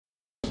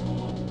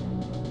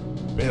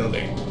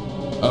Building.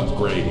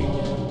 Upgrading.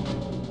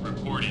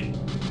 Reporting.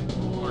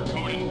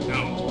 Harkonnen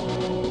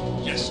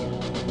out. Yes, sir.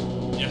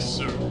 Yes,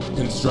 sir.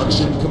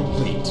 Construction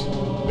complete.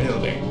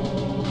 Building.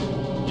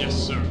 Yes,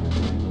 sir.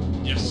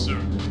 Yes, sir.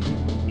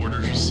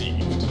 Orders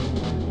received.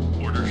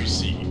 Orders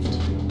received.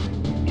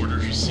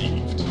 Orders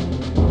received.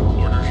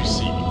 Orders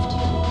received.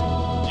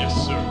 Yes,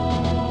 sir.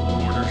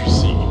 Orders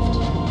received.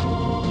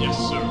 Yes,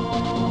 sir.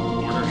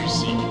 Orders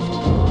received.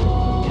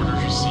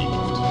 Orders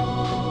received.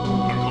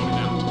 Harkonnen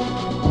out.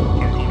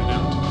 Harkonnen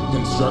out.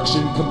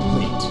 Construction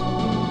complete.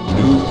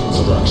 New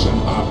construction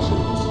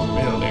options.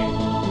 Building.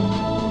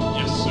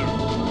 Yes, sir.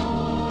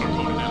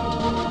 Harkonnen out.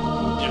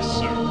 Yes,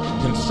 sir.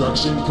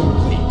 Construction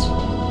complete.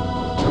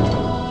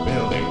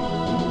 Building.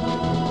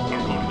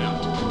 Harkonnen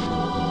out.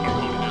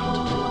 Harkonnen out.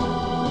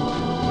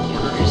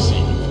 Order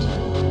received.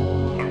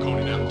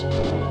 Harkonnen out.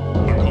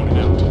 Harkonnen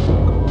out.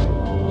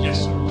 Yes,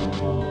 sir.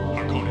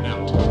 Harkonnen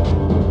out.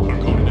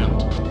 Harkonnen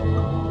out.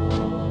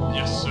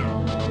 Yes, sir.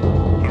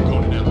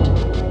 Harkonnen out.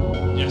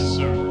 Yes,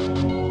 sir.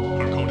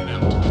 Harkonnen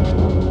out.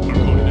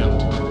 Harkonnen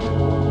out.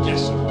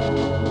 Yes, sir.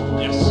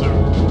 Yes, sir.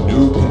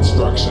 New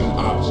construction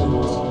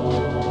options.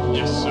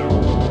 Yes, sir.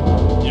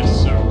 Yes,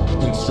 sir.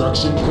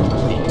 Construction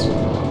complete.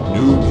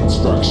 New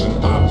construction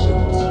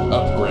options.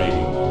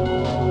 Upgrading.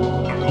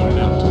 Harkonnen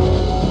out.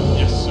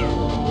 Yes, sir.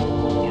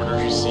 Order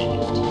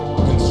received.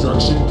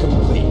 Construction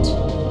complete.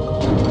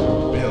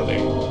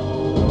 Building.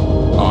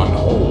 On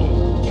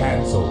hold.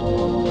 Cancel.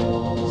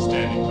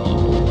 Standing by.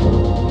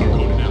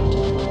 Harkonnen out.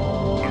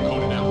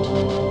 Harkonnen out.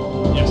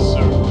 Yes,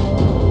 sir.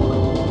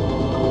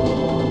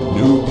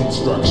 New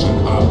construction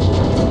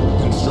options.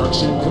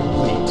 Construction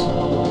complete.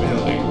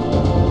 Building.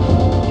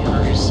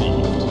 Order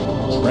received.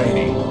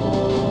 Training.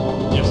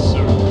 Yes,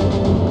 sir.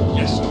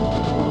 Yes, sir.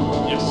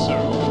 Yes, sir.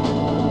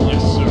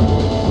 Yes, sir.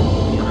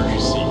 Order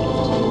received.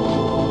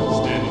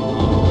 Standing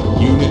by.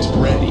 Unit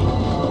ready.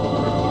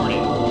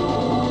 Reporting.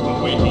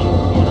 Awaiting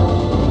order.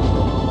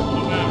 For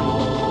the battle.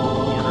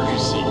 Order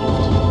received.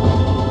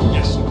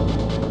 Yes, sir.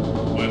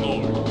 My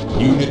lord.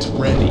 Unit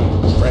ready.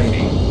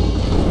 Training.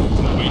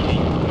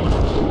 Awaiting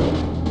order.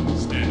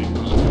 Standing by.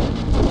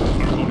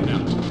 Harkonnen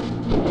out.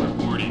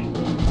 Reporting.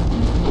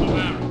 For the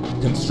battle.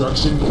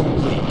 Construction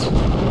complete.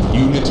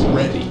 Unit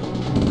ready.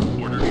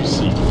 Order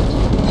received.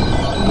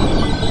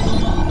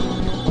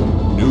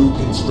 New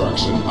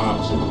construction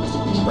options.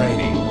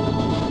 Training.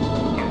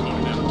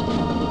 Harkonnen out.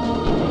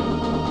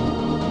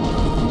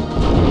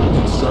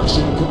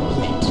 Construction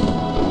complete.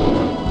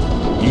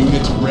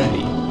 Unit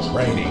ready.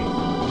 Training.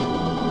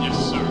 Yes,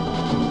 sir.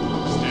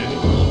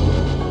 Standing by.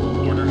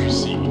 Order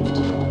received.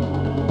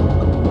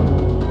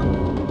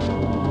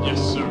 Yes,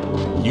 sir.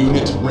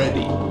 Unit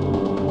ready.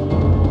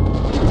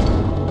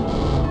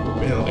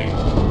 Building.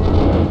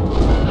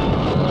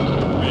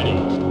 Ready.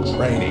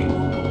 Training.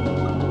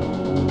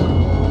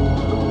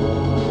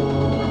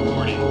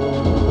 Reporting.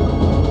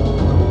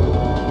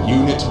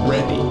 Unit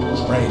ready.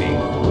 Training.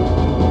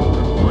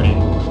 Reporting.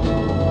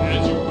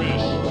 As you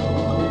wish.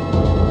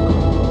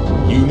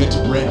 Unit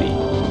ready.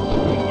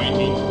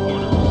 Awaiting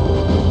order.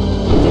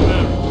 For the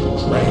battle.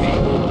 Training.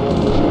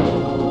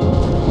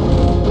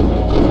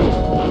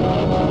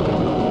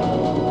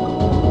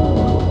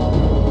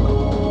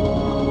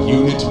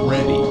 Unit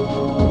ready.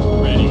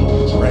 Ready.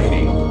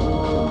 Training.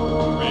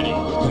 Ready.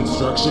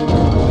 Construction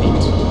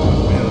complete.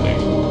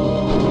 Building.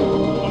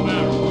 For the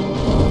battle.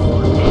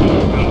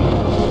 Harkonnen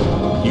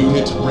out.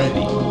 Unit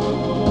ready.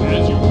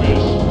 As you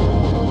wish.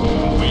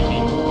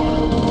 Awaiting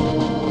order.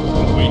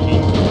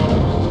 Awaiting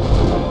order.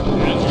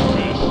 As you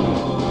wish.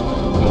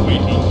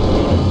 Awaiting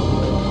order.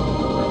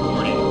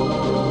 Reporting.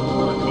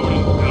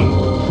 Harkonnen out.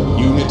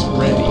 Unit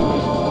ready.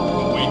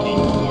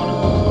 Awaiting order.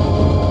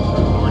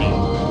 Reporting.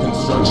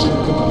 Construction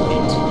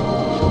complete.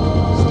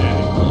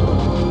 Standing by.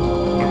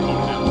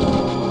 Harkonnen out.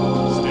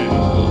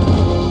 Standing by.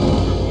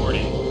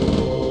 Reporting.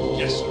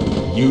 Yes, sir.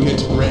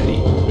 Unit ready.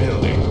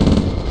 Building.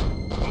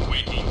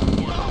 Awaiting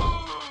order.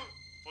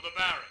 For the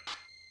Baron.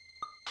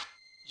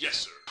 Yes,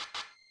 sir.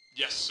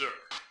 Yes, sir.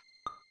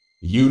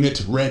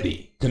 Unit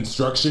ready.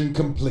 Construction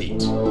complete.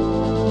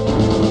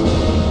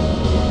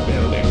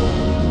 Building.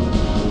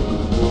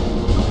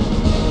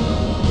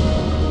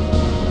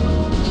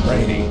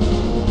 Training.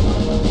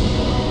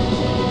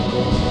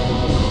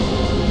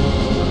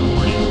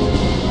 Reporting.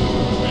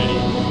 Ready.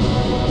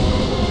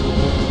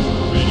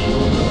 Ready.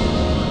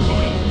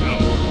 Harkonnen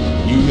out.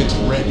 Unit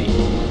ready.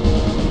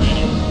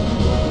 Ready.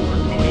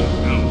 Harkonnen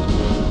out.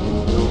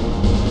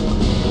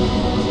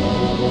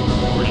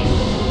 Reporting.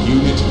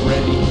 Unit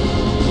ready.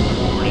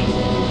 Reporting.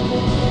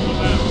 For the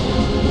battle.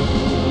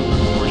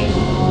 Reporting.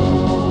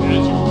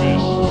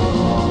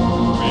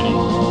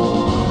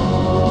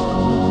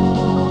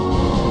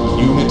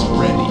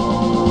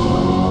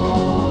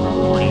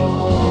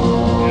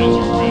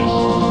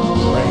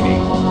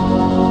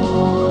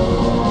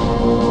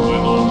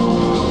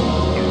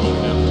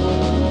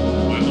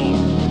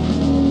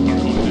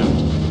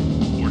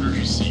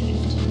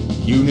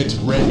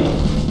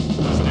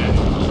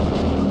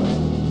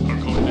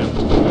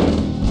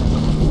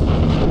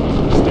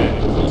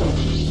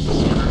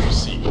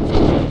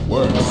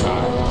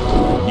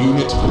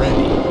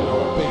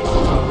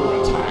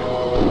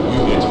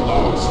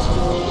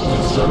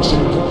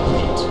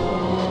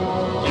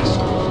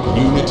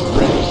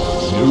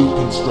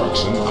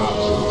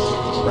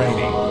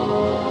 Training.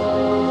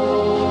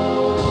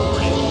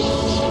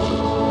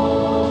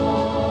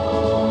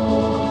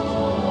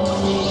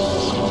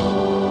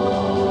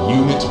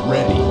 Unit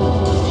ready.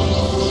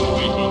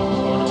 Awaiting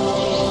orders.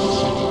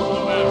 The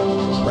matter.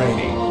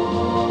 Training.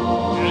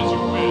 As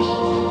you wish.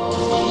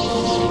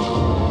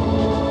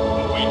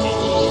 Awaiting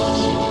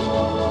orders.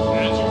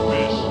 As you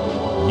wish.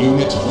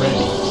 Unit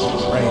ready.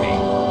 Training.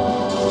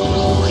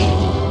 Reporting.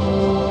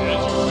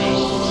 As you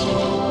wish.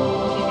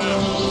 The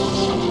matter.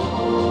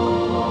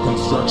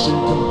 Construction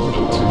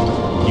complete.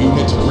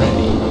 Unit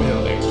ready.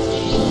 Building.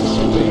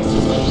 Base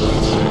is under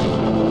attack.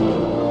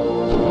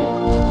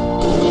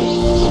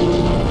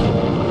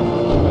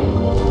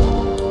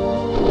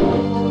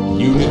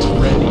 Unit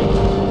ready.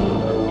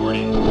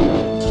 Reporting.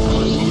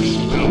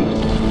 Harkonnen out.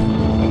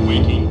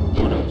 Awaiting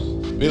orders.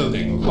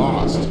 Building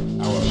lost.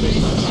 Our base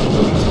is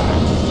under attack.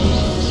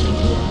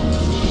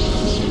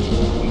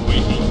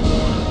 Awaiting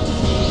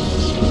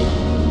orders.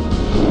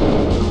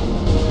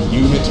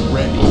 Unit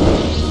ready.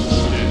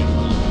 Standing.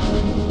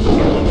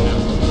 Harkonnen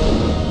out.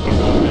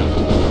 Harkonnen out.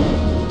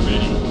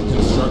 Ready.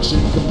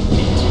 Construction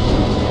complete.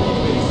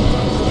 Base is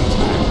under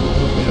attack.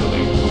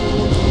 Building.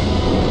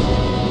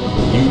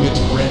 Unit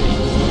ready.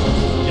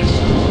 Yes,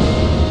 sir.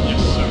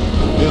 Yes, sir.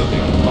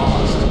 Building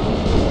lost.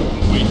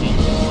 Awaiting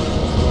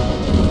orders.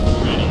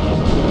 Ready.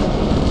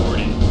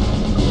 Reporting.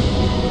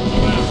 The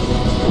matter.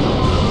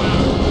 The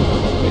matter.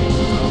 Base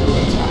is under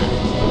attack.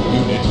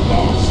 Unit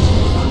lost.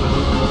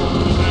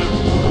 The matter.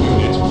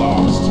 Unit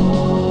lost.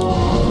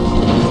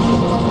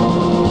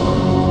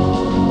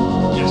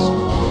 Yes, sir.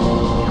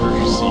 Order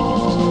received.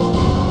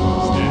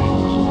 Standing.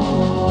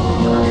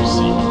 Order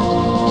received.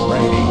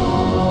 Training.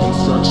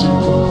 Construction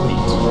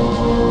complete.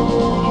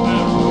 The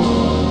matter.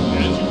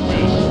 As you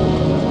wish.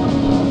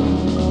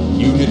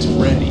 Unit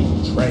ready.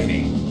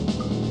 Training.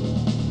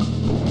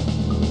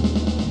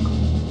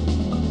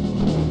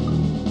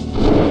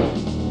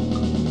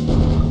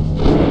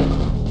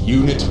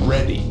 Unit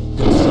ready.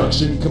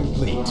 Construction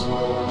complete.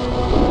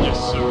 Yes,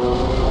 sir.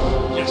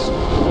 Yes, sir.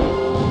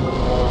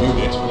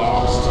 Unit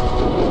lost.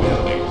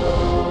 Building.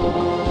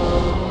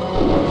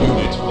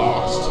 Unit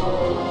lost.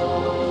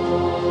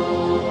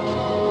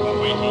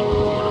 Awaiting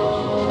orders.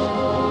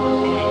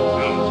 Harkonnen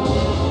out.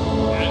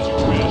 As you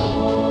wish.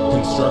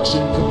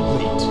 Construction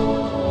complete.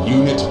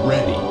 Unit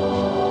ready.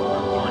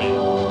 Reporting.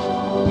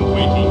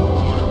 Awaiting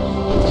orders.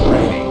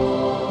 Training.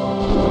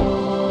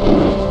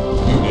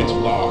 Unit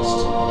lost.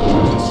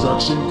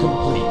 Construction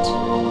complete.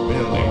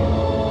 Building.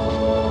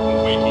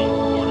 Awaiting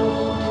orders.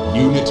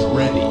 Unit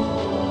ready.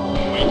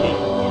 Awaiting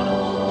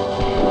orders.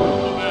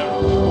 The matter.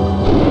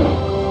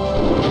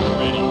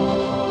 Ready.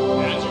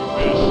 As you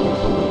wish.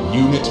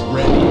 Unit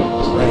ready.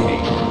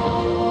 Training.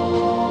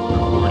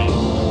 Reporting.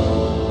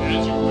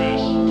 As you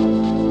wish.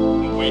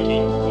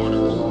 Awaiting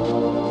orders.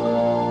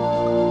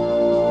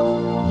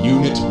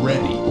 Unit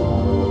ready.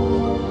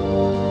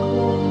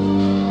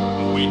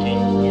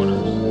 Awaiting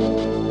orders.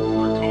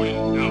 Harkonnen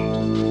out.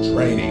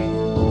 Training.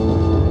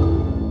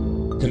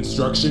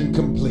 Construction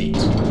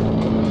complete.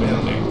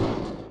 Building.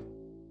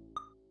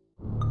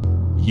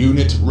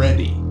 Unit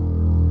ready.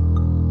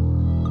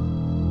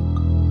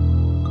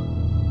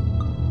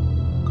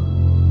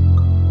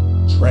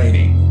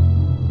 Training.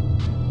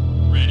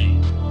 Ready.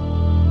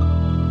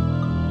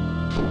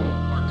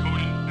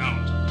 Harkonnen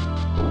out.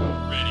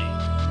 Ready.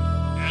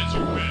 As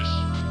you wish.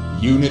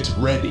 Unit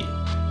ready.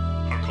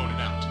 Harkonnen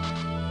out.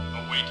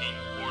 Awaiting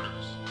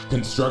orders.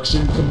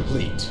 Construction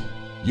complete.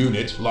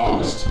 Unit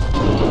lost.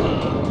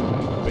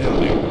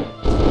 Building.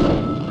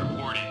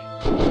 Reporting.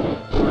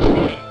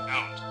 Harkonnen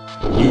out.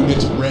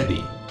 Unit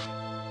ready.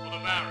 For the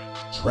Baron.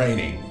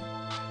 Training.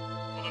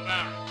 For the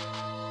Baron.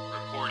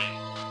 Reporting.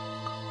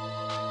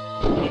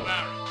 For the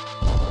Baron.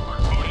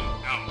 Harkonnen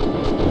out.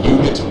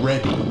 Unit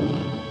ready.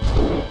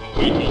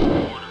 Awaiting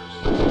orders.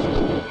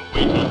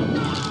 Awaiting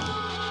orders.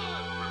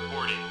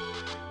 Reporting.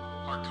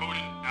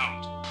 Harkonnen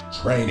out.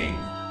 Training.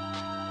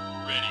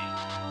 Ready.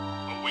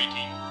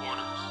 Awaiting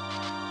orders.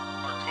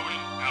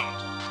 Harkonnen out.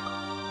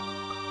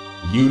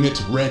 Unit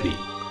ready.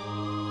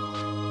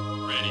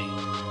 Ready.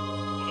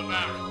 For the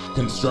Baron.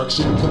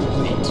 Construction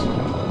complete.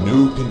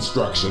 New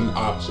construction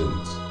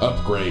options.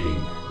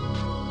 Upgrading.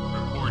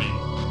 Reporting.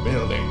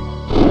 Building.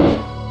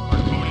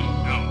 Harkonnen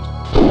out.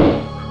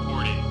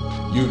 Reporting.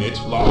 Unit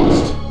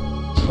lost.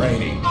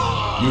 Training.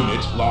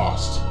 Unit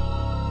lost.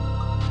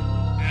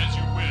 As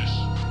you wish.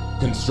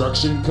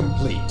 Construction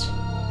complete.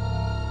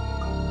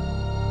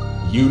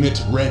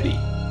 Unit ready.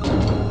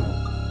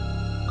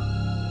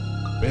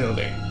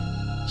 Building.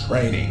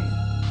 Training.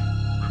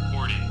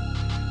 Reporting.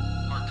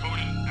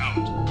 Harkonnen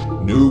out.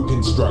 New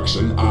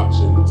construction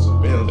options.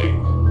 Building.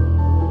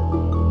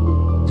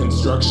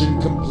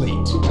 Construction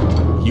complete.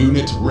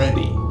 Unit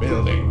ready.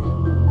 Building.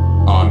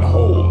 On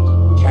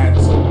hold.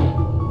 Cancelled.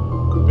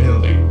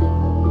 Building.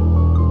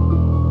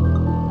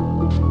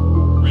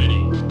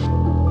 Ready.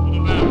 For the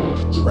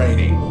battle.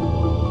 Training.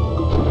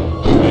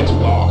 Unit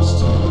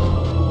lost.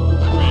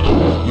 Ready.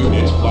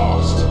 Unit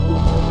lost.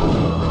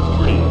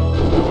 Reporting.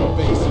 Our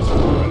base is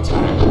under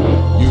attack.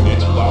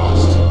 Unit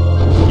lost.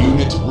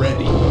 Unit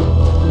ready.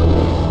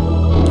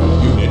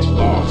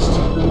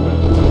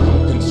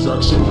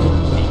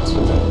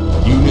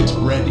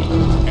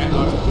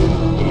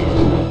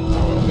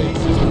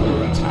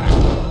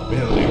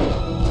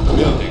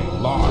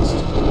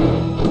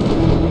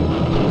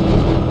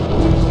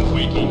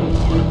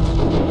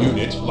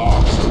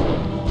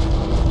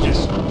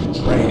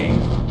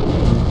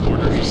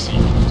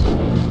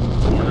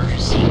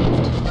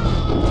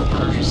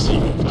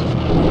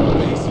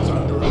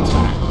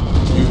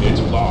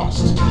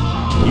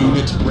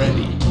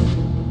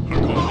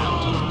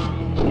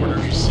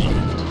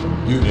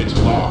 Unit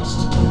lost.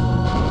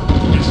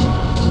 Yes, sir.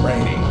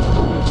 Training.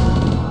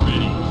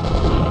 Ready.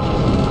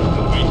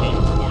 Awaiting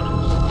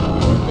orders.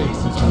 Your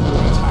base is under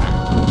attack.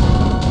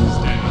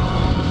 Standing.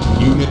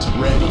 Unit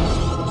ready.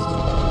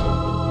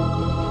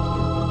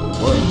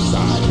 Work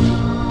side.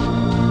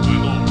 My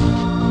lord.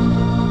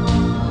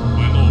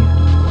 My lord.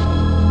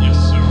 Yes,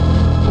 sir.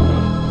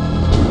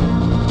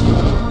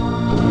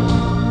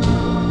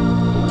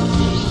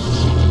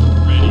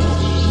 Ready.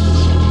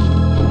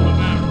 On the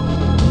matter.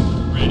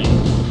 Ready.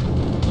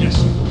 Yes,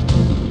 sir.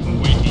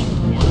 Awaiting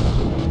orders.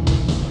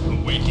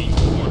 Awaiting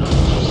orders.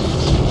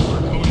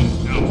 Harkonnen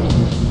out.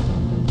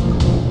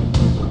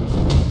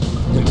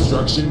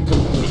 Construction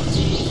complete.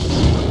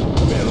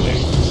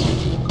 Building.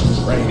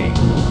 Training.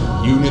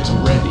 Unit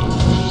ready.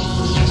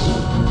 Yes, sir.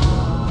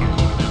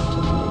 Harkonnen out.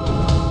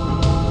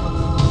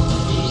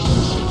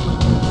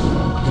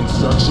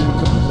 Construction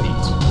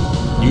complete.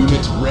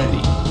 Unit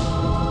ready.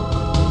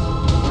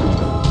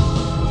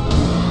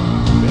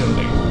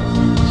 Building.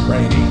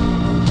 Training.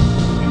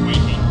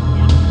 Awaiting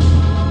orders.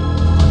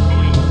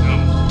 Harkonnen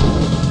out.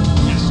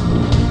 Yes, sir.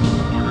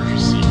 Orders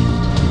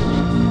received.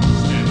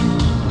 Standing.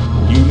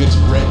 Unit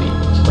ready.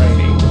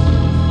 Training.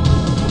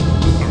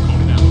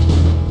 Harkonnen out.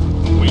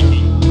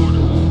 Awaiting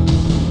orders.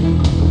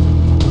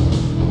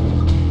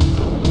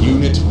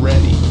 Unit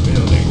ready.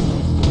 Building.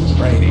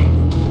 Training.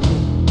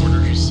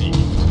 Orders received.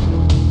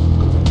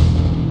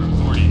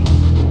 Reporting.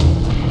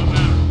 On the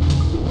matter.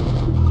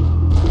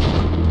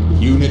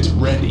 Unit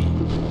ready.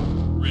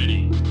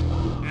 Ready.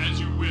 As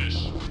you wish.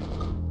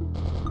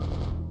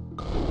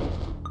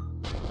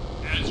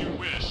 As you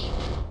wish.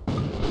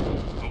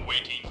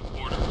 Awaiting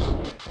orders.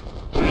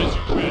 As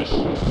you wish.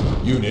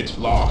 Unit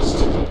lost.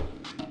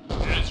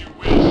 As you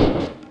wish.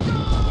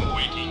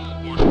 Awaiting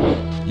orders.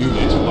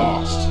 Unit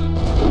lost.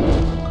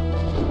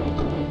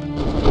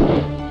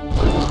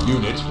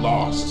 Unit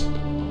lost.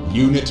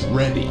 Unit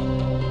ready.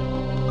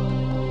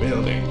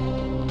 Building.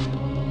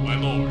 My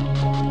lord.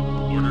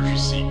 Orders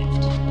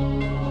received.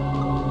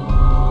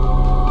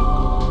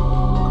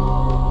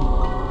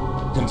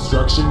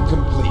 Construction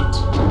complete.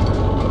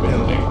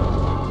 Building.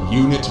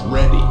 Unit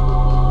ready.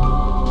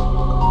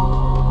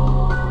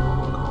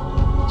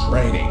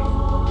 Training.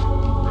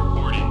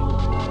 Reporting.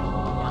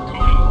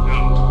 Harkonnen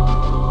out.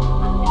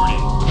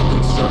 Reporting.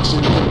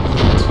 Construction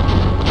complete.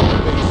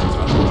 Base is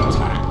under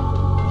attack.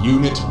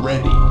 Unit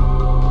ready.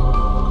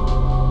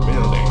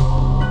 Building.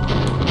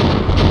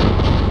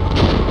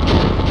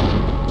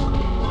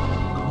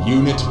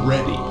 Unit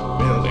ready.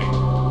 Building.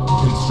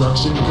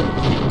 Construction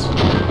complete.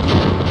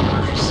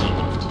 Orders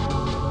received.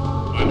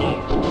 My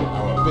lord.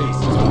 Our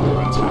base is under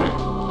attack.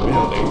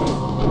 Building.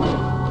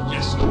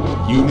 Yes, sir.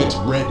 Unit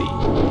ready.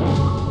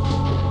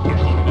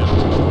 Harkonnen out.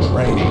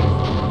 Training.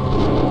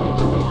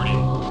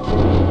 Reporting.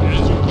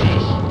 As you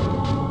wish.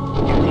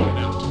 Harkonnen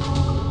out.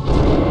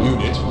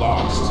 Unit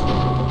lost.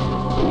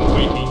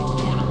 Awaiting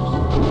orders.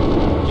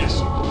 Yes,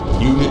 sir.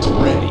 Unit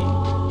ready.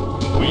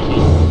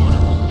 Awaiting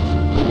orders.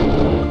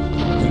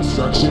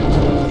 Construction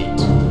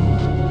complete.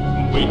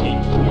 Awaiting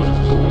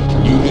orders.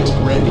 Unit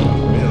ready.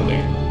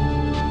 Building.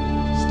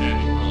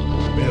 Standing by.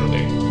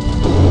 Building.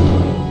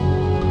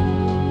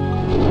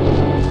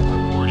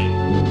 Reporting.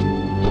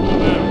 On the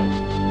matter.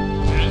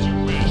 As you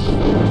wish.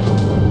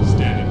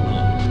 Standing by.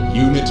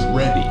 Unit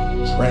ready.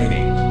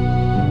 Training.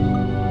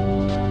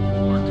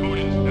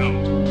 Harkonnen out.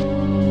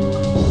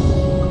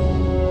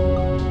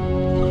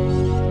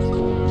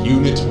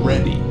 Unit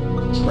ready.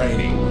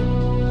 Training.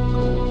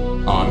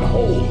 On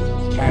hold.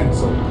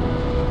 Cancel.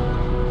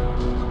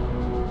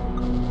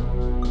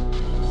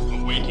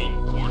 Awaiting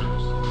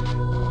orders.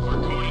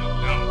 Harkonnen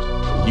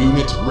out.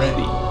 Unit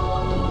ready.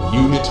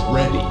 Unit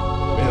ready.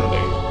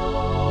 Building.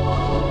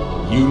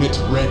 Unit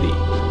ready.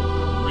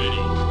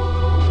 Ready.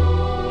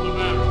 On the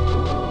matter.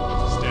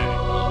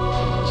 Standing by.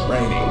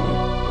 Training.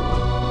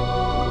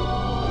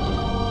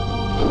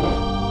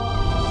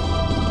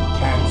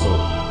 Cancel.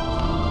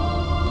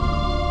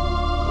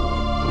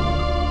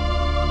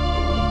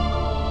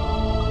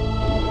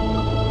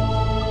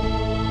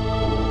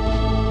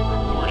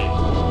 Reporting.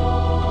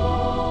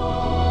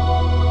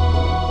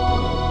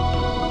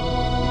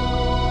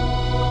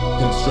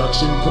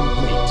 Construction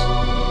complete.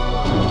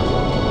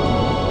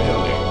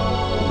 Building.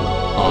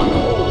 On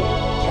hold.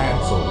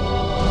 Cancel.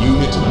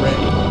 Unit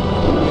ready.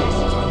 Our base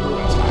is under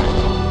attack.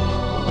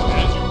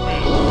 As you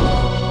wish.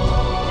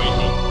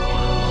 Awaiting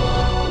orders.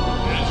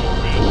 As you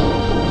wish.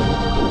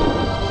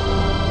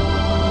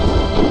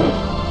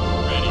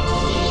 Ready.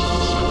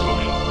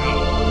 Harkonnen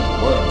out.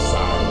 Work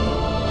side.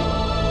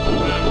 On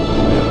the matter.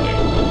 Building.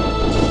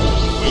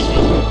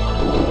 Awaiting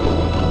orders.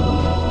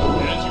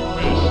 As you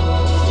wish.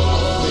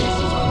 Base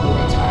is under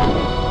attack.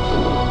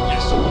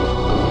 Yes, sir.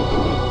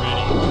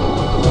 Ready.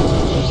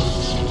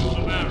 On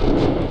the matter.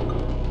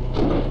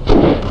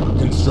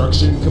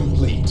 Construction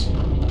complete.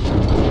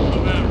 On the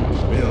matter.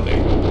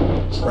 Building.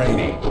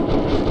 Training.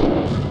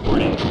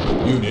 Reporting.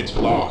 Unit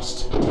lost.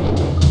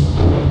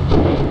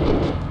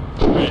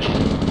 Ready.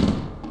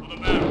 On the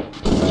matter.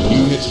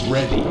 Unit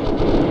ready.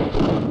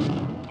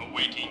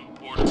 Awaiting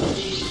orders.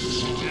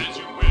 As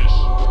you wish.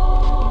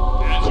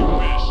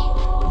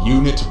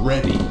 Unit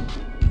ready.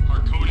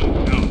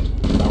 Harkonnen out.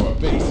 Our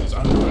base is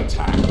under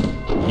attack.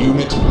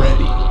 Unit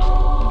ready.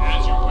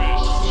 As you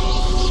wish.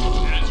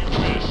 As you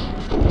wish.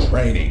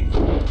 Training.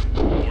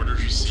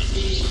 Orders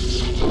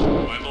received.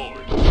 My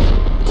lord.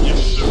 Yes,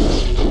 sir.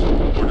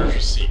 Orders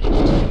received.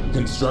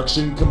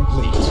 Construction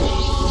complete.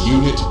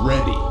 Unit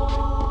ready.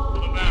 For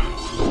the battle.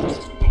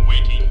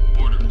 Awaiting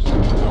orders.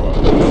 Our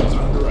base is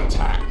under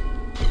attack.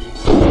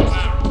 For the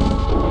battle.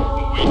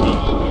 Awaiting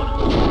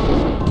orders.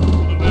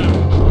 For the battle.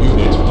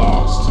 Unit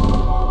lost.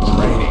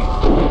 Training.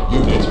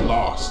 Unit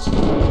lost.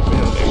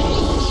 Building.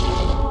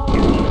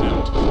 Harkonnen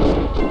out.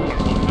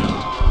 Harkonnen out.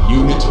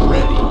 Unit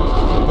ready.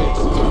 Base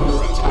is under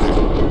attack.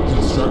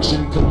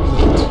 Construction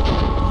complete.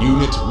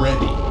 Unit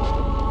ready.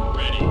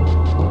 Ready.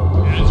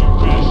 As you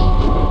wish.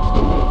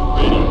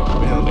 Ready.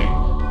 Building.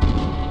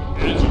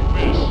 As you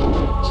wish.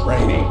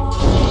 Training.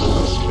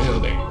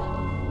 Building.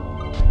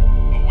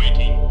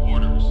 Awaiting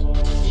orders.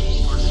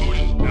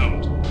 Harkonnen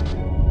out.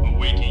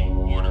 Awaiting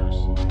orders.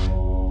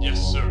 Yes,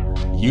 sir.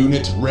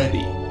 Unit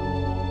ready.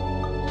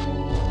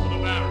 For the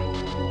battle.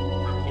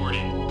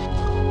 Reporting.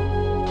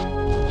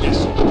 Yes,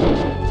 sir.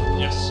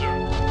 Yes, sir.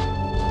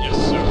 Yes,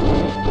 sir.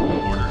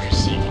 Orders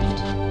received.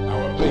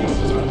 Our base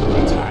is under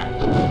attack.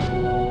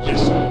 Yes,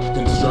 sir.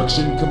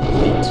 Construction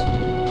complete.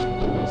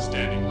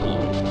 Standing by.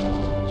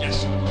 Yes,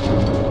 sir.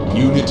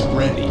 Unit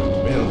ready.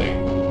 Building.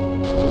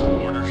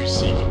 Orders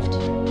received.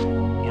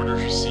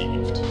 Orders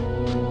received.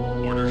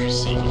 Orders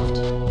received.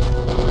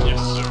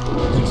 Yes, sir.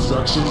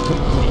 Construction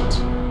complete.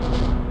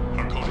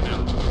 Harkonnen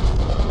out.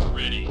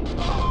 Ready.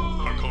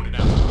 Harkonnen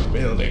out.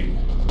 Building.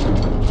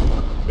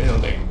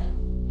 Building.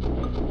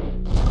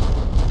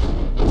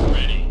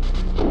 Ready.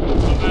 For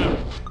the battle.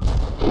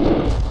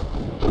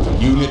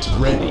 Unit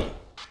ready.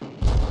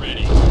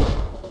 Ready.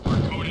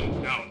 Harkonnen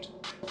out.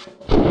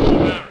 For the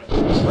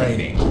battle.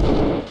 Training.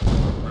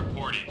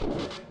 Reporting.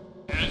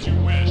 As you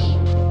wish.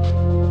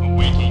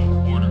 Awaiting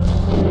orders.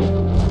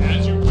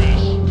 As you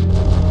wish.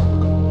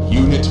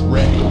 Unit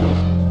ready.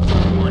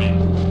 Reporting.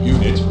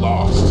 Unit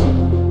lost.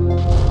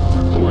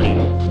 Reporting.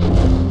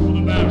 For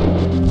the battle.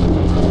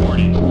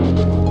 Reporting.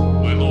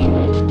 My lord.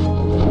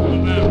 For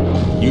the battle.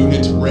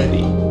 Unit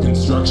ready.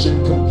 Construction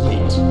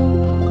complete.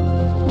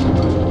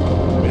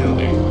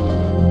 Building.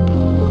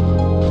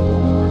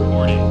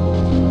 Reporting.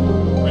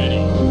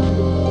 Ready.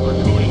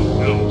 Harkonnen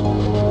out.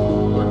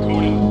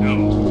 Harkonnen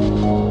out.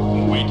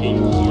 Awaiting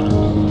orders.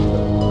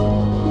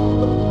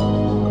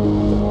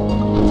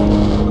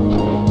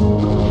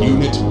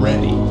 Unit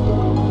ready.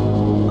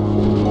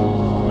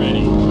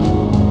 Ready.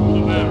 For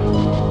the battle.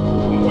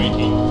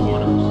 Awaiting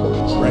orders.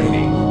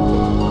 Training.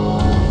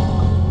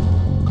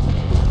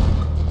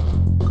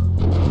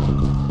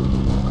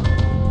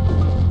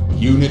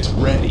 Unit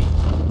ready.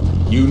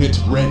 Unit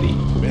ready.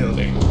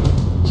 Building.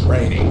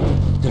 Training.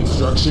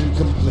 Construction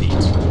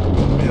complete.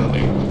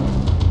 Building.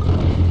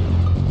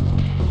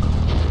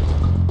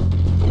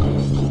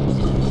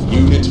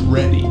 Unit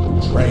ready.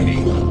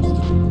 Training.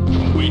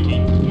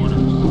 Awaiting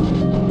orders.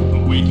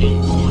 Awaiting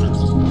orders.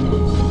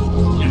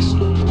 Yes,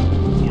 sir.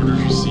 Orders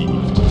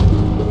received.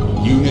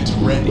 Unit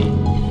ready.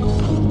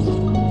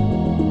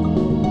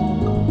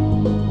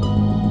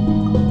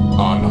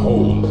 On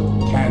hold.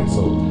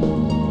 Cancelled.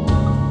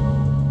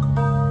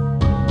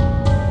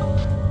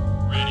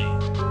 Ready.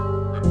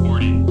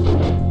 Reporting.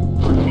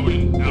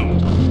 Harkonnen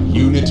out.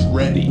 Unit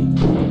ready.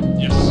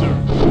 Yes, sir.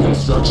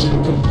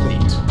 Construction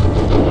complete.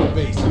 Our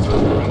base is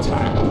under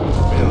attack.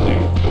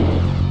 Building.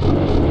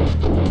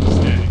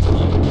 Standing by.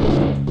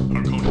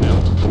 Harkonnen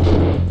out.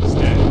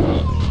 Standing by.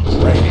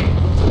 Training.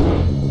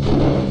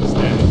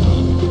 Standing by.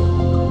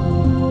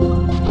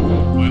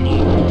 My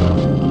lord.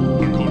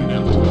 Harkonnen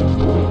out.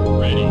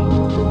 Ready.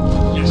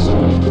 Yes, sir.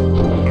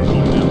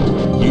 Harkonnen out.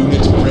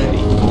 Unit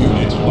ready.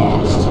 Unit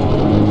lost.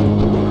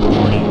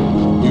 Reporting.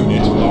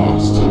 Unit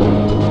lost.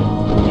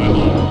 My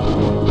lord.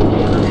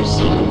 Orders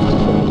received.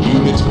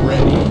 Unit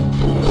ready.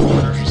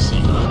 Orders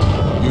received.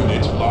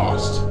 Unit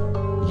lost.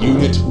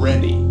 Unit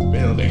ready.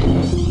 Building.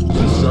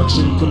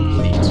 Construction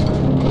complete.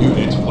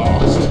 Unit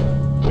lost.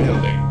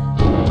 Building.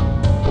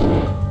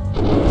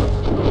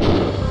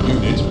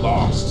 Unit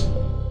lost.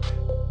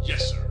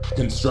 Yes, sir.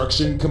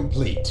 Construction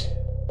complete.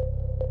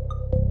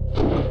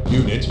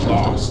 Unit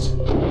lost.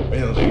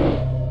 Building.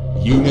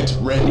 Unit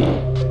ready.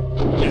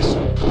 Yes,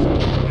 sir.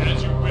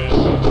 As you wish.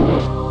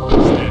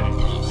 Standing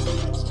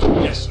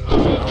by. Yes, sir.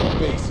 Our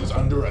base is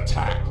under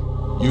attack.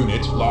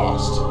 Unit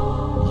lost.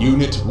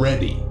 Unit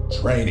ready.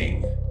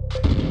 Training.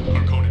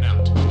 Harkonnen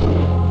out.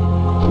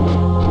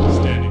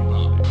 Standing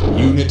by.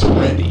 Unit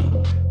ready.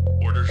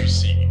 Orders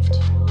received.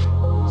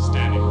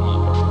 Standing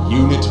by.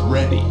 Unit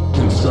ready.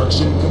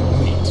 Construction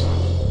complete.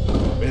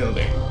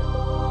 Building.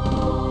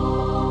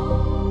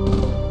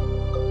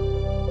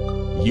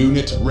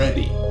 Unit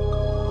ready.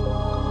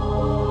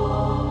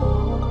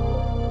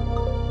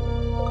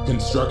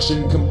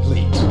 Construction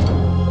complete.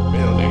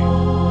 Building.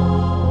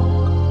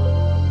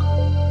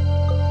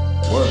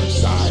 Word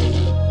side.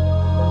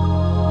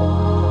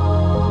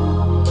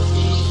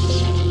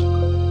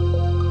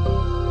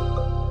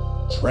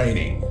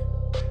 Training.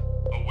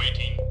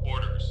 Awaiting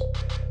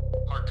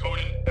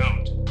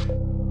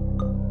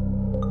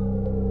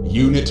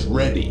Unit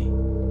ready.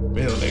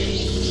 Building.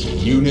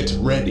 Unit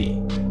ready.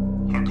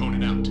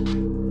 Harkonnen out.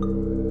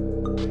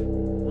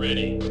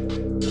 Ready.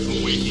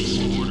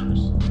 Awaiting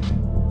orders.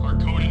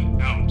 Harkonnen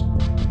out.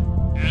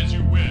 As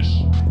you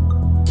wish.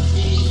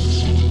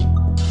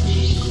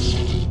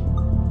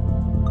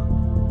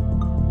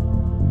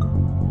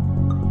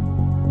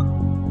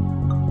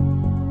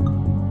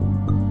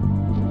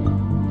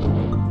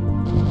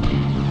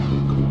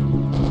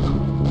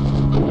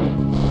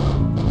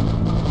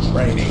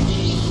 Training.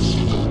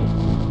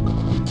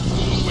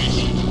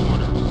 Awaiting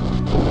orders.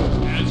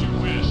 As you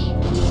wish.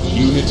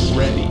 Unit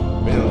ready.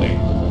 Building.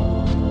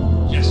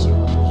 Yes, sir.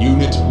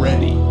 Unit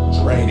ready.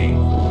 Training.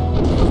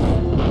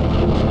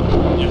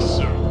 Yes,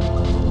 sir.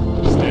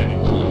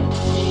 Standing by.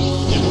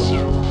 Yes,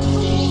 sir.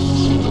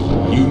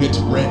 Unit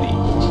ready.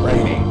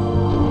 Training.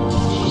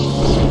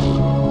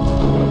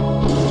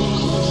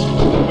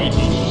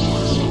 Awaiting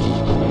orders.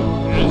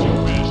 As you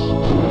wish.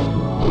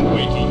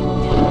 Awaiting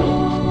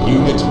orders.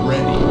 Unit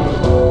ready.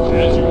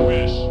 As you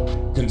wish.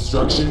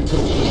 Construction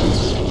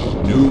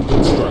complete. New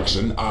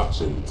construction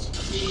options.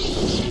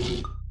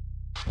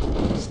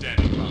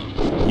 Standing by.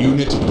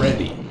 Unit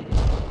ready.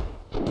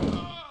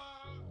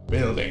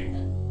 Building.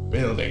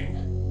 Building.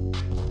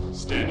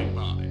 Standing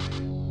by.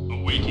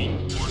 Awaiting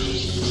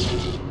orders.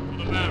 For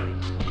the Baron.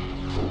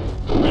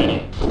 Ready.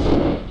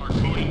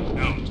 Harkonnen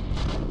out.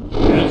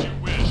 As you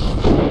wish.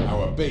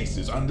 Our base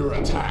is under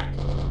attack.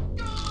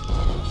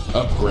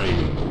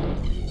 Upgrading.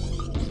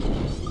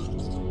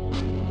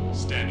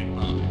 Standing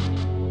by.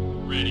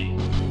 Ready.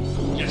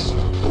 Yes, sir.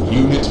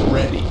 Unit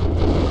ready.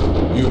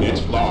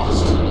 Unit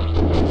lost.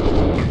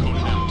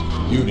 Harkonnen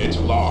out. Unit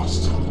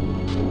lost.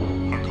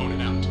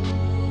 Harkonnen out.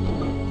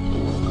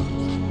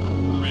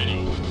 Ready.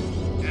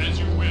 As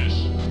you wish.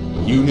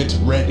 Unit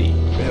ready.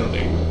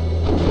 Building.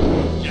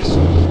 Yes,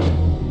 sir.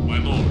 My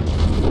lord.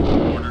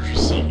 Orders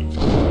received.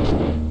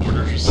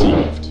 Orders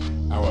received.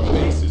 Our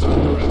base is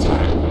under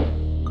attack.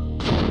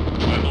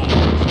 My lord.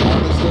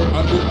 Harvester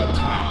under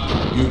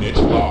attack. Unit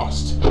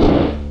lost.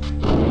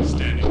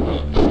 Standing by.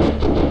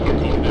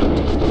 Harkonnen out.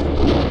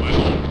 My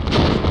lord.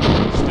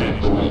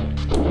 Standing by.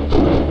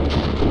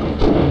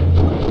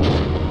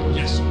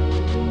 Yes, sir.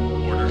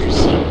 Orders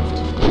received.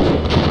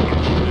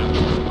 Harkonnen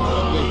out.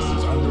 Our base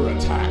is under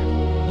attack.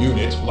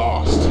 Unit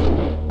lost.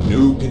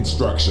 New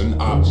construction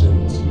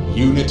options.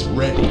 Unit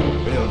ready.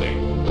 Building.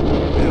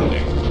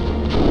 Building.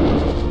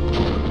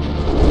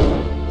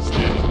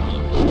 Standing by.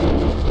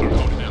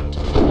 Harkonnen out.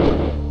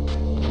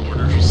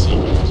 Orders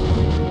received.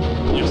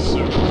 Yes,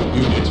 sir.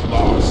 Unit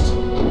lost.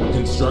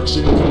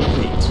 Construction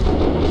complete.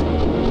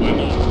 My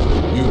lord.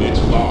 Unit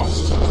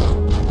lost.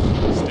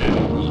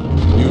 Standing by.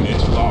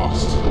 Unit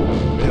lost.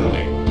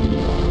 Building.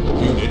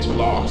 Unit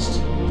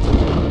lost.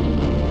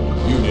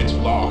 Unit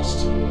lost.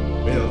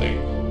 Building.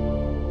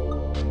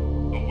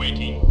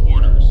 Awaiting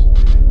orders.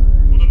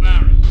 For the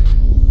Baron.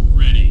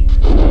 Ready.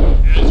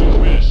 As you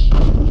wish.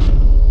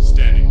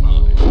 Standing by.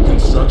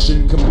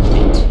 Construction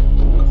complete.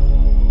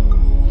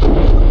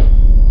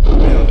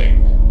 Building.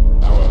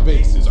 Our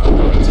base is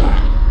under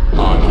attack.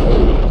 On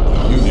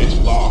hold. Unit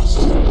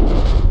lost.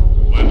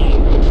 My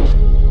lord.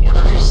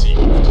 Orders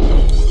received.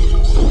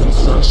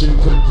 Construction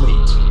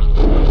complete.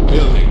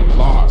 Building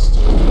lost.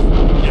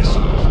 Yes,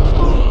 sir.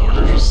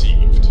 Orders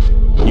received.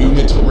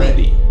 Unit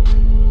ready.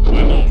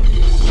 My lord.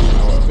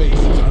 Our base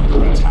is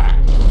under attack.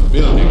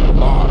 Building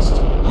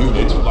lost.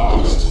 Unit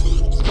lost.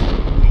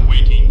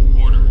 Awaiting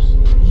orders.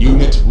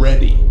 Unit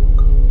ready.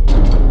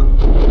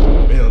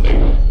 Building.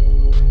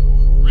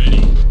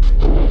 Ready.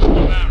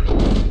 The Baron.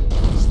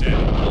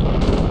 Standing by.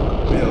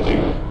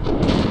 Building.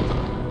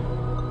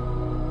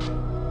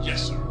 Yes,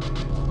 sir.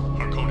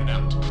 Harkonnen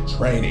out.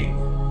 Training.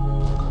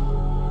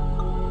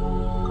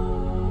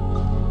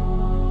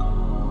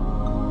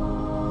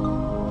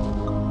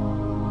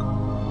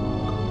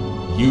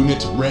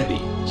 Unit ready.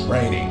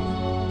 Training.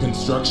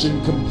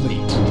 Construction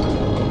complete.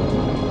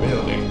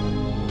 Building.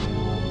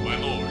 My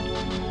lord.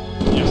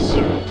 Yes,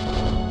 sir.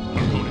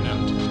 Harkonnen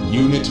out.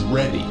 Unit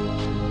ready.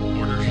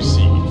 Orders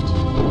received.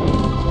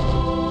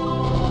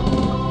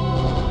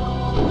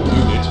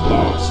 Unit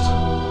lost.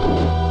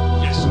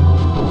 Yes, sir.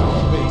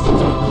 Our base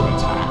is under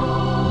attack.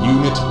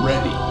 Unit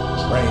ready.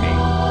 Training.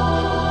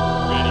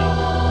 Ready.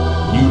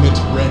 Unit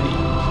ready.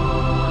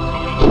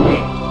 Harkonnen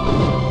out.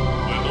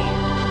 My lord.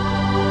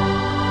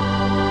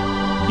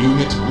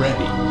 Unit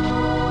ready.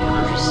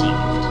 Orders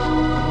received.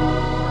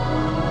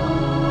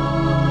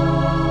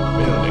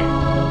 Building.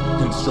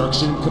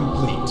 Construction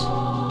complete.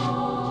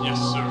 Yes,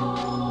 sir.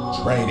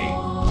 Training.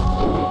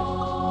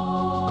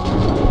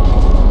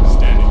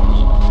 Standing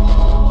by.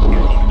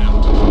 Harkonnen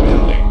out.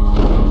 Building.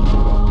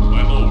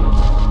 My lord.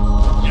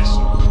 Yes,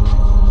 sir.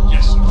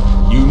 Yes, sir.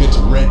 Unit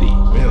ready.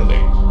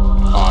 Building.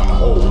 On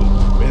hold.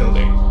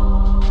 Building.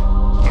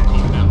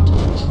 Harkonnen out.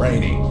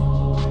 Training.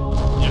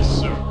 Yes,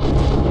 sir.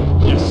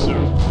 Yes, sir.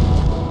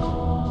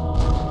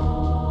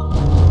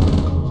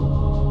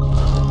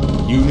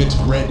 Unit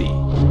ready.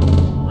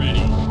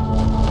 Ready.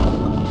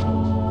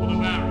 For the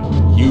Baron.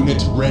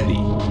 Unit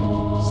ready.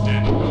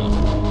 Standing by.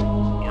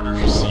 Orders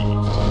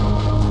received.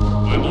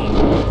 My My lord.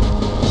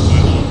 My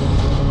lord.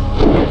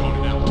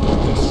 Harkonnen out.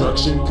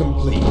 Construction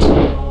complete.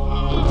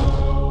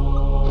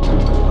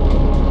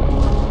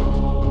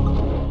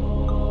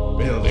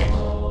 Building.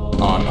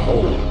 On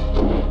hold.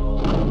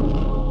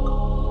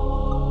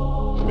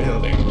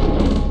 Building.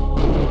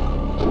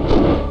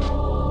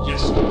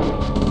 Yes, sir.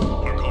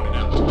 Harkonnen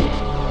out.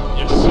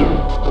 Yes, sir.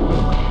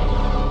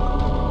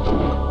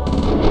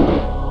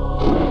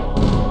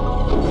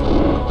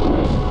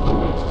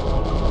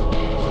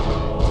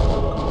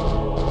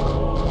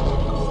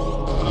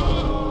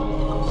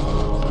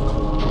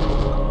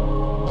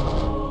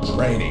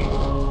 Training.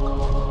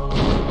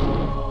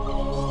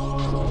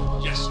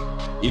 Yes, sir.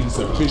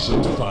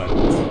 Insufficient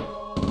funds.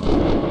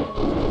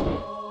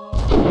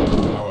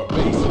 Our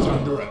base is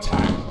under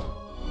attack.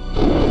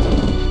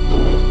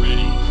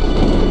 Ready.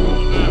 On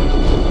the battle.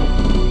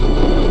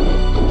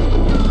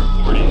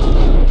 Reporting.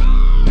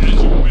 As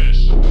you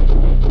wish.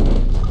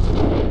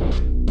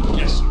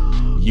 Yes, sir.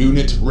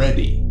 Unit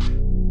ready.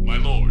 My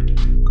lord.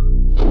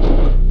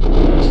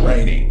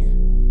 Training.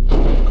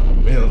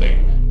 Building.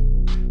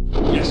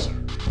 Yes, sir.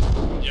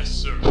 Yes,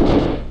 sir.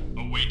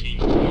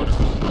 Awaiting order.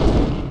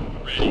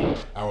 Ready.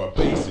 Our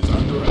base is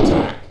under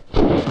attack.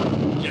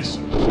 Yes,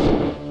 sir.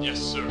 Yes,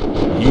 sir.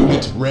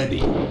 Unit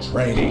ready.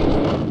 Training.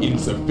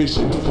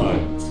 Insufficient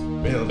funds.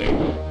 Building.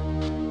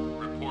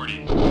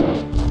 Reporting.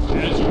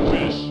 As you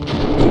wish.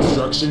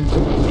 Construction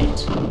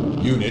complete.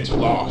 Unit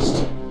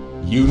lost.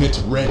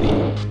 Unit ready.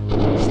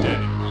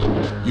 Standing by.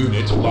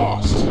 Unit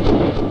lost.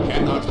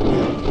 Cannot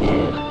build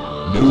here.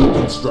 New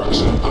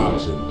construction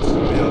options.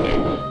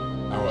 Building.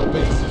 Our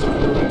base is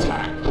under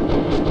attack.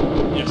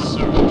 Yes,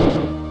 sir.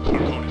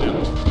 Harkonnen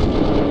out.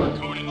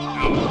 Harkonnen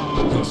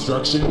out.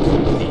 Construction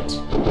complete.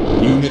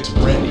 Unit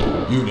ready.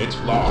 Unit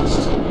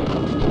lost.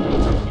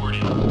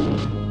 Reporting.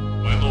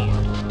 My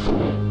lord.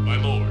 My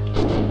lord.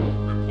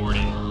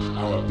 Reporting.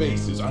 Our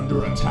base is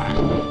under attack.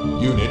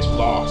 Unit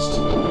lost.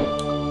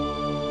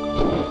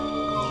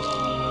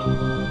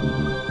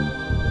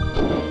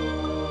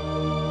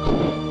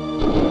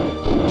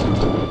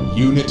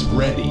 Unit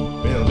ready.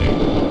 Building.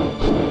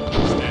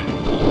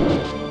 Standing by.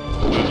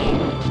 My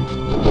lord.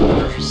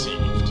 Order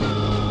received.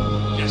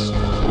 Yes, sir.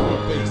 Our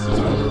base is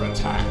under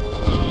attack.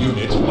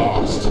 Unit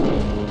lost.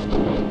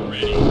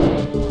 Ready.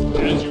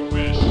 As you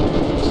wish.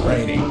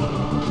 Training.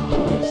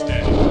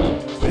 Standing by.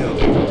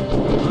 Building.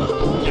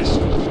 Yes,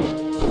 sir.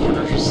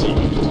 Order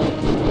received.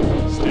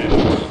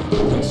 Standing by.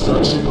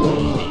 Construction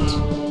complete.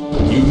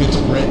 Unit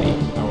ready.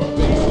 Our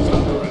base is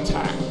under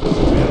attack.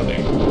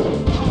 Building.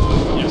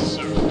 Yes,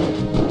 sir.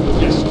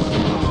 Yes, sir.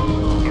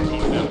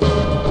 Harkonnen out.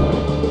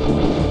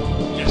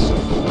 Yes, sir.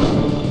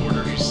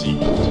 Order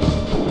received.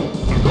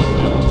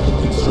 Harkonnen out.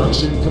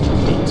 Construction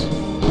complete.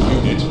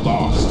 Unit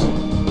lost.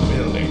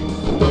 Building.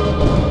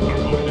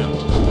 Harkonnen out.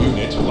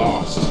 Unit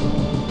lost.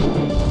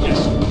 Yes,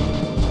 sir.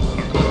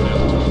 Harkonnen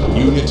out.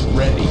 Unit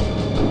ready.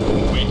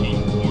 Awaiting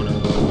order.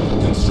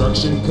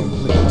 Construction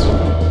complete.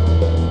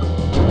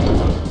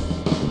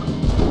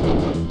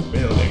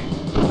 Building.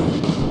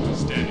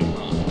 Standing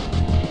by.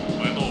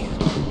 My lord.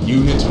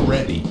 Unit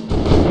ready.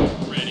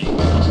 Ready.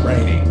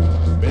 Training.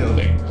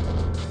 Building.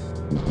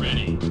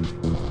 Ready.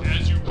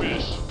 As you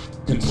wish.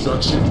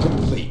 Construction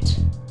complete.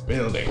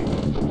 Building.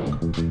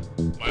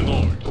 My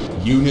lord.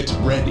 Unit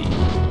ready.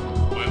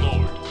 My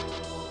lord.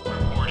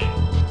 Reporting.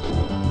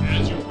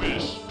 As you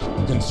wish.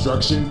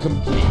 Construction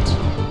complete.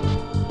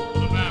 For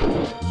the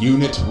battle.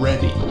 Unit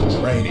ready.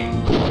 Training.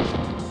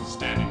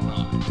 Standing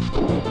by.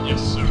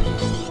 Yes, sir.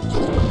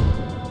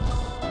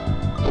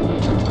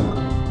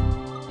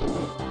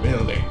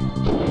 Building.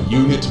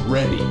 Unit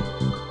ready.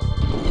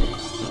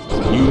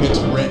 Unit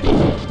ready.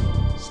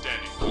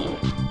 Standing by.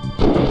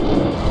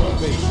 Our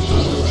base is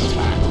under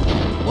attack.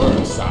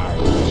 Word side.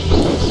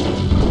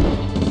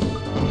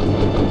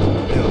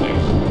 Building.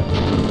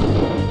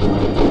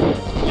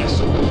 Yes,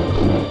 sir.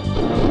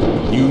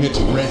 Unit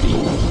ready.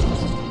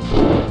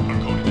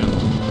 Harkonnen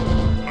out.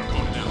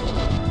 Harkonnen out.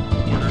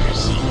 Order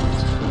received.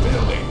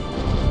 Building.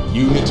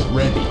 Unit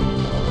ready.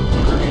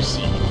 Order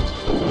received.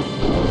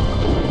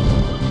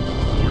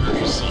 Order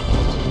received.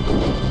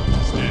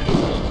 Standing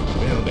by.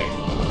 Building.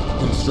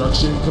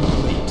 Construction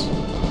complete.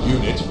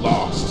 Unit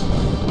lost.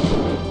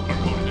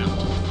 Harkonnen out.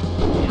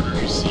 Order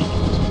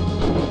received.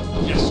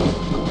 Yes, sir.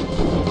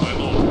 My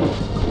lord.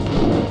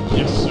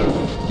 Yes, sir.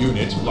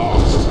 Unit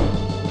lost.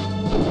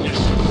 Yes,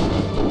 sir.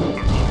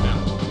 Harkonnen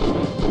out.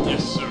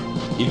 Yes, sir.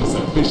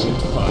 Insufficient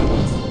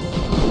funds.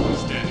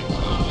 Standing by.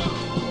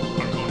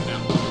 Harkonnen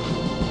out.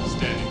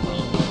 Standing by.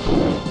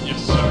 Yes,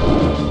 sir.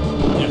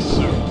 Yes,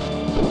 sir.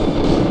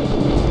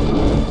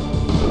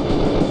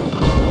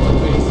 Our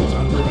base is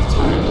under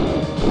attack.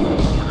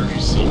 Order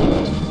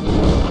received.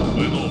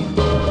 My lord.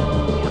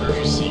 Order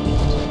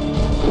received.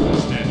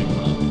 Standing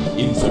by.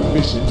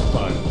 Insufficient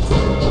funds.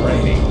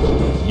 Training.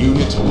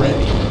 Unit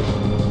ready.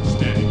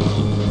 Standing by.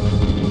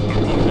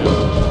 Harkonnen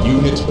out.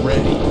 Unit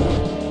ready.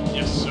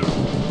 Yes, sir.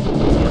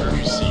 Order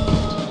received.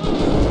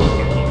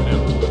 Harkonnen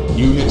out.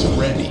 Unit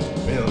ready.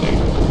 Building.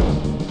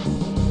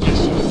 Yes,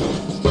 sir.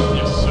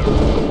 Yes, sir.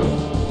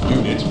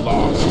 Unit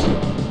lost.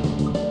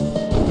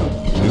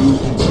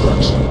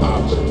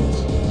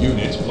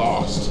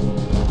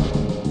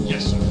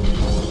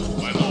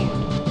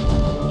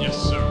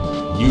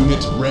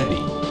 Unit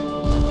ready.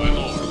 My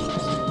lord.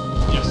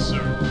 Yes,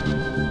 sir.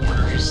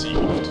 Orders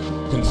received.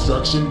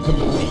 Construction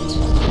complete.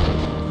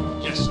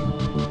 Yes, sir.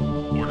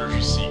 Orders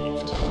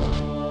received.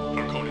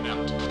 Harkonnen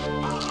out.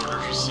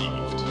 Orders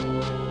received.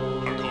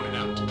 Harkonnen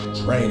out.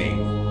 Training.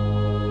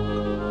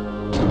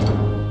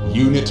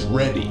 Unit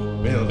ready.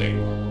 Building.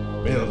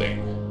 Building.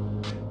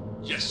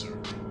 Yes, sir.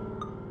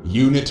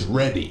 Unit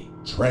ready.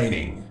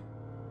 Training.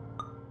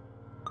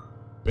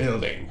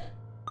 Building.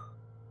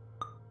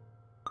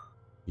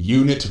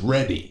 Unit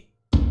ready.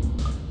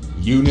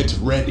 Unit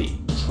ready.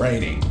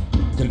 Training.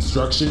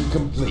 Construction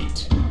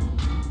complete.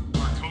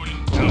 Harkonnen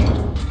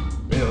out.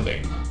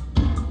 Building.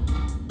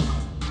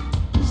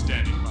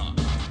 Standing by.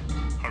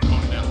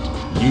 Harkonnen out.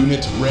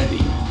 Unit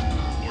ready.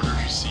 Orders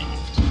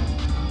received.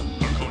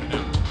 Harkonnen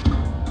out.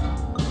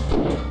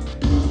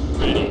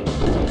 Ready.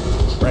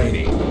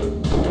 Training.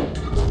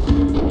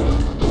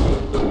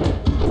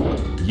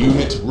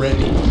 Unit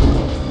ready.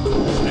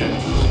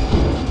 Standing by.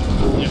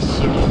 Yes,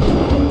 sir.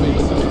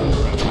 Base is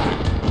under attack.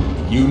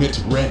 Unit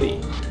ready.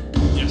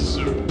 Yes,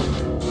 sir.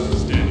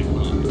 Standing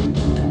by.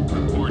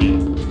 Reporting.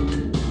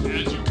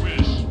 As you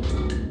wish.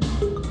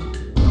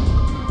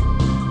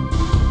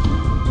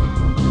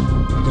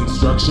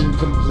 Construction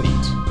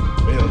complete.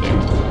 Building.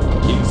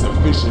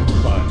 Insufficient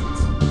funds.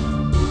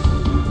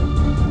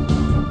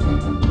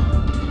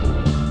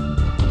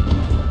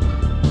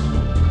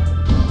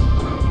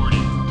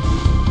 Reporting.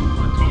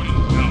 Harkonnen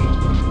out.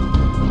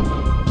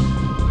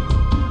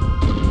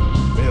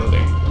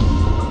 Building.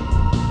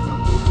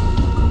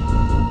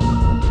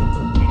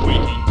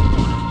 Awaiting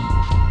orders.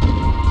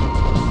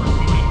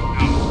 Harkonnen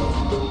out.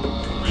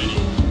 Ready.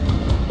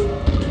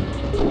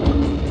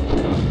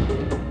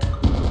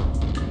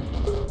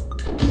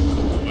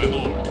 My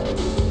lord.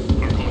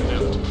 Harkonnen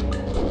out.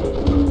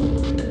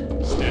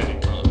 Standing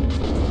by.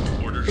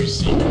 Orders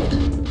received.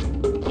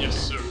 Yes,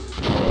 sir.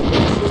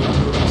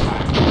 Under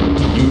attack.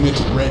 Unit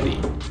ready.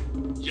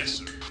 Yes,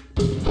 sir.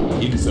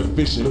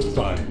 Insufficient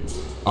funds.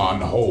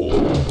 On hold.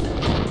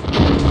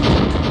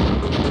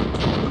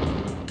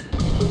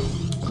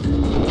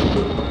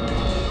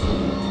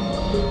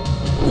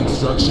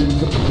 Construction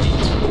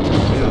complete.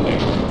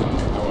 Building.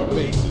 Our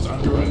base is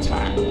under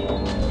attack.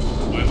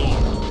 My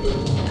lord.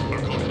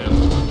 Harkonnen out.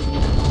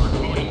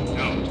 Harkonnen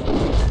out.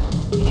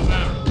 For the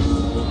battle.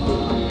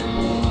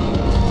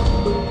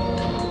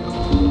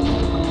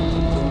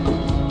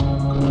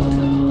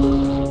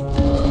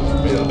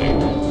 Building.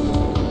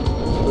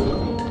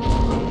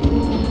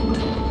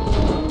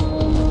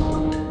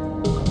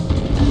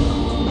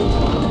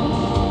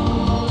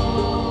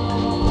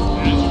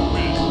 As you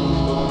wish.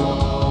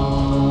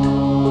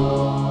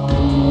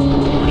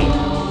 Reporting.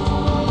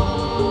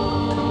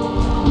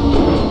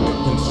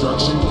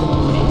 Construction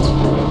complete.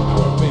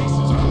 Our base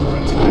is under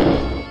attack.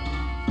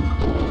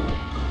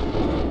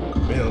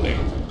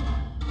 Building.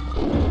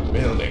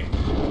 Building.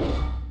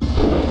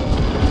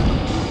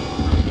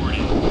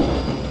 Reporting.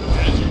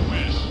 As you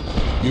wish.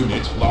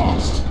 Unit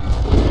lost.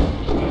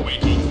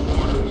 Awaiting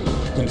orders.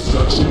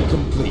 Construction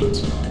complete.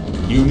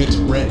 Unit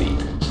ready.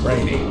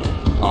 Training.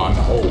 On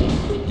hold.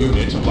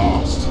 Unit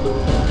lost.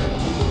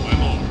 My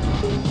lord.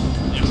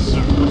 Yes,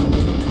 sir.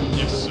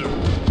 Yes, sir.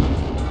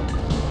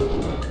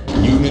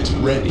 Unit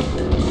ready.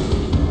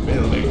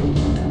 Building.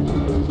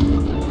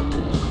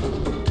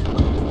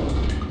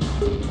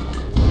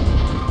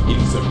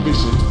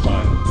 Insufficient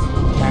funds.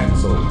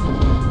 Cancelled.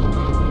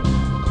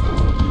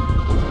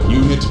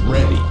 Unit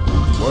ready.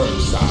 Work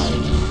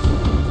side.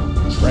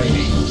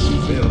 Training.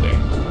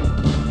 Building.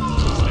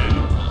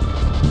 Standing by.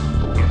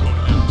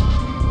 Harkonnen out.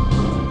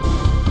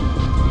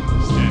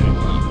 Standing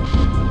by.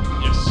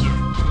 Yes, sir.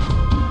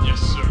 Yes,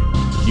 sir.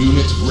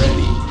 Unit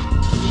ready.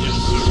 Yes,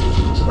 sir.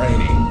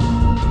 Training.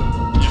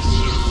 Yes,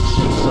 sir.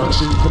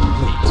 Construction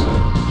complete.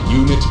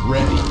 Unit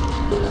ready.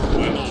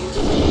 My lord.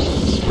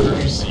 Order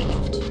received.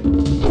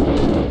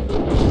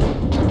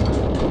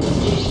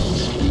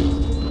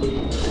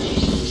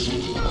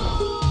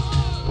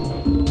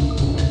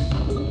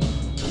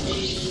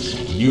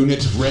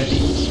 Unit ready.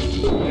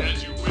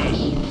 As you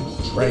wish.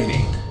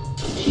 Training.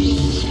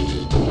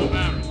 For the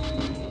battle.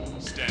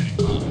 Standing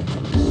by.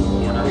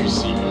 Order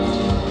received.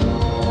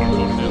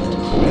 Harkonnen out.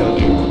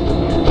 Building.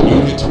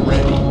 Unit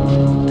ready.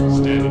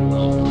 Standing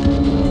by.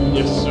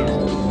 Yes, sir.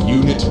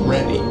 Unit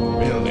ready.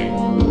 Building.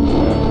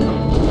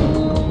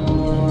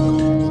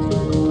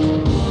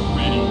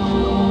 Ready.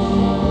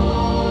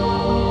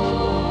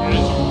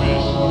 As you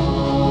wish.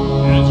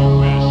 As you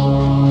wish.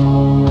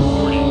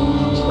 Reporting.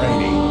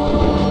 Training.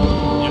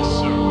 Yes,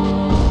 sir.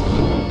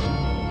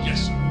 Yes,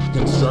 sir.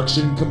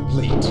 Construction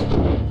complete.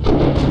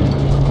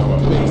 Our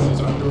base is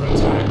under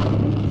attack.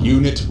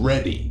 Unit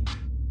ready.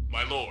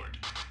 My lord.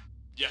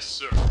 Yes,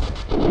 sir.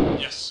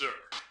 Yes, sir.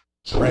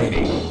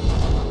 Training.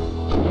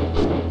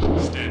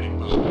 Standing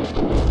by.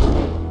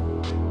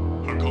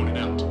 Harkonnen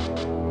out.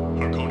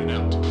 Harkonnen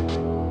out.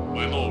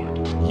 My lord.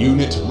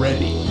 Unit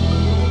ready.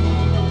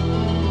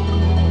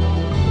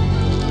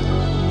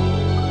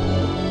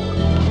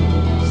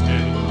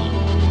 Standing by.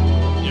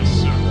 Yes,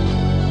 sir.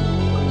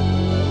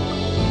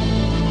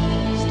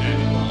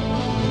 Standing by.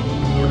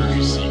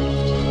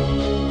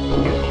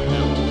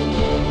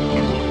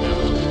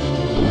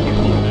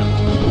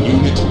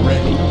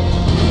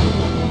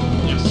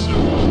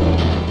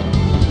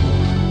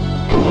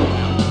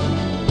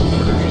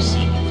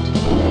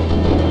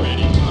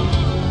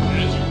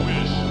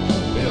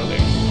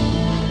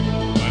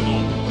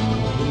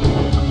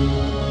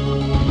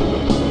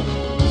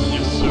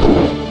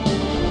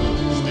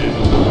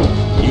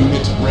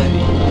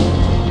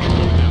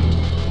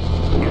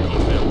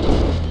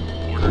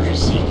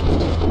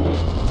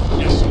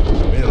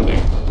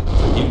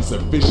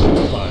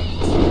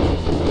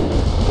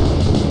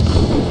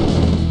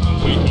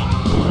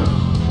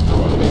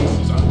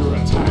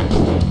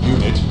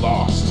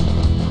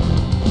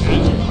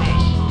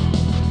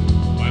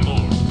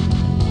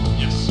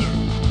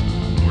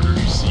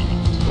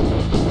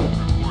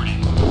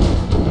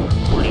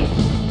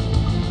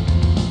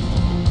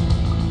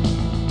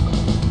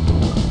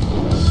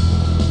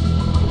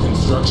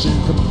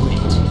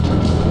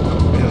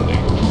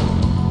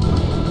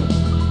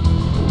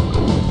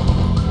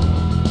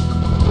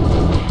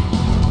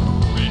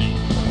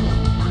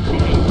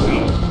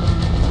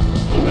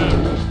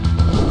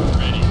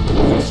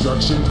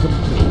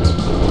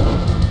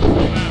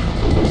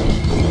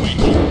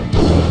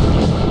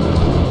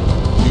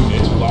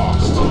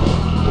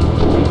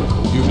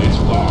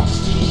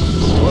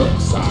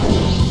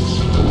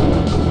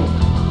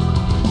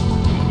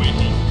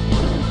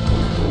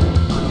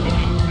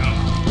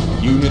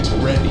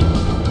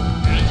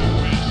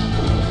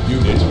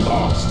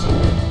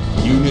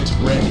 Unit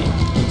ready.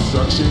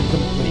 Construction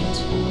complete.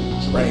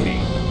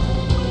 Training.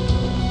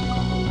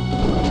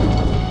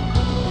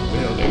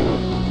 Building.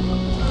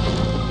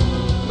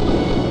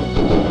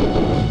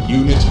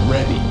 Unit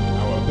ready.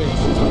 Our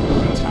base is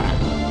under attack.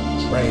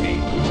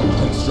 Training.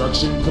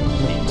 Construction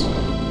complete.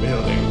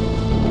 Building.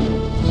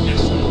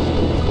 Yes, sir.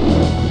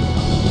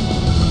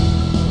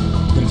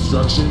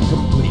 Construction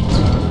complete.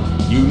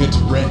 Unit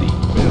ready.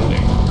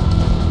 Building.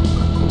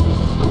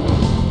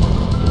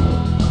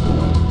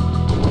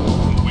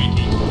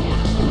 Awaiting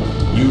order.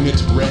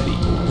 Unit ready.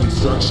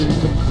 Construction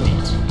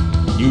complete.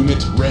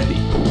 Unit ready.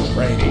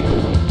 Training.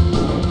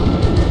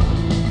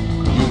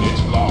 Unit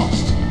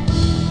lost.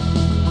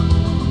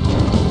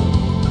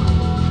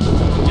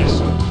 Yes,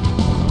 sir.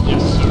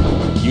 Yes, sir.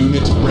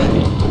 Unit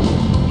ready.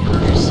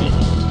 Order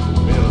received.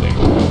 Building.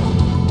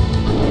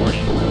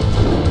 Reporting.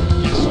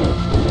 Yes, sir.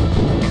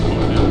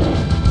 Report out.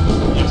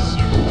 Yes,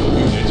 sir.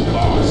 Unit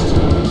lost.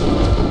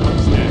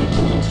 Standing.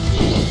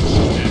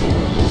 Standing.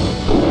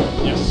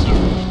 Yes, sir.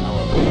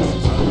 Our base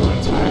is under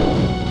attack.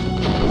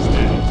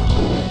 Standing.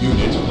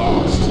 Unit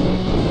lost.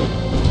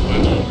 My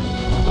lord.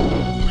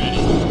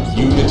 Ready.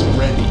 Unit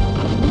ready.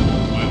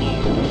 My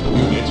lord.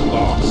 Unit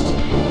lost.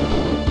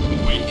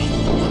 Awaiting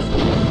order.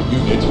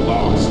 Unit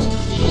lost.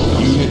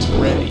 Unit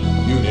ready.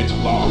 Unit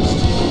lost.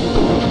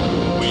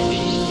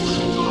 Awaiting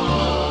order.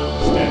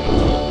 Standing.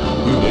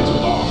 Unit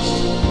lost.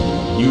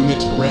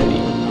 Unit ready.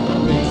 Our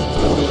base is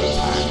under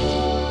attack.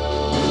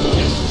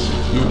 Yes, sir.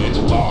 Unit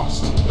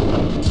lost.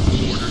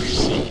 Order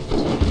received.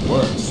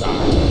 Work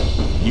side.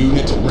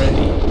 Unit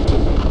ready.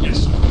 Yes,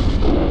 sir.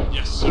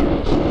 Yes, sir.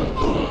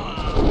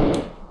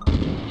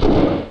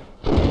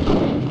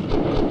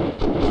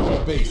 Our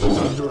base is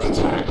under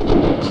attack.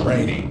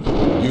 Training.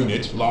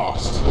 Unit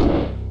lost.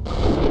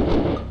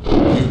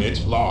 Unit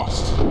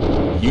lost.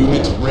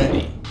 Unit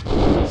ready.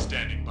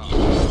 Standing by.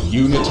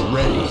 Unit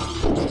ready.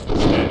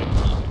 Standing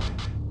by.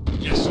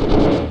 Yes, sir.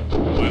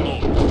 My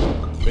lord.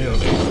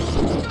 Building.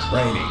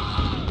 Training.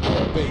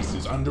 Our base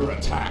is under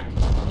attack.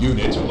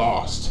 Unit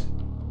lost.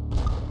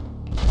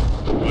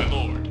 My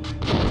lord.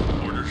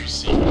 Orders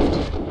received.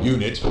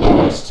 Unit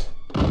lost.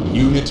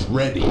 Unit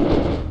ready.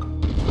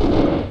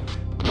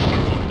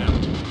 Harkonnen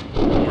out.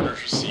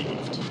 Orders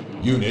received.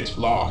 Unit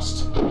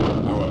lost.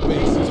 Our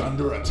base is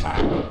under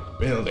attack.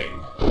 Building.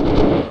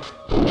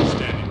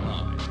 Standing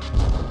by.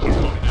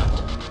 Harkonnen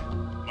out.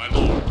 My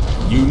lord.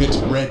 Unit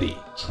ready.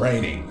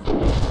 Training.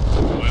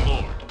 My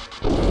lord.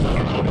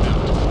 Harkonnen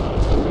out.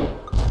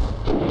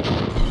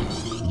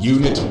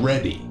 Unit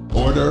ready.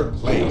 Order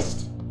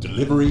placed.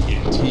 Delivery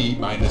in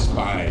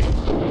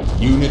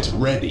T-5. Unit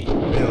ready.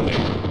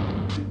 Building.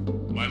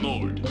 My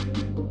lord.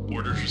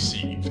 Orders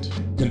received.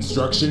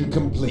 Construction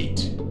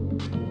complete.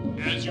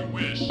 As you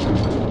wish.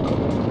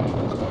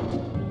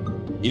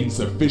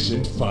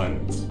 Insufficient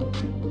funds.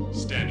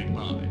 Standing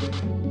by.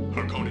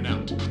 Harkonnen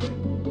out.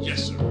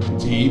 Yes, sir.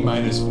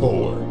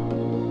 T-4.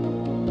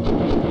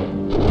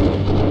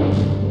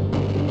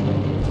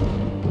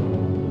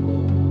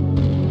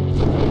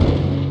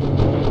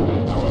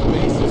 Our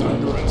base is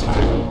under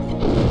attack.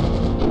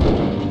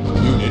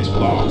 Unit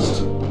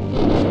lost.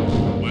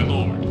 My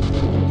lord.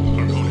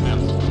 Harkonnen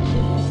out.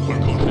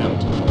 Harkonnen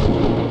out.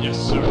 Yes,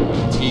 sir.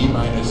 T-3.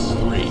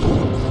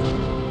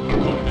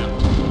 Harkonnen out.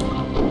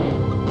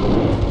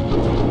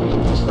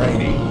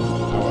 Training.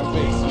 Our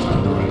base is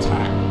under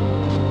attack.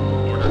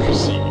 Orders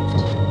received.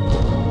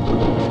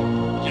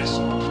 Yes,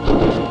 sir.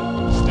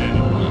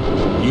 Standing by.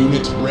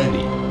 Unit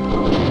ready.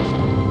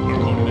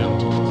 Harkonnen out.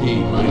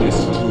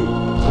 T-2.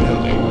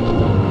 Building.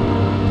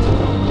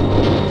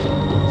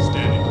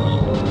 Standing by.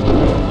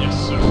 Yes,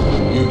 sir.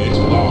 Unit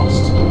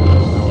lost.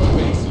 Our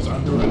base is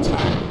under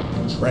attack.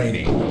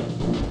 Training.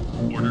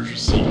 Orders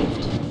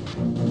received.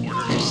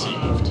 Orders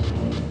received.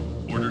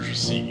 Orders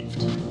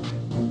received.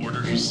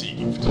 Orders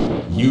received.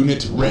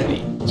 Unit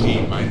ready.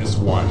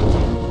 T-1.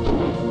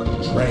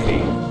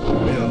 Training.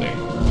 Building.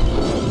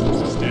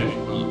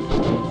 Standing by.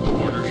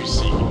 Orders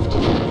received.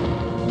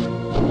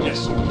 Yes,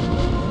 sir.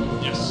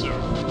 Yes, sir.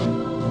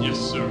 Yes,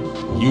 sir.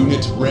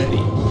 Unit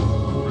ready.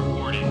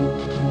 Reporting.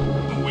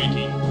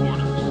 Awaiting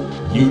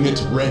orders. Unit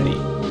ready.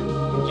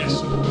 Yes,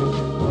 sir.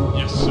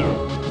 Yes, sir.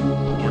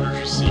 Orders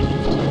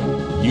received.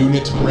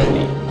 Unit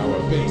ready. Our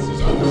base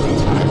is under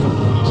attack.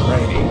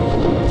 Training.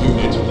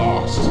 Unit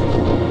lost.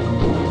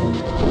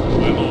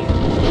 My lord.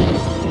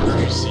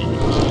 Orders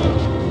received.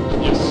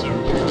 Yes, sir.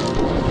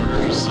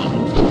 Orders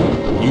received.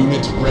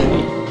 Unit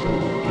ready.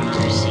 Orders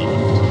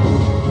received.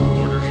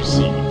 Orders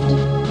received.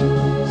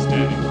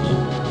 Standing by.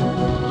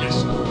 Yes,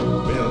 sir.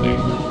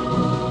 Building.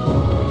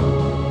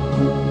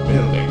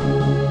 Building.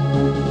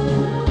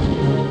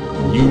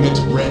 Unit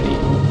ready.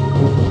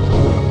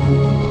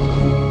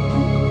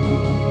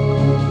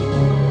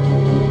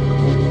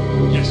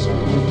 Yes, sir.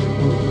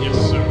 Yes,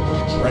 sir.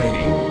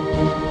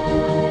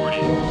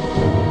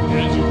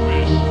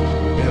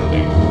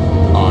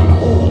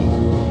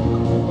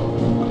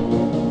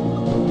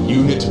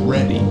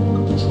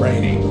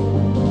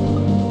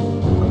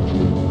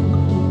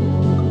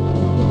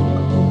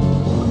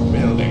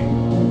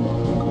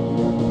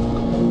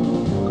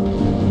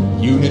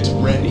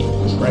 ready.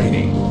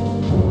 Training.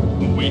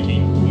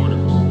 Awaiting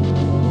orders.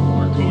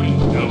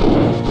 Harkonnen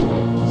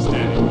out.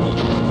 Standing by.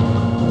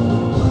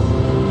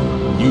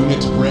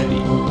 Unit ready.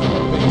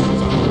 Our base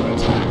is under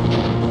attack.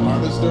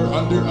 Harvester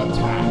under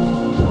attack.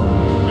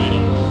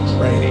 Ready.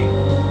 Training.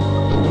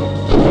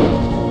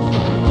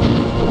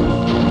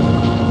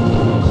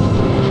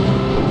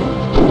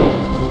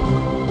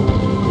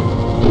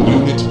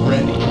 Unit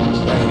ready.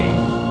 Training.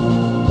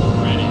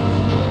 Ready.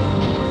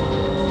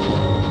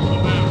 For the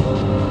battle.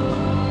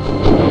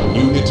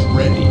 Unit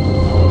ready.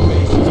 Our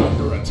base is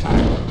under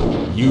attack.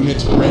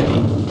 Unit ready.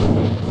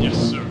 Yes,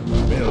 sir.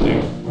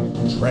 Building.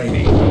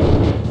 Training.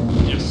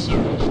 Yes,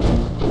 sir.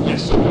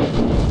 Yes, sir.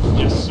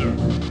 Yes, sir.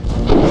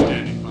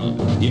 Standing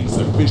by.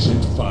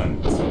 Insufficient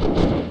funds.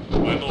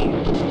 My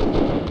lord.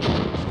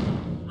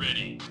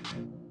 Ready.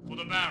 For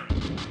the Baron.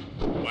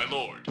 My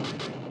lord.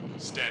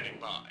 Standing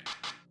by.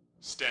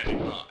 Standing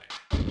by.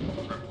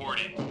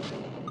 Reporting.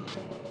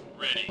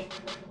 Ready.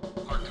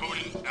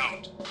 Harkonnen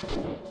out.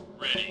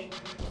 Ready.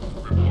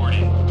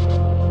 Reporting.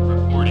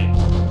 Reporting.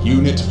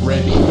 Unit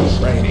ready.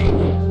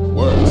 Training.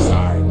 Word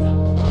sign.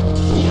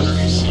 Order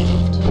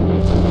received.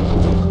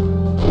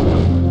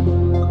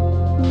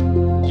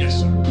 Yes,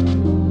 sir.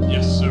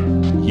 Yes, sir.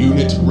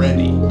 Unit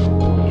ready.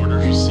 Order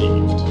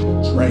received.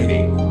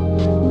 Training.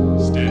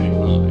 Standing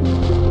by.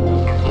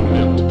 Harkonnen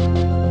out.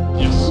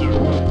 Yes, sir.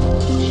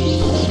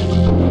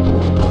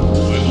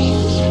 My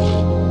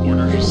lord.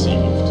 Order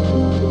received.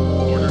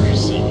 Order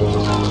received.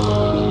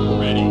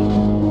 Ready.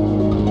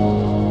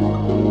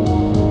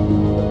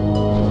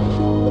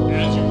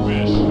 As you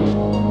wish.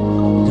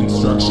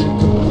 Construction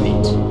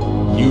complete.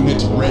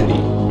 Unit ready.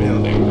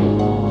 Building.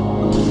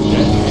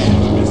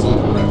 Deadhand missile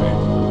prepping.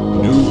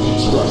 New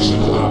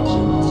construction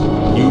options.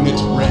 Unit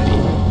ready.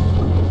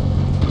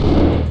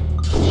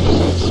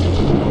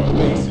 Our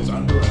base is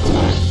under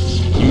attack.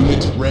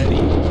 Unit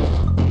ready.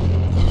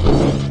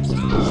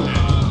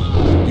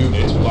 Standing.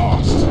 Unit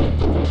lost.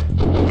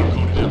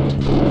 Harkonnen out.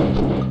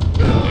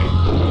 Building.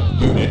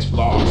 Unit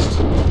lost.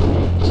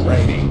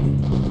 Training.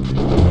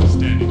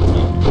 Standing by.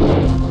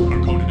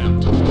 Harkonnen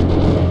out.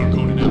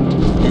 Harkonnen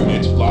out.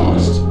 Unit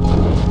lost.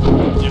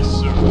 Yes,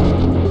 sir.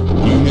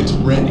 Unit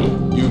ready.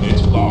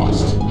 Unit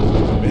lost.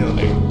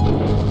 Building.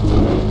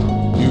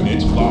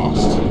 Unit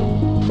lost.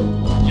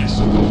 Yes,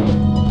 sir.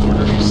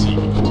 Order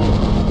received.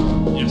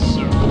 Yes,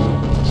 sir.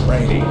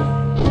 Training.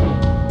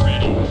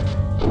 Ready.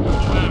 For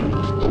the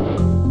battle.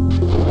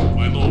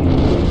 My lord.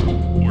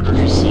 Order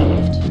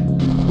received.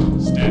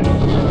 Standing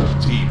by.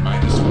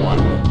 T-1.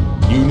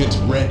 Unit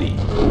ready.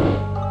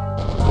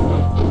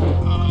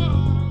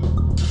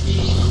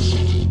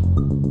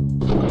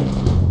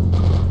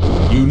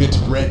 Unit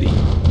ready.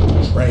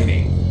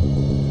 Training.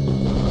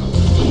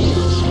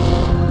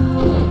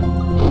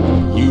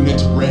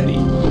 Unit ready.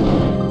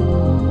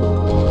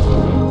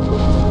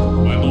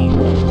 My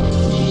lord.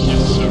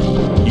 Yes, sir.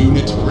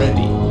 Unit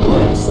ready.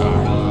 Word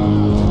sign.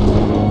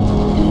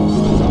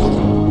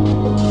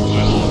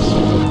 My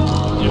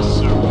lord. Yes,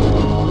 sir.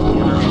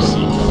 Order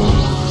received.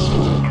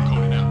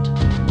 Harkonnen out.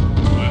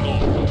 My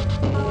lord.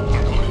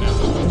 Harkonnen out.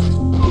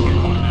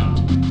 Harkonnen out.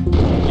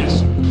 Yes,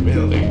 sir.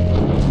 Building.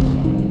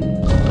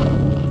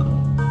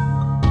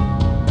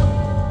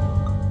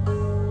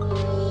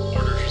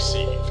 Order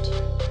received.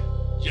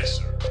 Yes,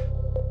 sir.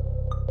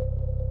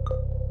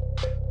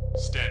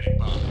 Standing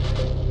by.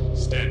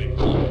 Standing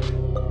by.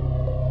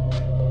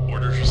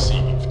 Orders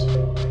received.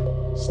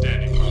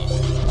 Standing by.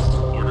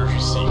 Orders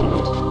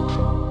received.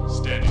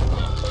 Standing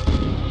by.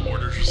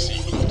 Orders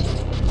received.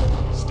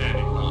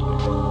 Standing by.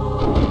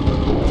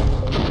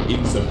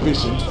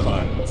 Insufficient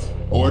funds.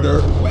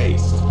 Order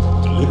placed.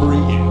 Delivery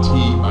in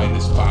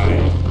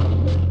T-5.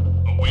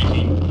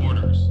 Awaiting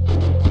orders.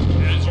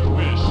 As you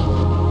wish.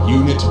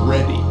 Unit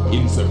ready.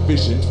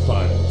 Insufficient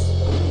funds.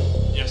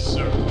 Yes,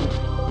 sir.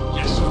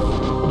 Yes, sir.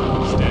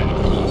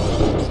 Standing by.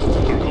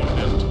 Harkonnen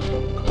out.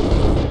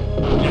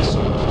 Yes,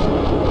 sir.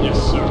 Yes,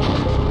 sir.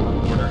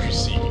 Orders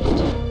received.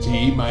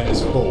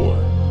 T-4.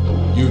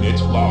 Unit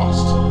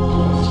lost.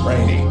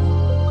 Training.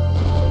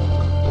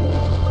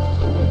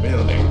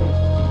 Building.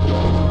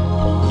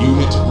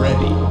 Unit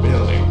ready.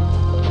 Building.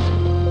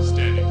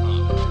 Standing by.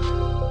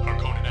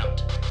 Harkonnen out.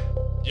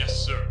 Yes,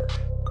 sir.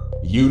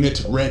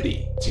 Unit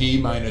ready.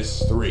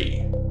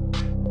 T-3.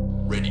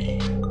 Ready.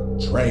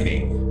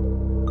 Training.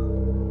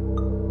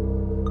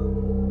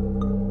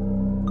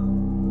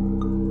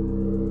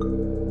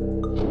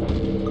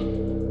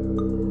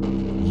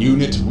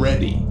 Unit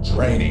ready.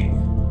 Training.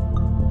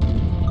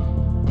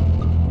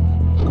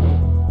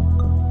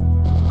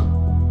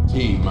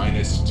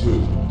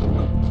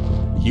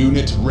 T-2.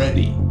 Unit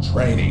ready.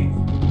 Training.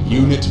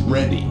 Unit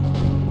ready.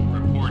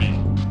 Reporting.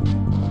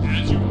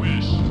 As you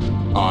wish.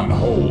 On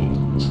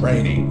hold.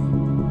 Training.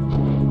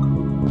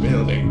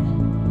 Building.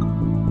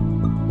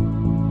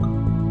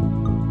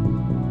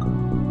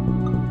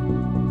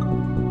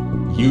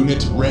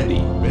 Unit ready.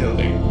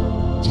 Building.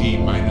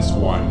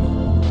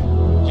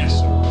 T-1. Yes,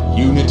 sir.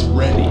 Unit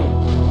ready.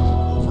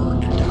 Over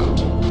and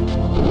out.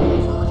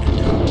 Over and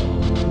out.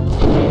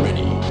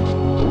 Ready.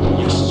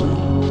 Yes, sir.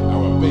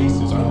 Our base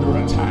is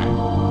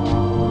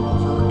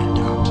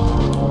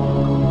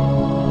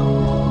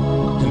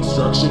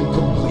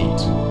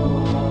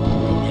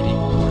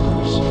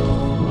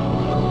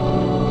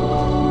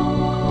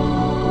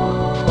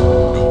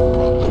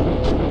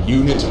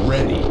Unit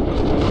ready.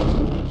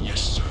 Yes,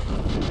 sir.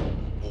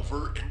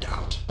 Over and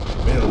out.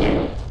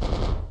 Building.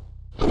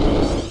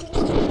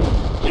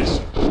 Yes,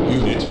 sir.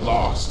 Unit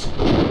lost.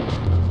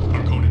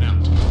 Harkonnen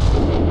out.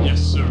 Yes,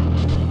 sir.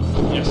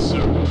 Yes,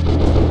 sir.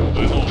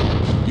 My lord.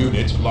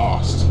 Unit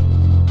lost.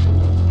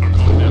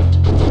 Harkonnen out.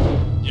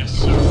 Yes,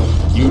 sir.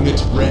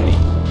 Unit ready.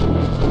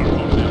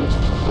 Harkonnen out.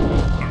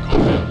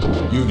 Harkonnen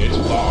out. Unit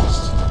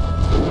lost.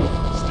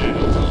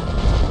 Standing by.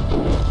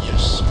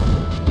 Yes, sir.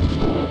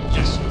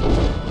 Yes, sir.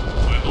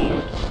 My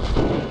lord.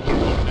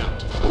 Harkonnen out.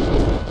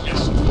 Yes,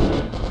 sir.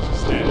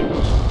 Standing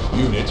by.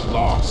 Unit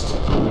lost.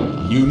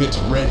 Unit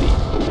ready.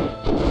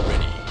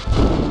 Ready.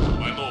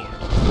 My lord.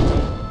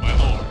 My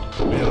lord.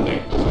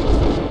 Building.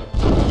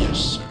 Yes,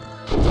 sir.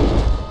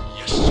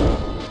 Yes, sir.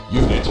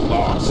 Unit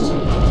lost. No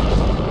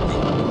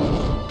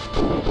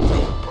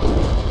problem.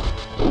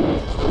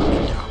 Over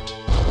and out.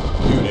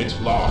 Unit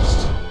lost.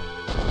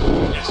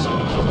 Yes, sir.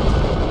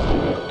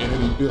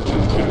 Enemy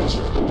building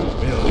captured.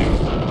 Building.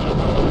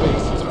 Our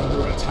base is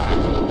under attack.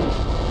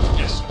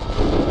 Yes, sir.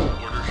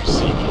 Order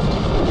received.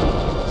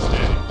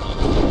 Standing by.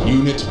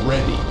 Unit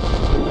ready.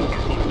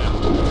 Harkonnen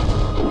out.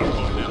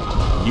 Harkonnen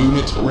out.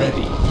 Unit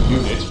ready.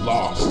 Unit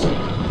lost.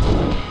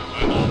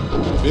 My lord.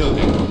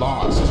 Building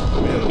lost.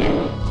 Building.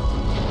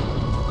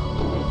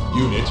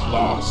 Unit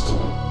lost.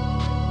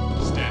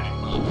 Standing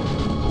by.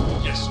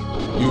 Yes, sir.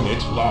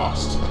 Unit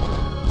lost.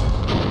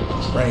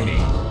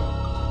 Training.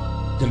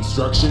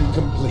 Construction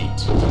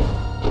complete.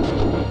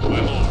 My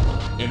lord.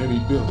 Enemy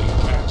building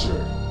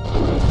captured.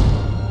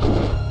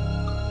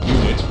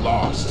 Unit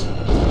lost.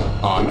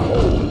 On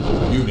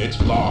hold. Unit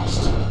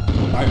lost.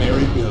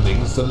 Primary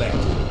building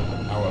selected.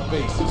 Our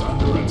base is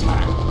under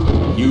attack.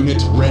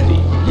 Unit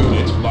ready.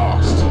 Unit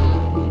lost.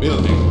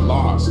 Building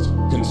lost.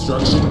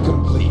 Construction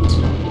complete.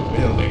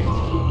 Building.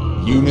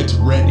 Unit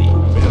ready.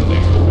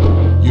 Building.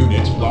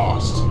 Unit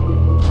lost.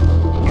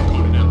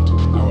 Harkonnen out.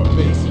 Our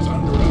base is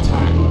under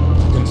attack.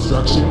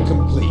 Construction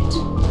complete.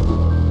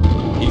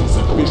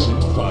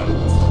 Insufficient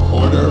funds.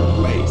 Order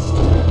placed.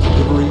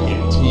 Delivery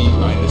in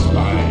T-5.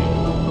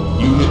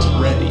 Unit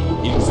ready.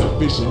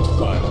 Insufficient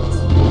funds.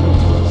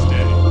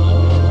 Standing by.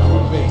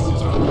 Our base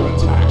is under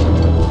attack.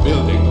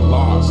 Building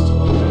lost.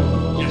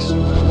 Yes,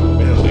 sir.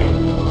 Building.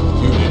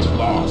 Unit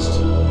lost.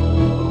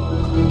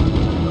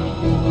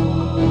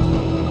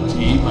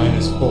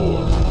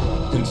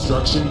 T-4.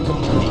 Construction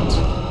complete.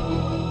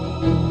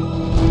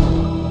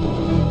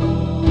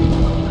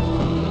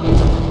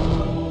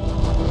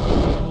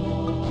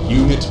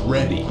 Unit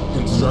ready.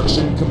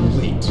 Construction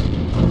complete.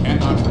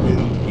 Cannot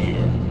build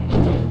here.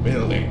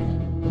 Building.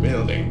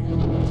 Building.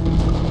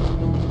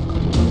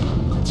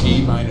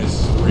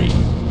 T-3.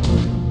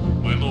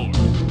 My lord.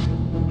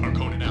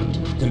 Harkonnen out.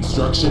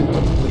 Construction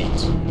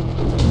complete.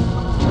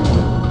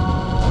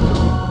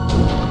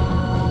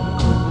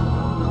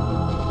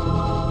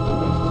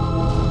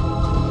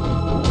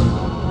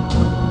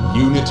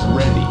 Unit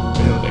ready.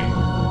 Building.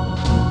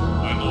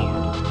 My lord.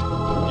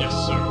 Yes,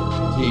 sir.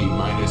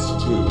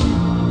 T-2.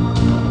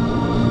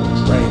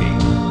 Training.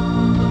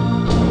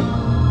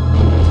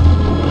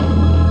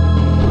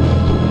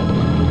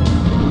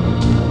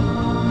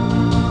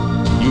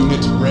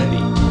 Unit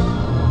ready.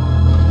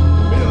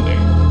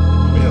 Building.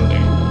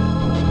 Building.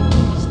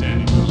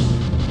 Standing by.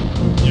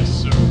 Yes,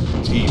 sir.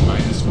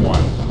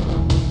 T-1.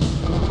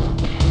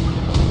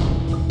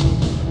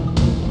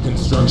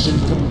 Construction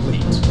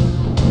complete.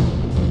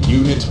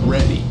 Unit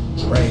ready.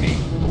 Training.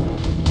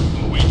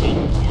 Awaiting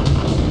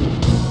orders.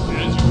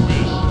 As you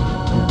wish.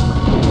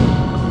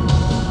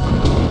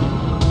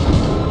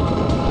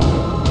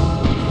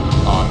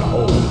 On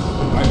hold.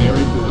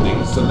 Primary building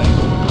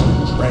selected.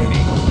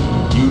 Training.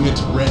 Unit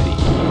ready.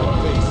 Our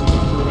base is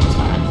under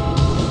attack.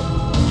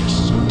 Yes,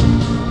 sir.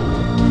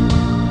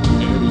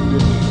 Enemy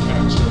building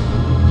captured.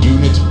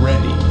 Unit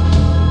ready.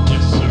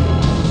 Yes, sir.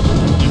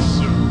 Yes,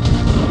 sir.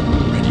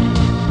 Ready.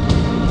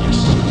 Yes,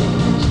 sir.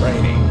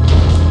 Training.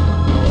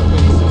 Our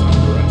base is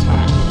under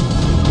attack.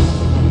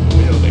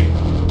 Building.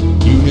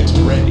 Unit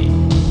ready.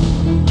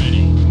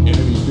 Ready.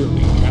 Enemy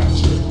building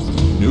captured.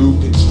 New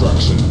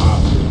construction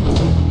options.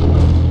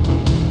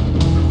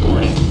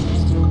 Reporting.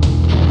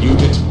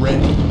 Unit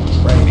ready.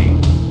 Training.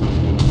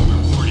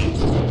 Reporting.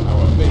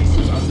 Our base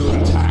is under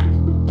attack.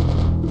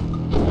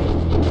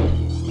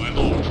 My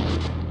lord.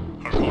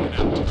 Harkonnen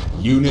out.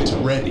 Unit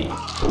ready.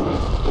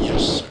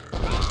 Yes, sir.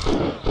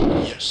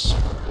 Yes, sir.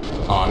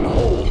 On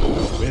hold.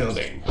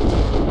 Building.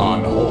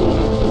 On hold.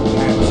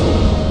 Cancel.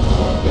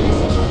 Our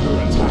base is under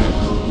attack.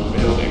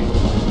 Building.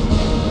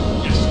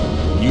 Yes, sir.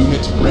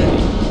 Unit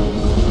ready.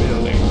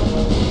 Building.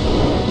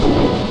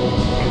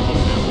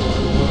 Harkonnen out.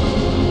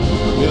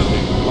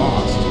 Building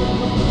lost.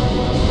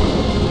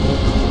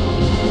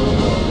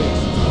 Our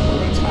base is under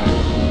attack.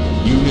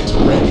 Unit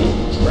ready.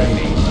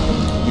 Training.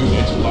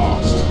 Unit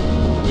lost.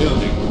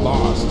 Building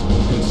lost.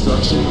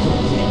 Construction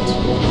complete.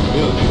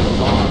 Building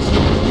lost.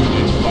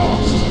 Unit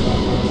lost.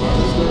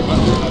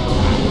 Under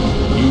attack.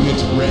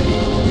 Unit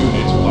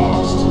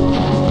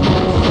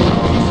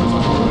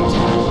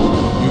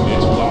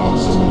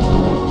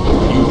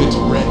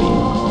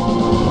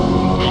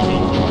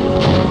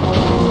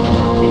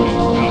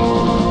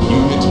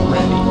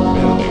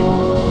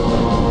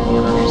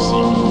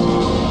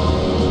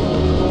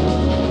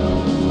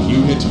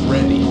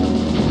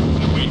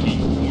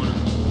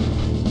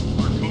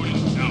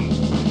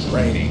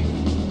Training.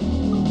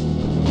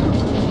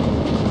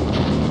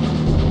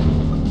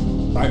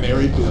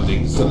 Primary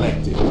building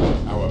selected.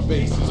 Our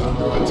base is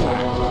under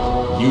attack.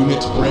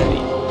 Unit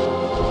ready.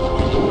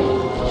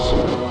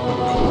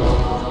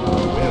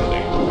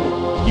 Building.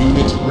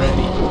 Unit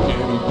ready.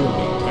 Enemy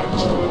building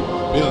captured.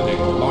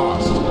 Building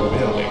lost.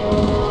 Building.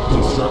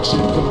 Construction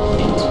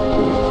complete.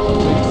 Our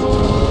base is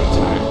under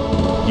attack.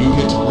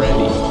 Unit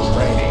ready.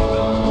 Training.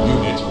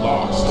 Unit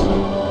lost.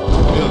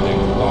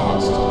 Building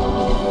lost.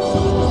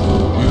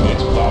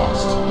 Unit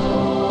lost.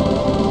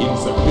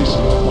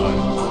 Insufficient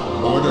funds.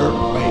 Order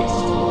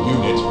placed.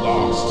 Unit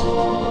lost.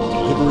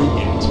 Delivery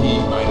in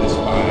T-5.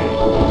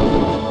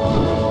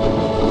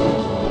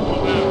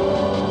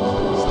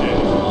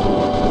 Standing by.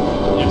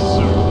 Yes,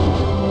 sir.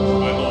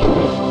 My lord.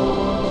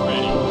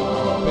 Ready.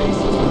 Our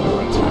base is under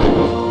attack.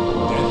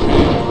 Death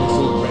hand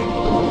missile ready.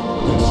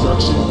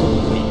 Construction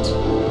complete.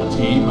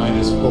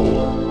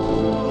 T-4.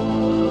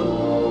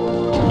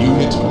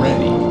 Unit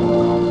ready.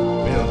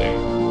 Building.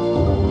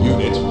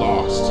 Unit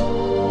lost.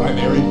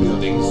 Primary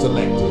building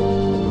selected.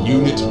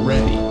 Unit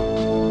ready.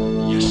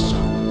 Yes, sir.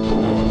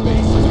 Our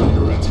base is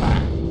under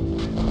attack.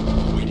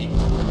 Waiting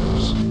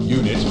orders.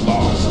 Unit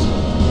lost.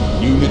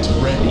 Unit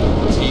ready.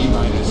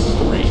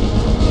 T-3.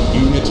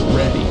 Unit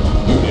ready.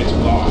 Unit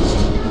lost.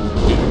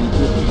 Enemy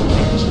building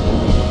captured.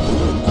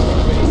 Our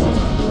base is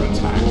under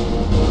attack.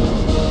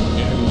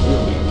 Enemy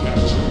building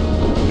captured.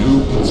 New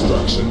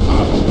construction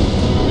option.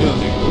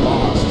 Building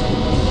lost.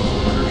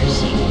 Order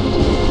received.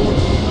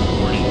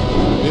 Reporting.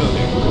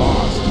 Building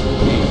lost.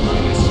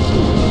 T-2.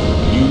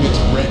 Unit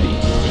ready.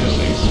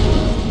 Building.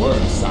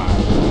 Word side.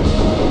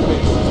 Our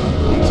base is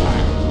under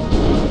attack.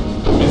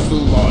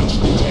 Missile launch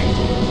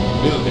detected.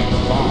 Building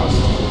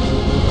lost.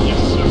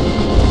 Yes, sir.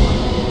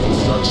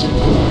 Construction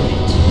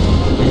complete.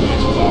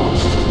 Unit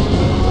lost.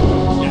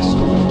 Yes,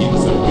 sir.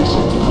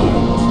 Insufficient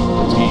funds.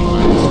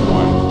 T-1.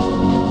 Harkonnen.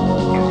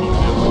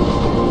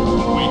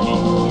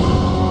 Awaiting order.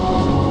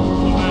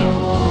 The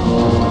battle.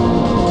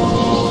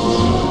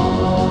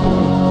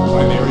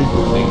 Primary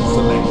building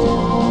selected.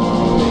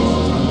 Our base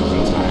is under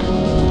attack.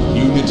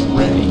 Unit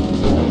ready.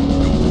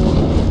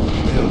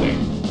 Building.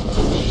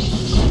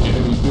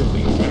 Enemy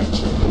building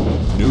captured.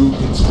 New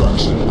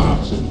construction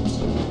options.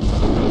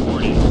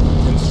 Reporting.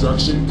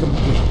 Construction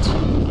complete.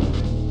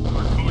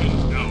 Harkonnen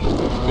out.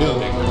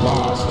 Building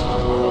lost.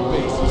 Our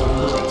base is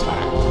under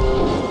attack.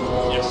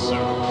 Yes,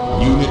 sir.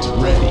 Unit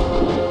ready.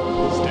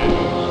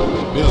 Standing by.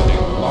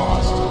 Building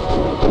lost.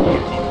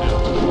 Harkonnen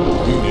out.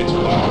 Unit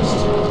lost.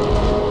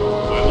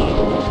 My lord.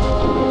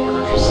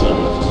 Order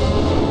received.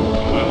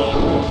 My lord.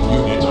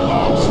 Unit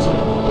lost.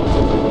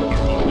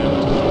 Harkonnen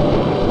out.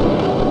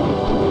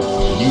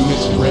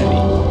 Unit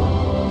ready.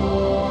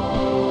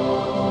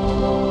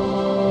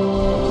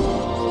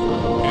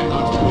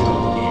 Cannot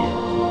build here.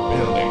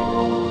 Building.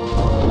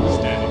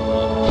 Standing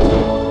by.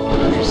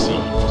 Order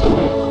received.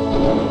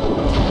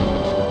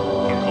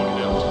 Harkonnen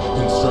out.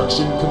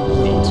 Construction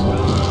complete.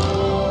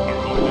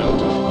 Harkonnen out.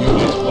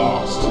 Unit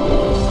lost.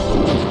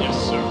 Yes,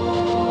 sir.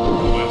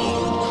 My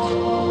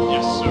lord.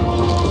 Yes, sir.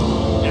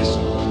 Yes,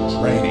 sir.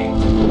 Training.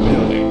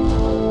 Building.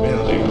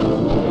 Building.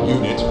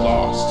 Unit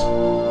lost.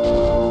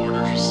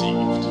 Order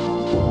received.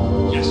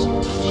 Yes, sir.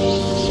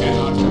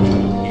 Cannot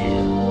build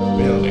here.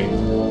 Building.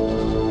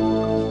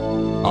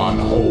 On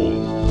hold.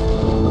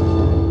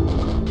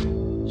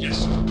 Yes,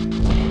 sir.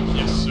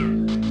 Yes, sir.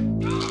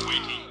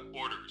 Waiting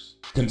orders.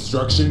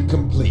 Construction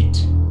complete.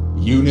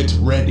 Unit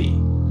ready.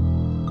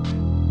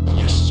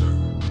 Yes, sir.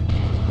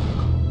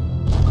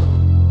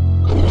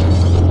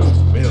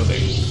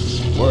 Building.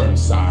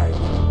 Wormside.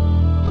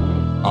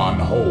 On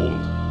hold.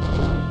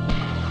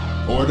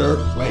 Order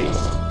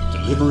placed.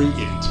 Delivery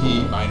in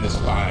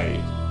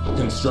T-5.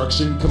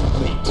 Construction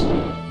complete.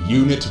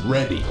 Unit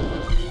ready.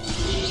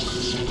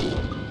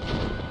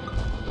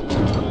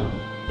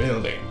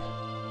 Building.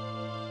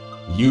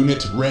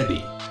 Unit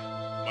ready.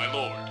 My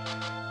lord.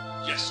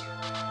 Yes, sir.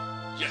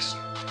 Yes,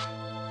 sir.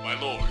 My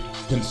lord.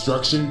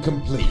 Construction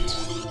complete.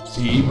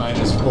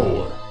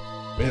 T-4.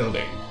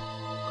 Building.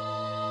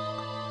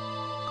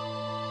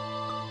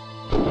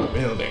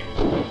 Building.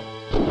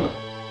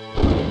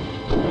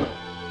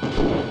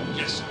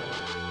 Yes, sir.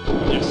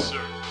 Yes,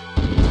 sir.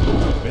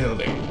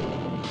 Building.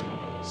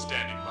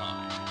 Standing by.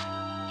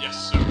 Yes,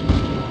 sir.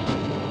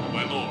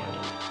 My lord.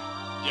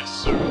 Yes,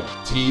 sir.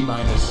 T-3.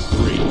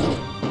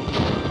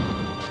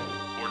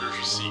 Orders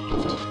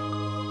received.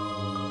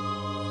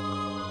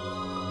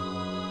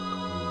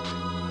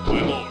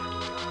 My lord.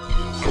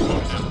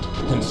 Harkonnen out.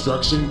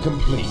 Construction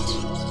complete.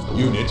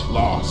 Unit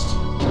lost.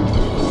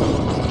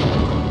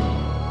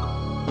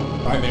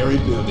 Primary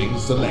building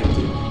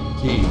selected.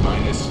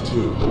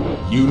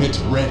 T-2. Unit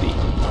ready.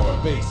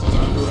 Our base is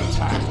under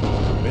attack.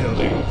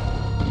 Building.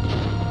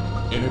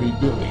 Enemy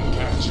building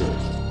captured.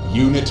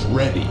 Unit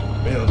ready.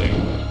 Building.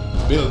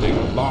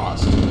 Building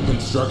lost.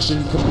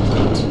 Construction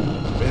complete.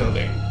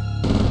 Building.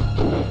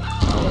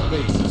 Our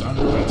base is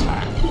under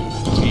attack.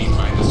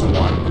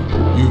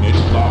 T-1. Unit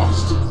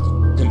lost.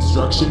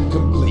 Construction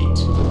complete.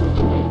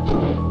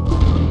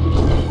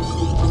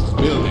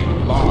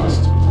 Building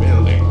lost.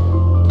 Building.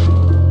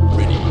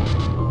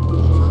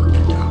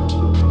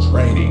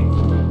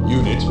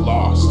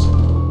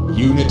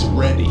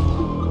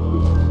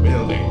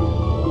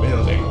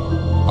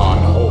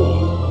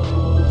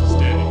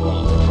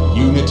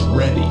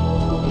 ready.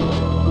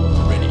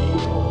 Ready.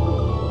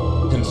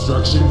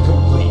 Construction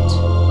complete.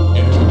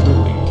 Enemy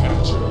building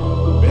captured.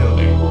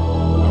 Building.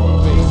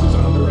 Our base is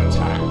under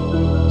attack.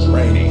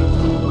 Training.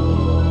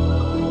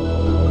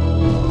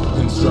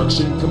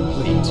 Construction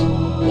complete.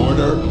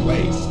 Order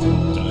placed.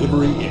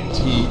 Delivery in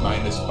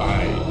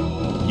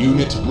T-5.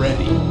 Unit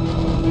ready.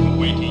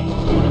 Awaiting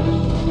orders.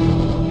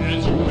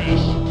 As you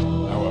wish.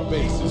 Our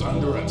base is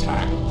under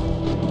attack.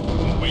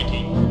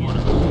 Awaiting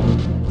orders.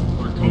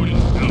 Harkonnen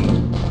out.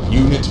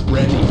 Unit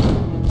ready.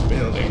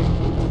 Building.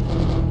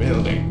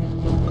 Building.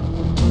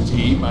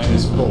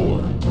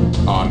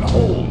 T-4. On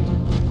hold.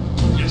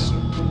 Yes,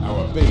 sir.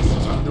 Our base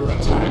is under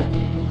attack.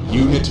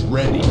 Unit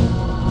ready.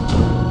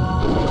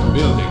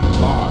 Building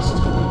lost.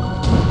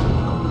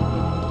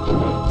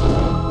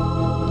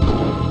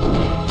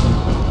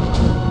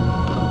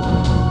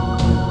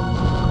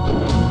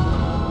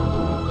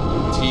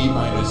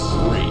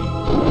 T-3.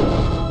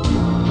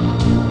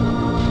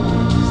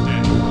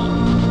 Standing by.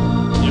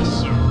 Yes,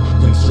 sir.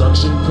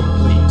 Construction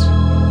complete.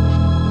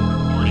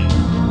 Reporting.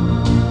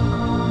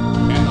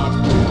 Cannot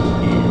build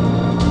here.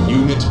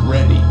 Unit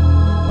ready.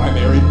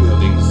 Primary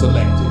building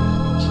selected.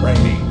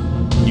 Training.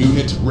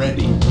 Unit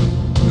ready.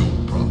 No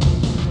problem.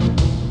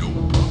 No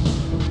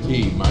problem.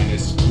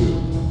 T-2.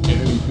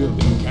 Enemy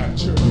building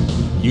captured.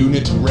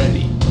 Unit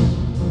ready.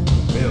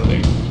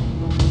 Building.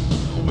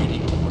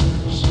 Awaiting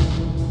orders.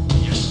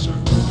 Yes, sir.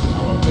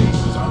 Our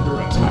base is under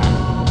attack.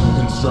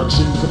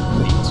 Construction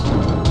complete.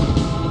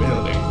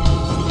 Building.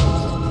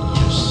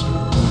 Yes, sir.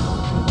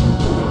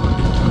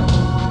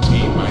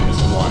 T-1.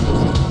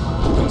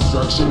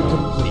 Construction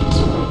complete.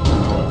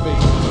 Our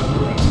base is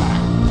under attack.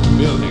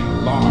 Building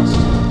lost.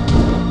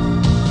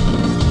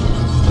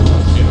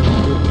 Enemy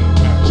building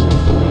captured.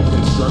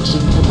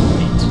 Construction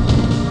complete.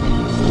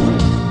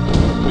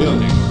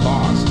 Building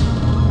lost.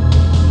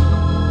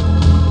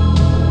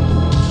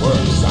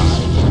 Work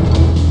side.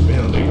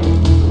 Building.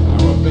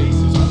 Our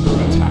base is under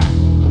attack.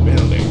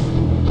 Building.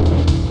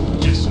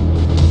 Yes, sir.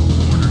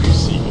 Order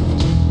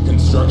received.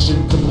 Construction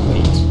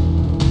complete.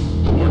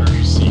 Order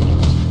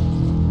received.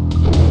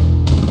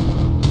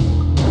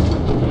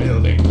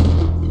 Building.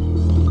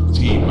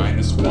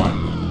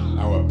 T-1.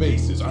 Our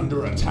base is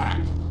under attack.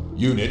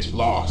 Unit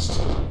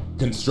lost.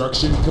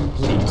 Construction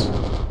complete.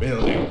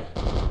 Building.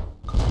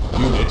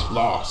 Unit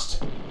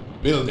lost.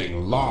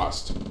 Building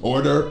lost.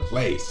 Order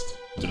placed.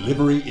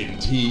 Delivery in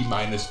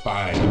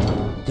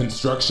T-5.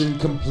 Construction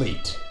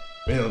complete.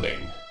 Building.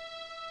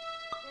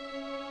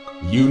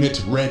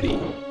 Unit ready.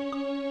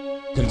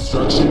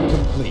 Construction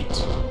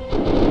complete.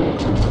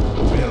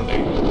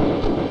 Building.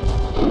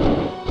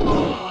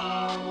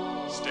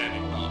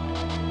 Standing by.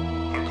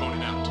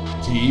 Harkonnen out.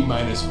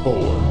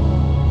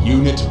 T-4.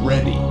 Unit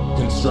ready.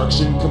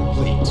 Construction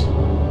complete.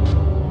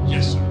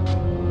 Yes, sir.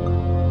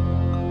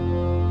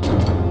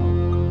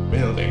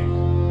 Building.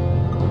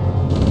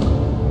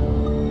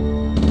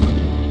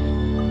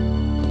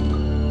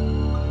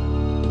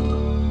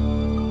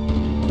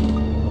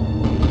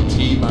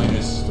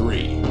 T-3.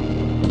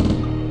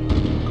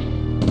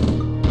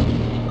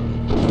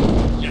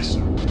 Yes,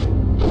 sir.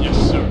 Yes,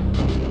 sir.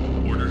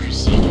 Orders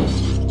received.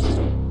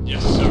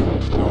 Yes, sir.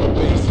 Our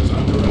base is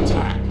under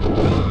attack.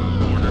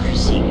 Orders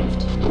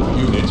received.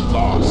 Unit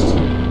lost.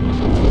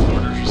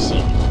 Orders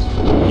received.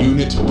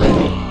 Unit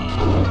ready.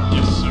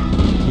 Yes, sir.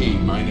 T-2.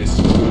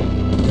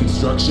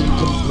 Construction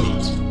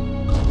complete.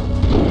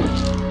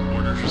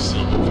 Orders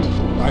received.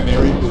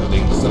 Primary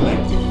building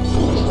selected.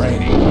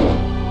 Training.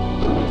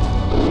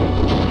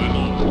 My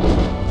lord.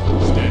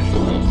 Standing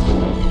by.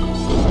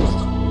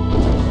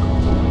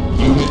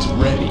 Unit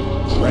ready.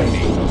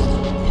 Training.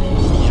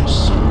 Yes,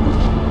 sir.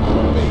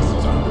 Our base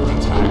is under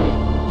attack.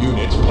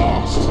 Unit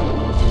lost.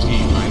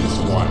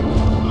 T-1.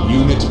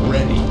 Unit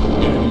ready.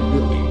 Enemy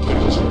building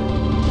captured.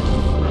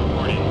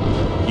 Reporting.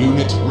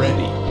 Unit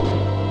ready.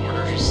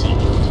 Orders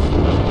received.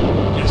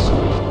 Yes, sir.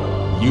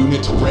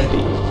 Unit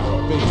ready. Our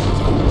base is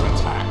under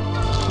attack.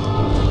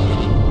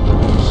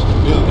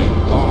 Building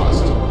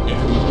lost.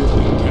 Enemy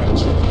building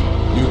captured.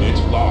 Unit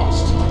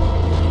lost.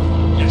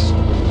 Yes,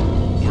 sir.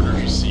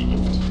 Orders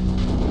received.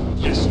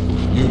 Yes, sir.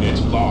 Unit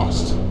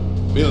lost.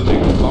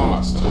 Building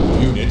lost.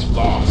 Unit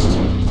lost.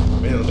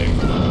 Building.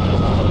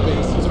 Our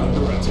base is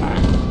under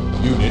attack.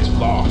 Unit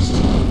lost.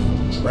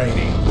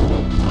 Training.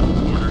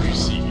 Orders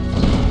received.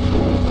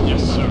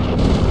 Yes, sir.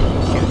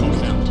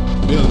 Harkonnen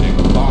out. Building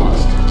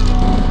lost.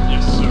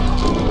 Yes, sir.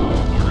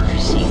 Orders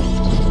received.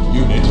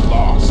 Unit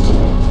lost.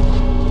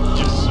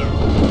 Yes, sir.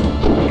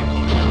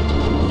 Harkonnen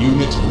out.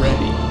 Unit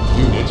ready.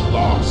 Unit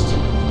lost.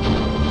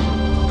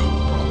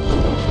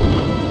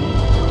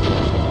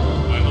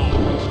 My lord.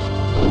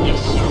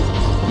 Yes, sir.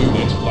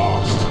 Unit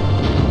lost.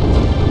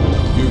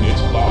 Unit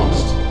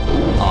lost.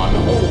 On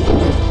hold.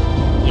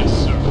 Yes,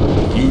 sir.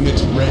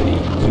 Unit ready.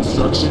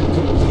 Construction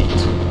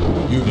complete.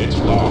 Unit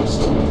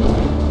lost.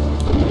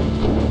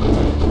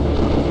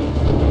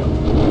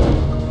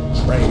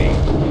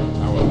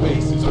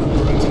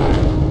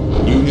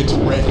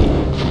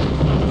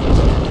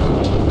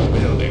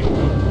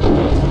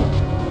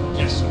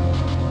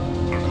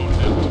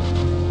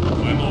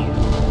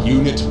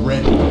 Unit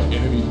ready.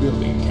 Enemy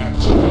building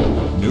captured.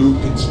 New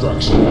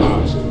construction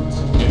options.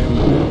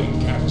 Enemy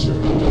building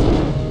captured.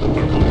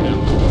 Harkonnen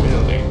out.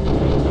 Building.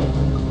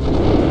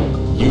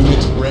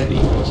 Unit ready.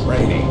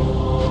 Training.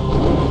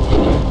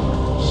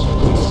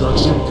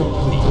 Construction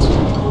complete.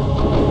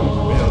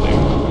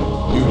 Building.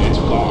 Unit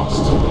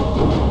lost.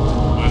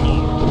 My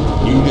lord.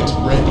 Unit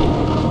ready.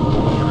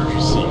 Order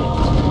received.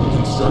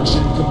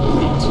 Construction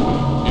complete.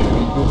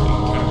 Enemy building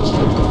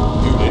captured.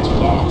 Unit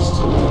lost.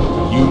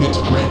 Unit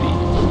ready.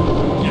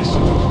 Yes, sir.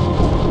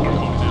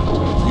 Harkonnen out.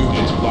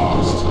 Unit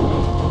lost.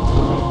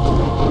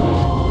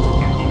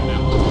 Harkonnen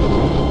out.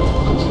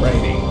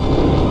 Training.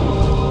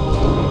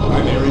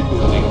 Primary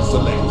building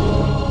selected.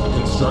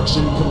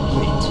 Construction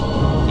complete.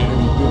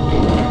 Enemy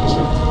building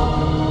captured.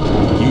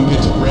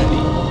 Unit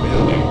ready.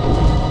 Building.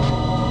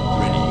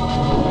 Ready.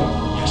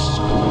 Yes,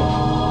 sir.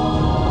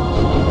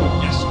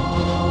 Yes, sir.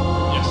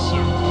 Yes,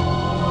 sir.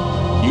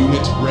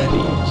 Unit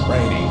ready.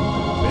 Training.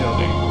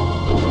 Building.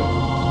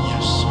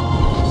 Yes, sir.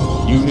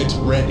 Unit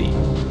ready.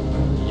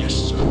 Yes,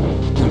 sir.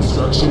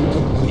 Construction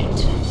complete.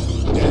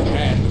 Dead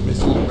hand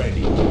missile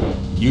ready.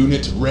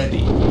 Unit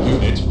ready.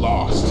 Unit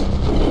lost.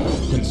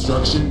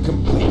 Construction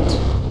complete.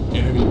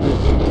 Enemy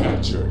building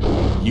captured.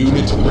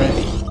 Unit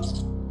ready.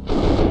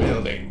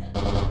 Building.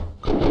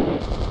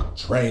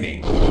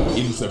 Training.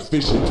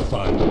 Insufficient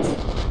funds.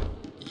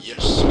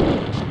 Yes, sir.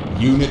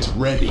 Unit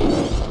ready.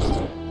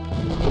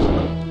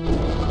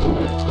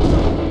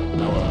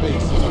 Our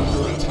base is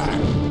under attack.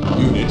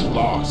 Unit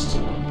lost.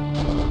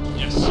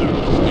 Yes, sir.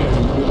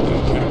 Enemy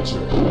building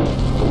captured.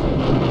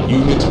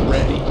 Unit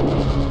ready.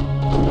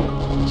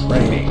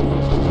 Training.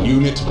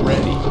 Unit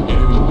ready.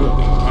 Enemy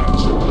building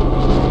captured.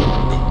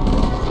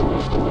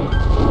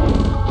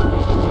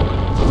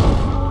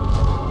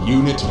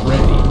 Unit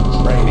ready.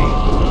 Training.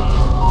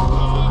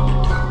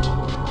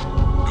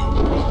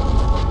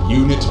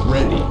 Unit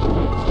ready.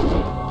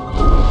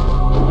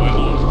 My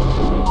lord.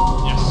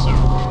 Yes, sir.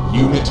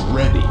 Unit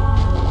ready.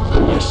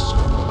 Yes, sir.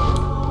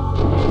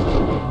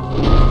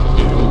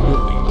 Enemy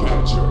building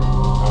captured.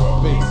 Our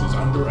base is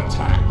under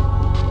attack.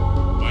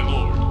 My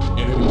lord.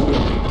 Enemy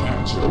building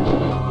captured.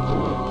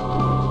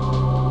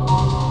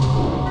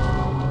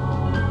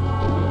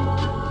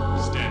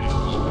 Standing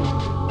by.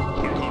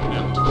 Harkonnen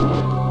out.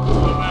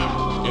 The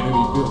battle.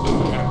 Enemy building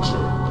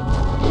captured.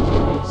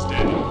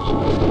 Standing by.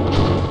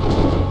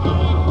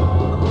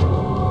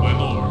 My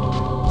lord.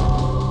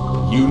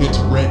 Unit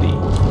ready.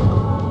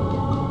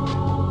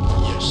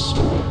 Yes,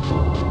 sir.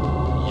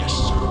 Yes,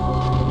 sir.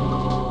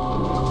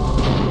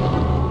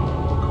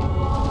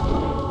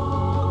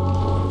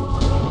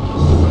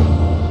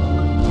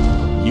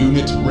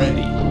 Unit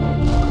ready.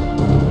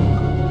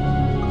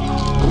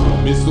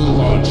 Missile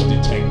launch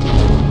detected.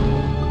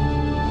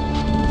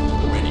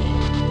 Ready.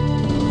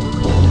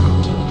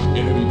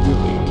 Enemy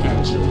building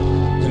captured.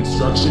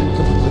 Construction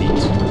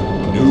complete.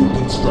 New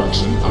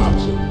construction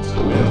options.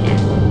 Building.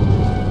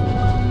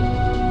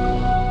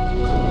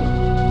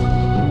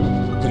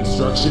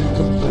 Construction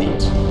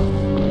complete.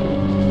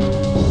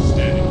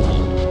 Standing by.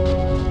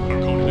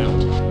 Harkonnen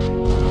out.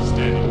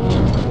 Standing by.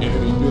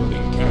 Enemy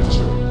building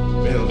captured.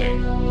 Building.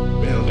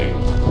 Building.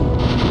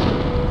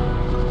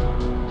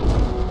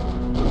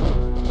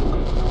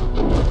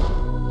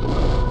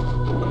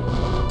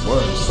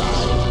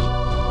 Wormside.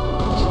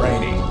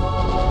 Training.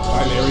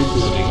 Primary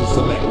building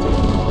selected.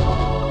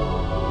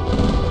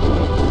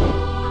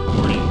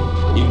 Reporting.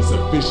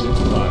 Insufficient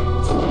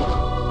funds.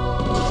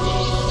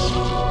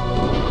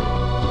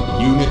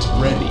 Unit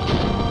ready.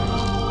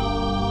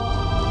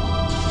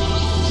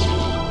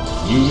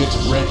 Unit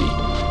ready.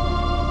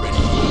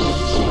 Ready.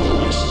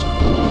 Yes, sir.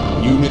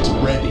 Unit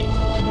ready.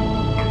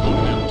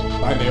 Harkonnen out.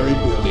 Primary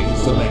building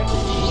selected.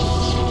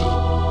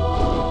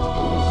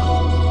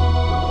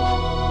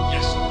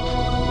 Yes, sir.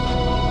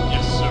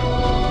 Yes, sir.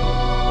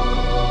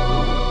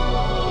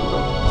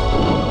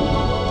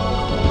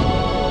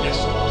 Yes,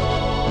 sir.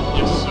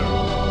 Yes, sir.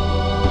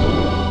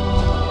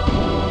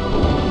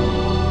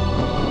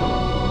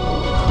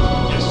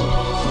 Yes, sir.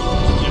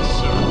 Yes,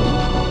 sir.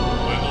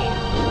 My lord.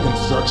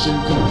 Construction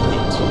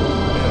complete.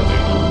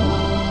 Building.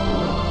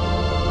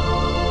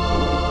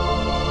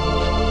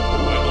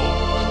 My lord.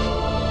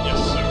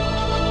 Yes, sir.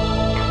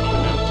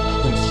 Harkonnen out.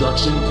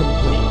 Construction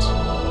complete.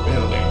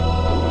 Building.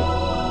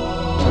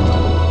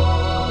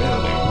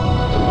 Building.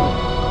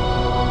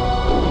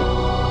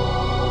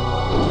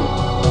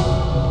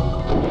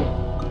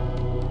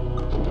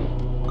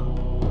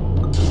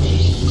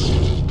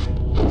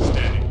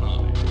 Standing by.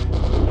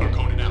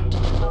 Harkonnen out.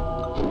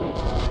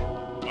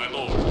 My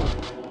lord.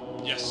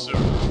 Yes, sir.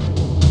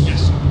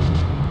 Yes, sir.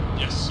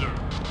 Yes, sir.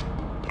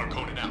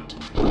 Harkonnen out.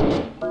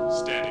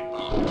 Standing by.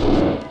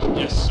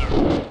 Yes, sir.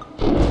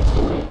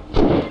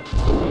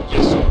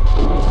 Yes, sir.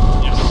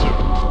 Yes, sir.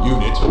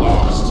 Unit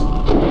lost.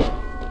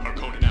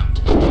 Harkonnen out.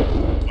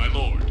 My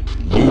lord.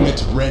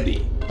 Unit ready.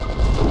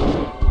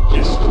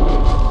 Yes, sir.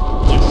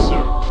 Yes,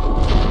 sir.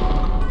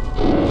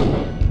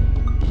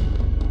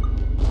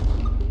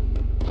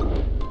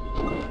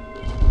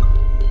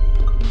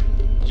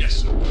 Yes,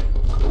 sir.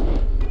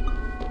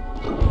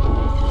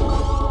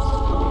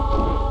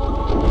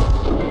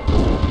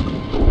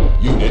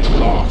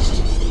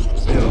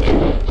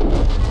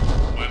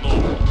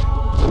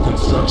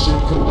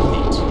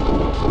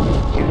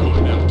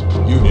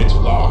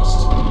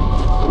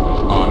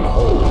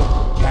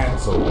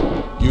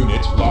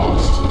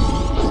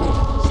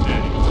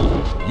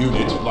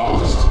 Unit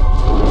lost.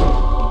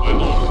 My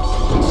lord.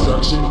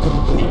 Construction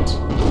complete.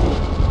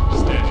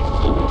 Standing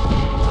by.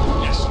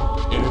 Yes, sir.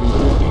 Enemy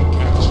building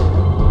captured.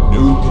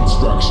 New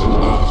construction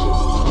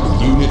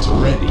options. Unit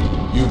ready.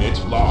 Unit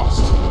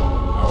lost.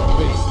 Our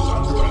base is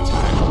under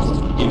attack.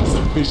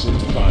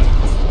 Insufficient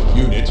funds.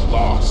 Unit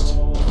lost.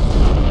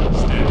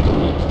 Standing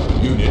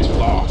by. Unit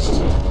lost.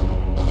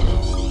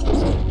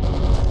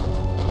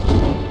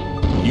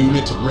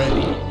 Unit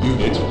ready.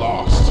 Unit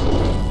lost.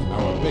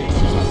 Our base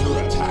is under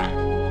attack.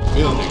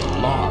 Building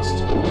lost.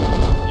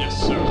 Yes,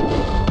 sir.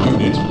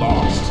 Unit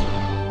lost.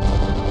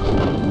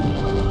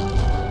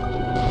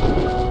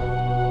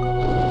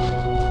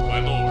 My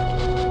lord.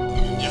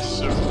 Yes,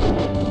 sir.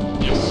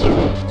 Yes, sir.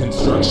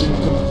 Construction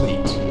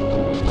complete.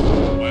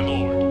 My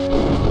lord.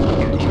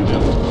 Harkonnen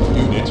out.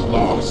 Unit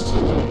lost.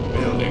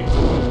 Building.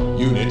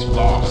 Unit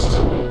lost.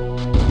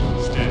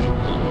 Standing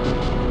by.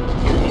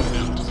 Harkonnen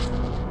out.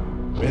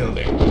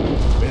 Building.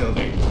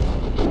 Building.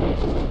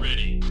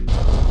 Ready.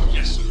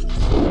 Yes, sir.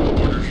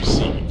 Orders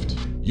received.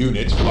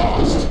 Unit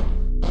lost.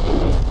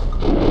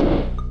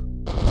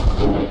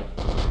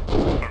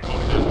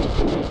 Harkonnen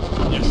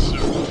out. Yes,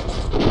 sir.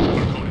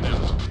 Harkonnen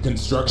out.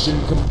 Construction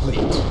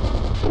complete.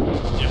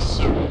 Yes,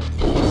 sir.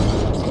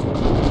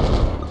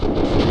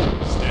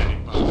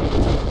 Standing by.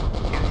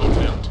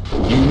 Harkonnen out.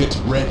 Unit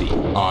ready.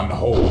 On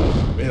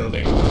hold.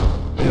 Building.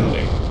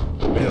 Building.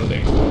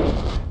 Building.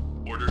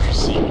 Orders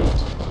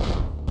received.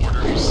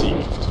 Orders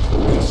received.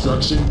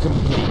 Construction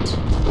complete.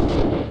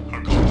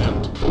 Harkonnen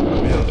out.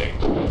 Building.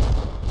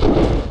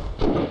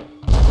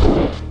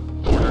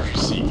 Orders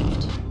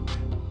received.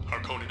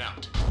 Harkonnen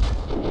out.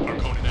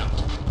 Harkonnen out.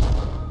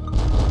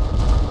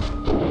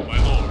 My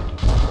lord.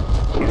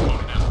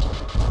 Harkonnen out.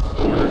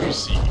 Orders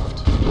received.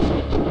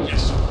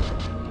 Yes, sir.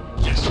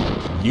 Yes, sir.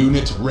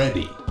 Unit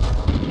ready.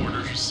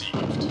 Orders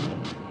received.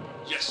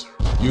 Yes, sir.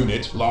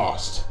 Unit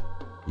lost.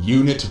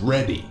 Unit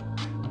ready.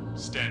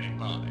 Standing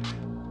by.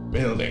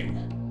 Building.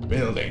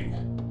 Building.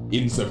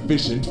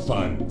 Insufficient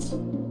funds.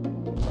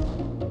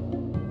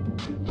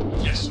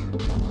 Yes, sir.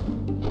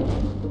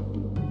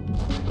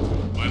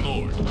 My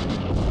lord.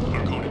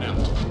 Harkonnen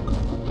out.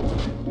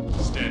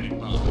 Standing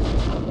by.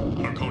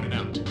 Harkonnen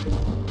out.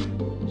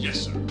 Yes,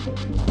 sir.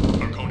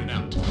 Harkonnen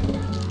out.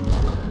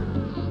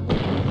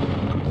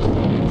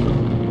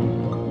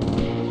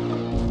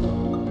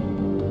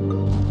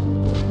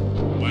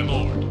 My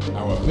lord.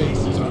 Our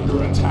base is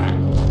under attack.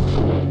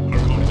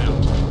 Harkonnen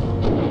out.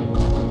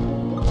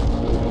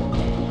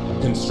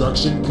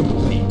 Construction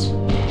complete.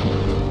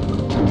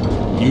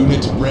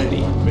 Unit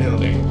ready.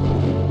 Building.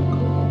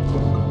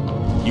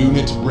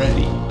 Unit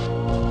ready.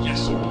 Yes,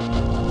 sir.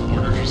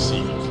 Orders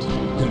received.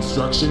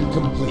 Construction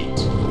complete.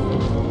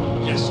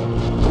 Yes, sir.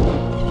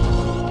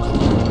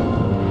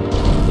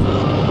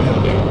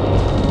 Building.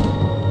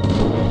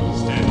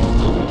 Standing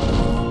by.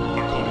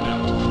 Harkonnen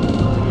out.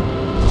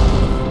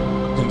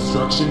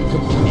 Construction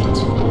complete.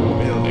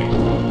 Building.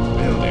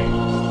 Building.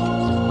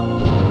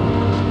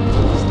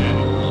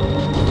 Standing by.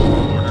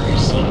 Orders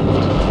received.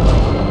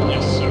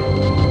 Yes, sir.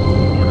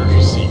 Orders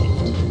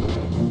received.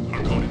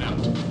 Harkonnen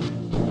out.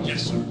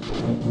 Yes, sir.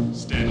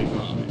 Standing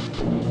by.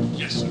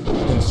 Yes, sir.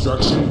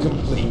 Construction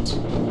complete.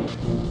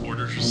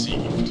 Orders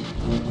received.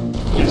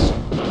 Yes, sir.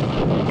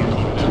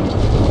 Harkonnen out.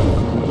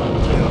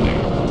 Building.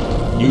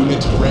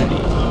 Unit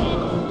ready.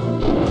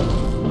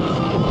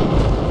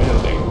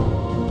 Building.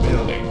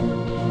 Building.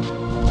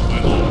 My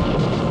lord.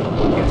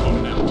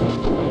 Harkonnen out.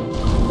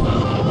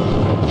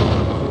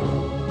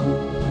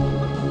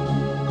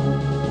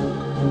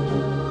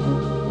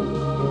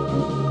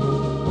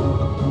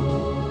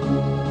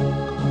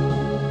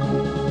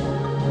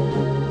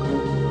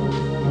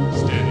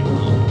 Standing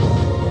by.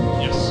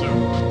 Yes, sir.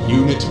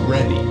 Unit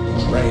ready.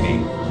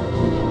 Training.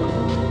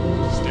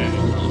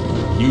 Standing by.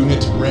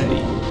 Unit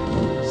ready.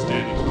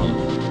 Standing by.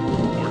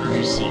 Orders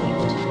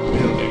received.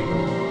 Building.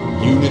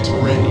 Unit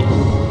ready.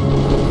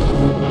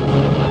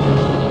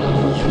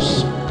 Yes,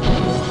 sir.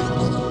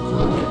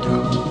 Vermin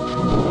out.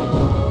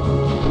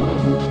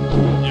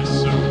 Yes,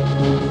 sir.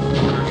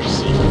 Orders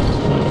received.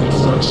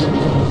 Construction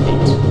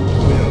complete.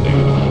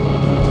 Building.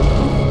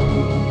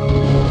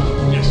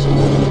 Yes, sir.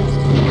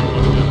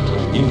 Harkonnen out.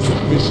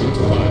 Insufficient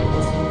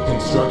funds.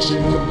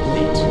 Construction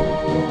complete.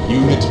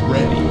 Unit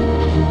ready.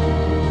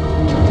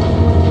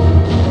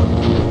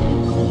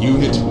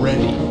 Unit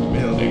ready.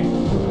 Building.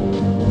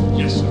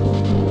 Yes, sir.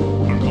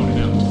 Harkonnen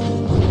out.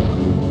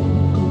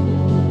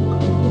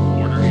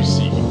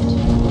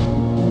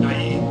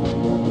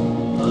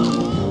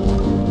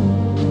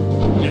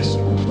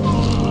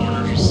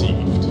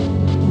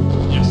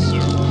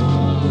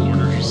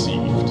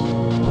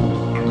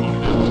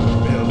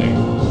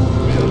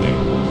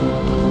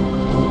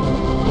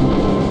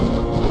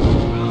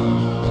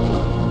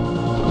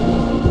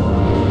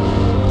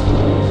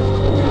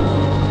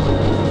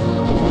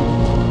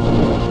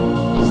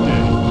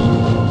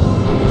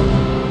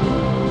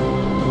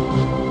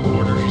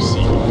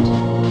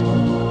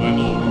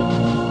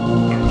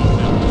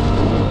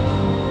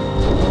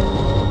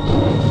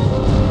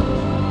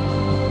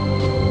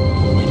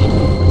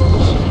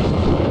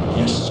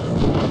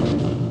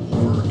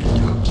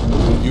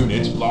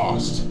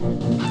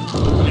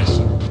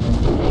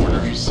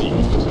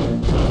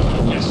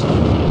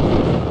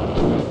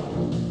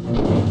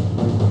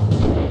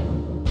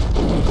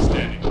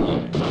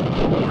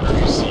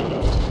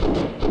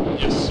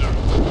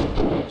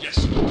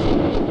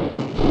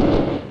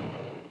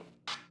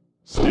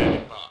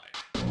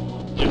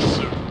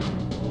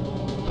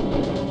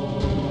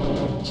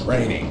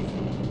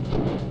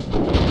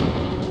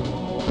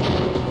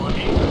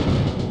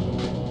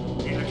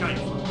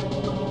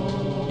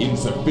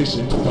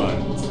 Insufficient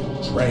funds.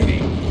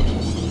 Training.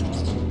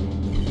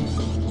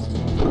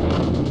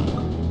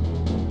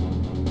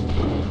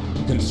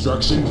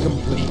 Construction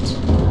complete.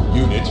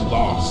 Unit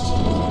lost.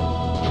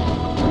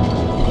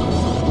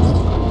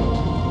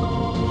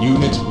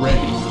 Unit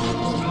ready.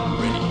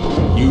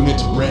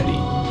 Unit ready.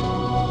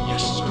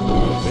 Yes, sir.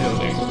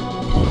 Building.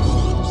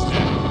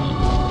 Standing.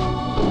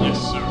 Yes,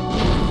 sir.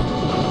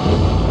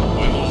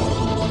 My lord.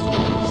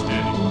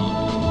 Standing.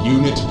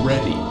 Unit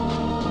ready.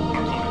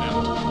 Harkonnen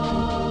out.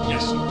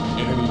 Yes, sir.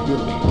 Enemy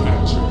building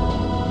captured.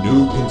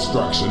 New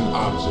construction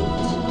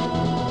options.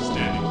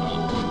 Standing.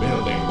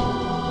 Building.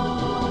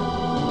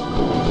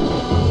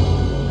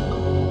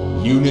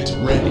 Unit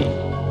ready.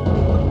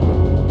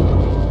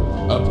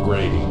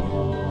 Upgrading.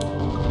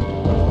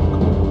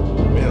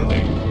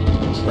 Building.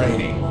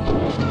 Training.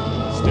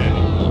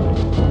 Standing.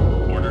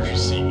 Orders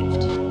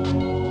received.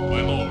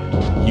 My lord.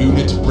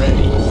 Unit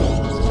ready.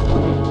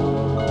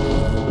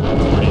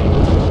 Reporting.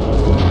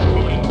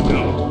 Harkonnen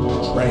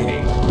out.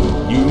 Training.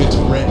 Unit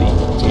ready.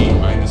 T-1.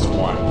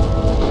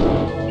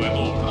 My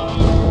lord.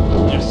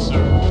 Yes,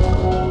 sir.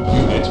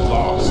 Unit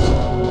lost.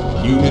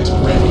 Unit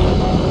ready.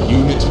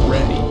 Unit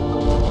ready.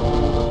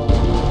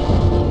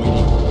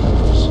 Awaiting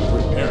orders.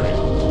 Preparing.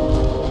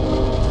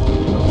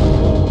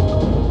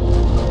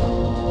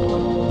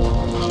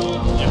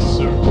 Yes,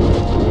 sir.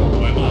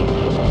 My lord.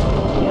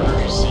 Orders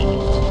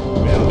received.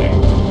 Building.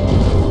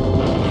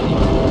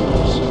 Awaiting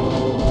orders.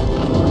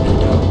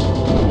 Harkonnen out.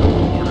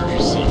 Orders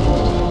received.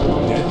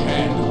 Death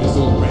hand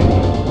missile ready.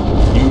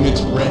 Unit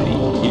ready.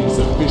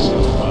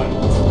 Insufficient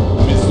funds.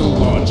 Missile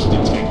launch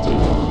detected.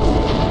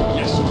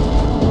 Yes, sir.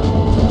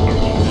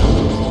 Harkonnen out.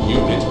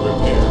 Unit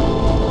repaired.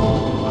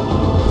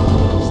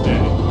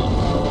 Standing.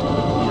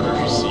 Orders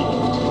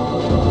received.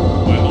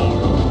 My lord.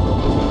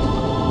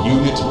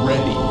 Unit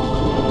ready.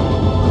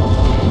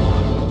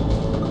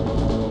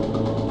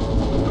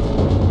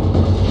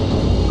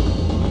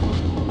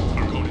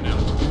 Harkonnen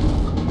out.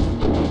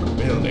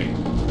 Building.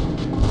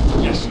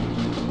 Yes, sir.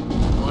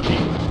 Ready.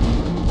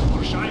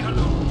 Orshai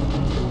Hano.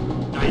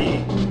 Nai.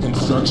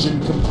 Construction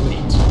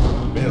complete.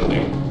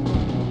 Building.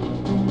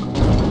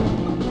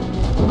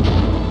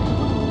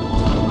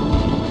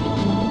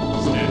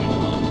 Standing.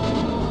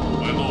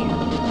 My lord.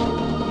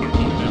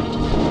 Harkonnen out.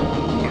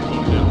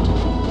 Harkonnen out.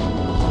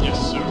 Yes,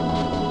 sir.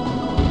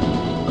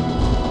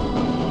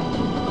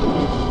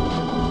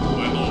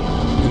 My lord.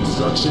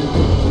 Construction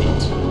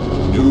complete.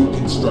 New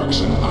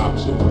construction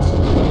options.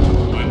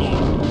 My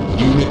lord.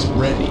 Unit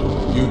ready.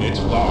 Unit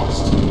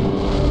lost.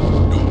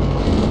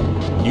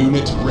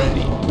 Unit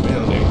ready.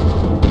 Building.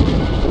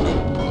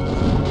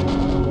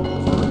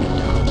 Harkonnen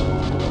out.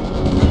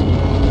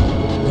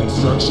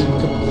 Construction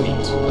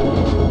complete.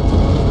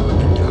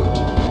 Harkonnen out.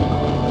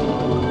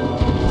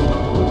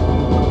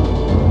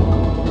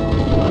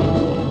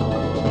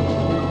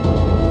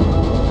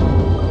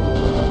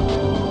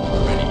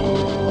 Ready.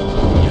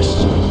 Yes,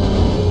 sir.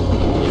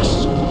 Yes,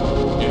 sir.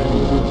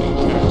 Enemy building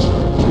captured.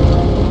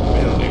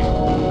 Building.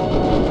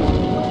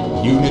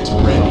 Unit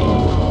ready.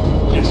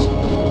 Yes, sir.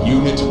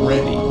 Unit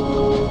ready.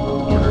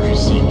 Order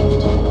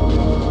received.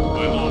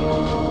 My lord.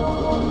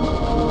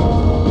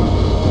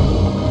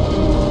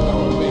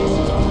 Our base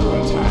is under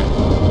attack.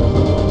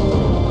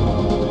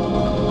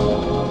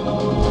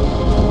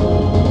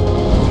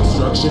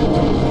 Construction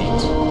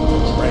complete.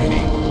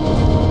 Training.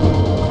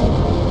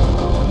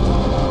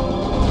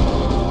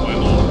 My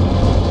lord.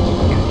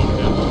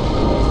 Harkonnen out.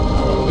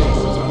 Our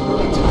base is under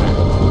attack.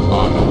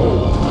 On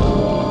hold.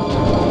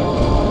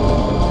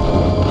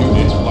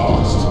 Unit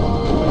lost.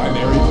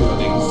 Primary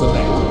building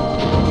selected.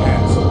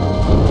 Cancel.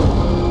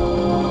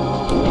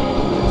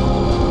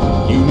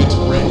 Unit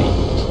ready.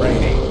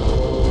 Training.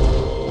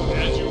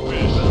 As you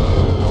wish.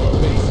 Our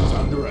base is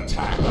under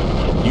attack.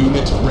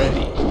 Unit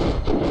ready.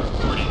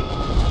 Reporting.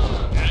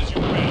 As you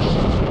wish.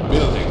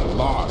 Building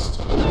lost.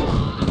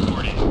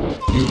 Reporting.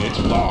 Unit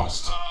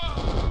lost.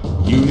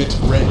 Unit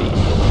ready.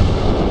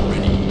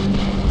 Ready.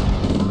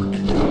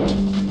 Harkonnen out.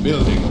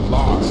 Building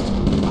lost.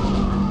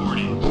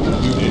 Reporting.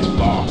 Unit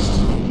lost.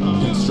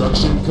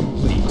 Construction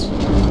complete.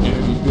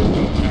 Enemy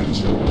building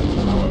captured.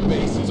 Our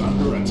base is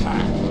under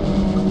attack.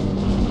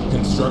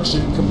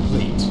 Construction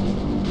complete.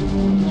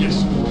 Yes,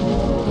 sir.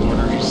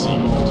 Order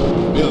received.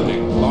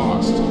 Building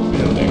lost.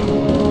 Building.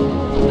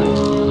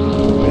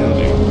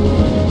 Building.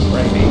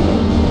 Training.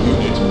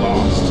 Unit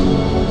lost.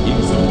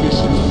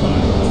 Insufficient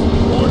funds.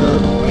 Order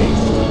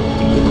placed.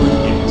 Delivery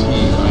in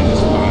T-5.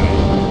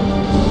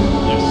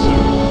 Yes, sir.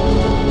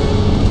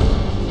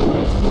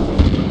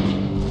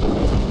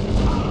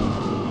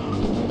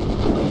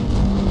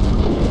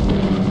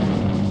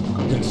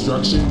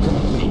 Construction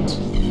complete.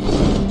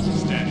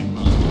 Standing.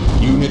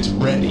 Unit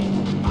ready.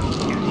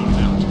 Harkonnen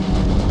out.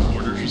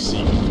 Orders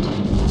received.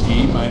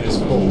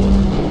 T-4.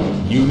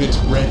 Unit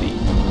ready.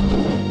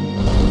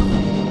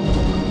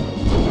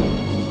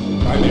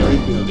 Primary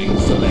building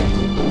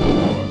selected.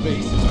 Our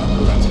base is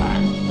under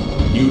attack.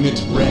 Unit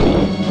ready.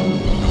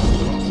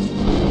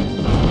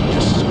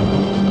 Yes, sir.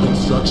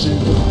 Construction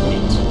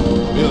complete.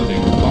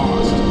 Building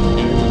lost.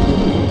 Enemy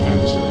building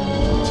captured.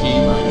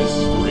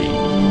 T-3.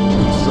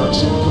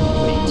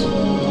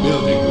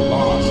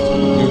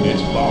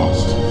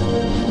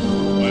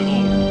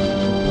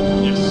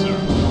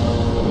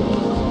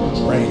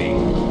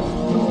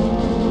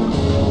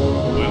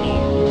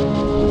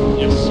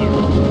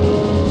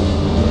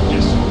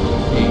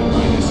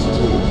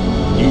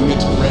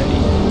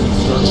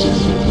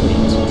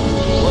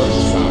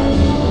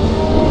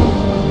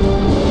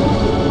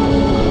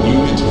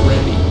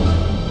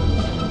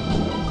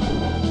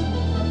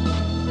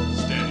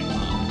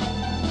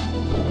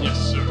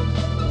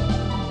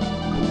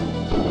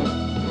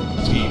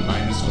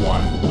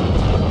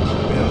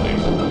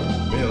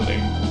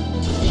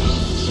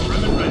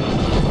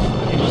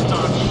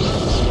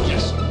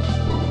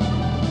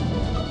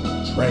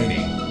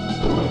 Training.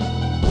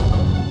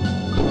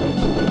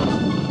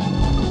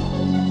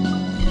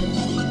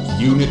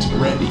 Unit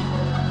ready.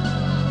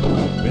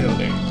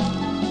 Building.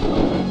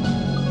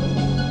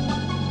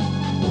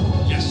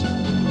 Yes, sir.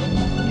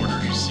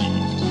 Orders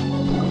received.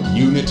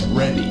 Unit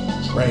ready.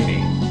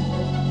 Training.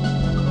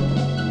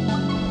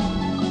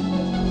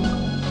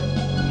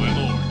 My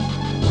lord.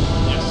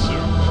 Yes,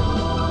 sir.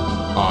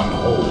 On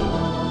hold.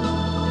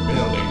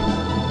 Building.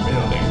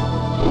 Building.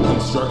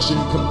 Construction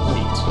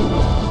complete.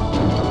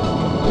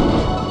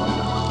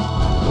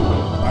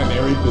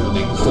 Primary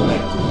building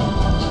selected.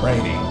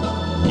 Training.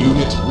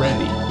 Unit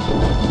ready.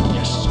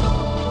 Yes, sir.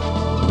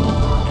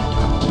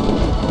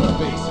 Our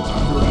base is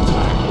under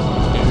attack.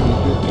 Enemy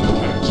building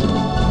captured.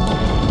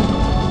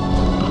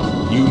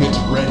 Unit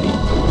ready.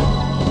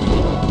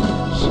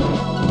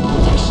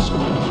 Yes, sir.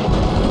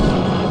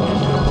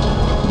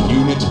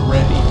 Unit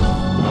ready.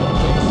 Our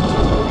base is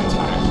under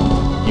attack.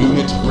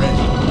 Unit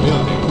ready.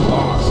 Building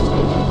lost.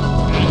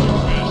 As you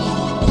wish.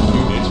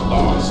 Unit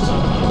lost.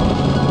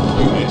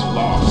 Unit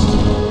lost.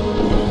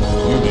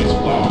 Unit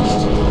lost.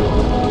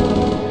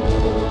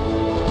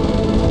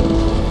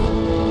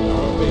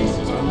 Our base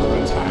is under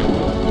attack.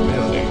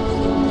 Building.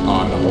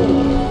 On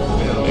hold.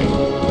 Building.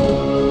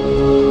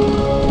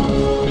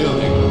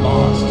 Building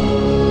lost.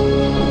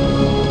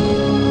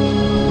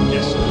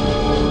 Yes, sir.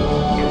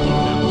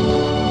 Harkonnen out.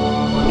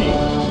 Ready.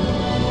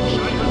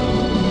 Shaya.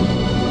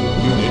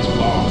 Unit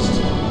lost.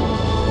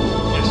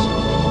 Yes, sir.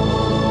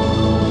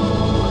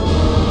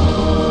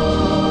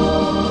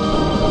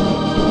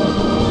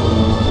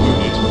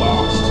 Unit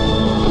lost.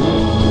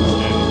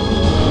 Standing.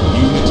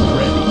 Unit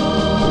ready.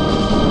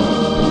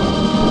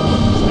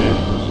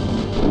 Standing.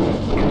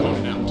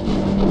 Harkonnen out.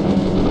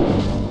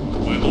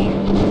 My lord.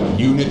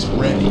 Unit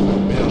ready.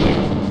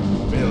 Building.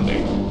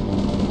 Building.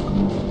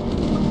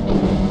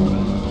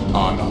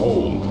 On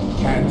hold.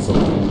 Cancel.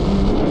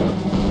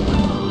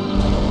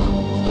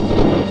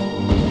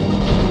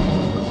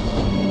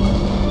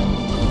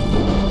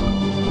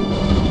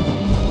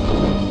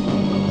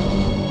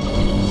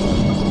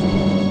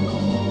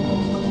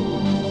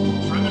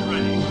 Fremen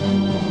ready.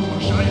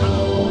 Shaya.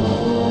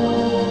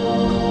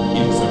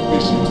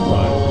 Insufficient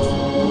funds.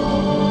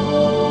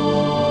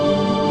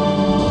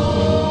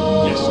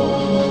 Yes, sir.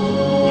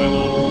 My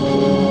lord.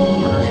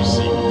 Orders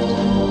received.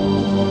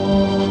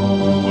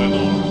 My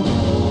lord.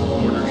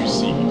 Orders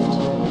received.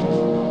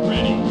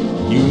 Ready.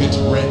 Unit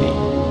ready.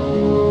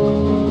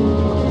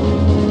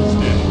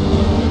 Standing.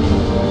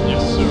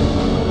 Yes, sir.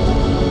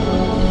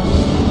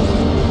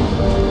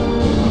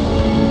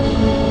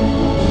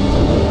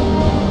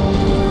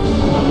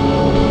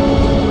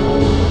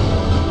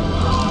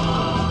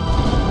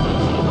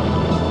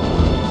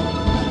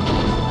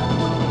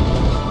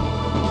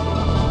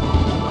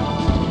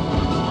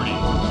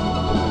 Reporting.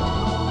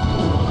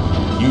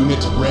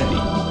 Unit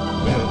ready.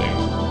 Building.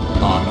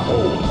 On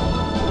hold.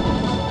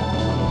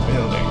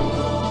 Building.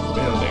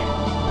 Building.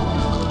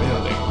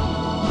 Building.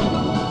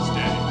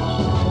 Standing.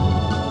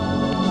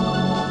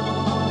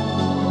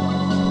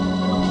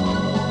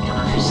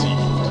 Orders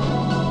received.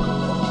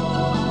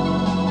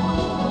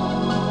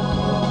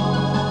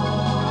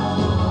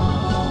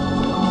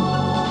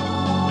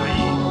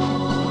 Naive.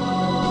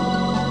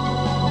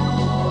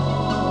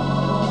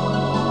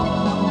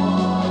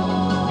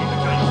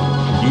 Indicate.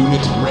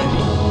 Unit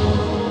ready.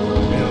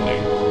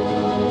 Building.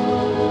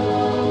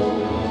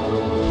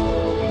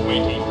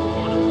 Waiting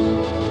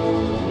orders.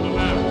 For the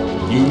battle.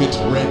 Unit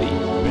ready.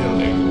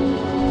 Building.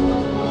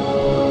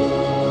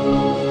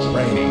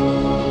 Training.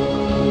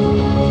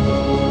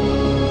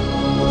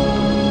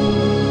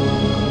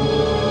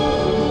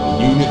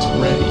 Unit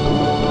ready.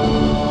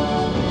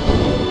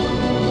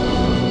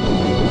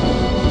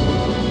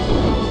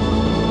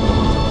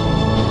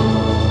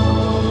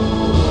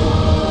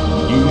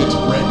 Unit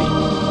ready.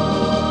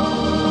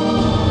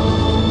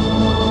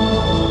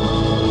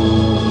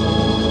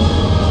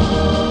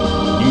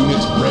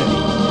 Unit ready.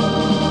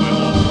 My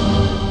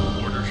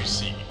lord. Orders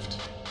received.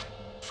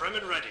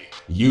 Fremen ready.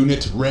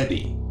 Unit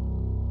ready.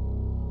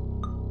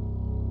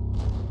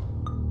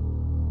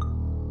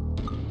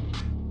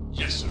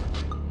 Yes, sir.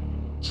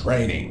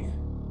 Training.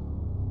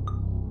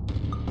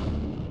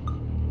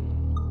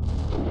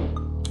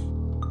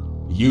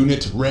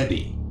 Unit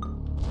ready.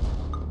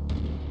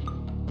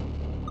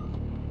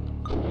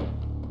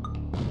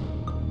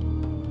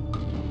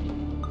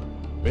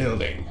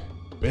 Building.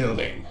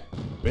 Building.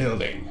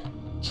 Building.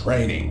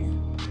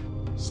 Training.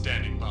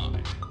 Standing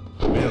by.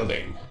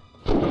 Building.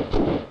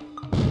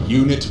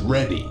 Unit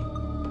ready.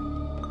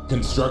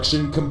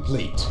 Construction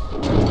complete.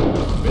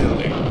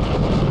 Building.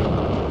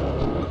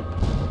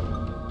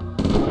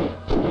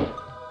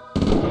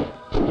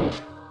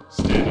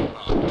 Standing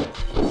by.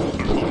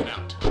 Harkonnen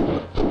out.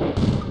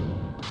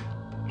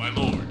 My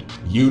lord.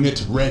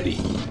 Unit ready.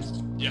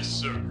 Yes,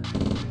 sir.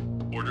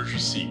 Orders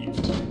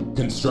received.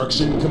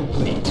 Construction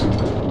complete.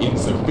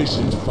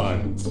 Insufficient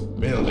funds.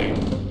 Building.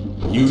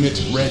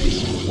 Unit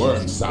ready.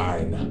 Work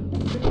sign.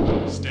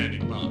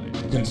 Standing by.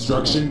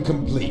 Construction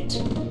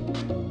complete.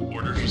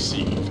 Orders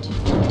received.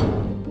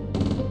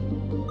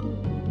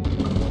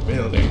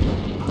 Building.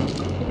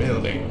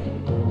 Building.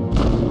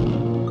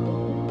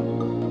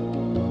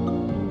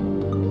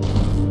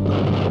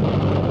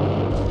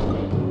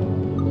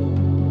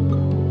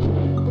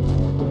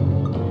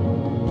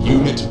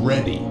 Unit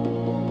ready.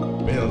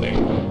 Building.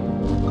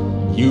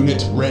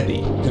 Unit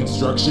ready.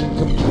 Construction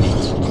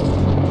complete.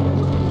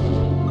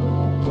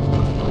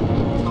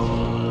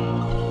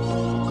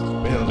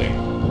 Building.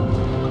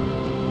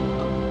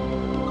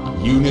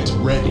 Unit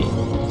ready.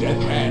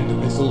 Death hand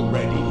missile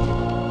ready.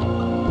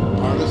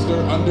 Harvester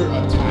under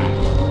attack.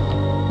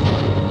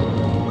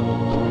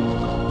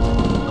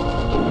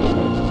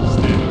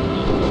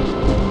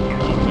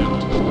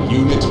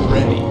 Unit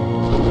ready.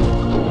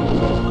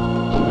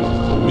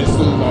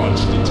 Missile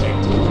launch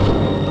detected.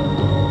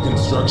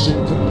 Construction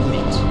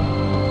complete.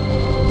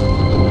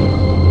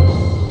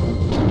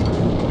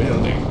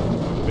 Building.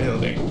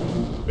 Building.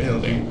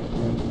 Building.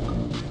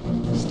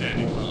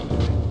 Standing by.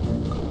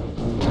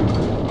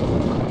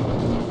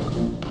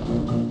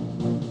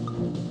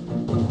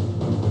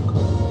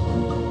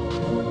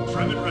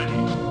 Trim and ready.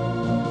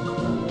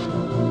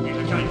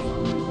 Wieder Kampf.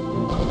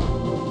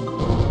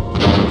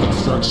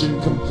 Construction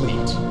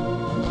complete.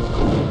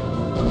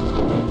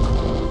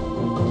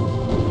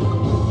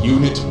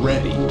 Unit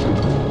ready.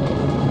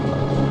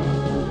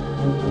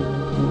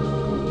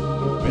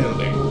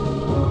 Building.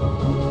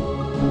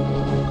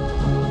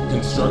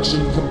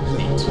 Construction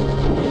complete.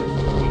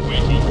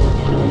 Awaiting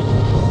orders.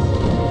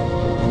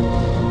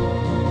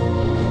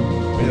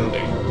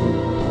 Building.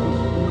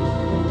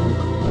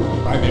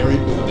 Primary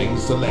building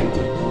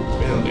selected.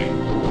 Building.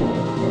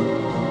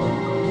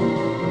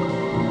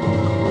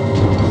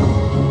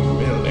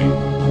 Building.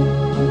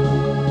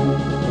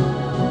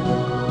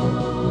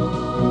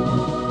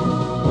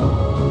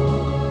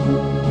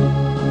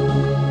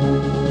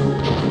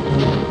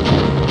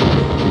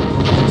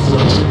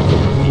 Construction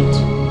complete.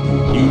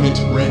 Unit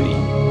ready.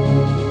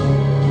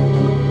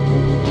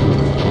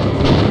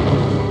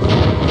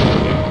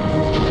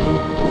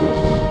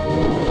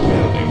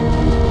 Building.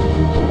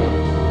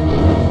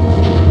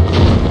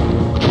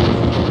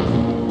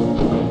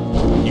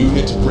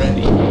 Unit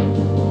ready.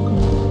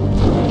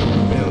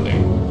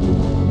 Building.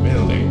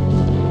 Building.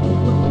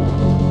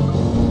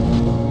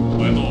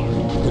 My lord.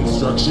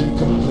 Construction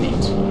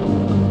complete.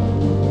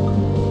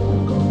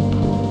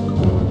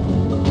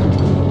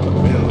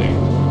 Building.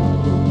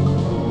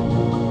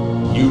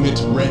 Unit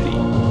ready.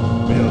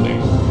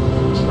 Building.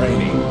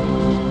 Training.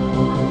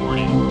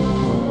 Reporting.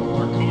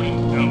 Harkonnen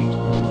out.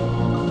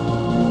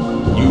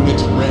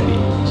 Unit ready.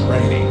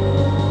 Training.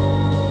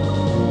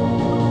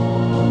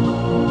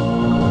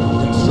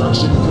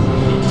 Construction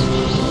complete.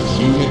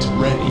 Unit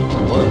ready.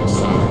 Work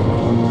side.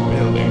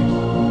 Building.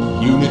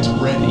 Unit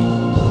ready.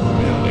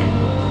 Building.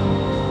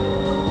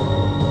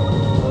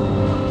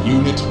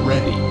 Unit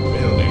ready.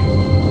 Building.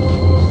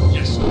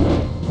 Yes, sir.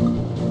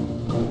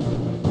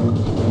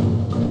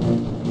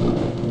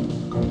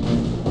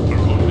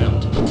 Harkonnen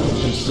out.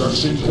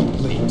 Construction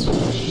complete.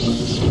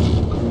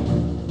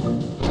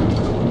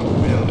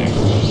 Building.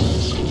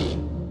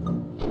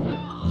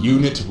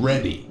 Unit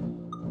ready.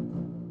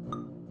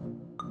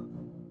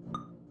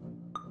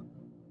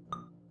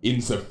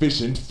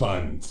 Insufficient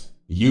funds.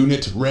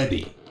 Unit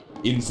ready.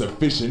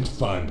 Insufficient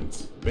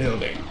funds.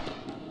 Building.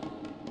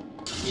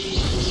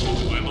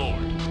 My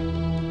lord.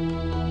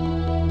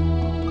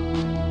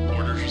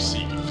 Orders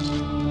received.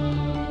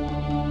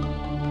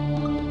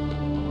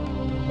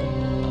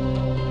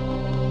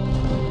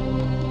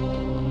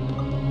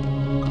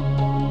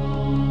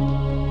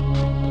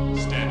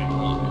 Standing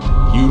by.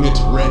 Unit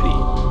ready.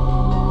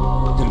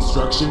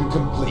 Construction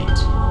complete.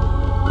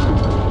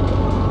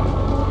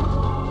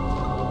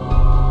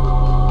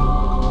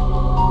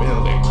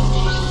 Building.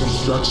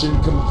 Construction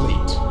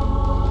complete.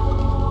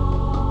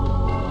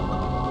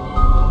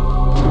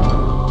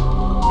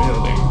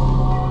 Building.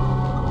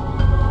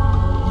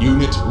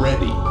 Unit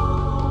ready.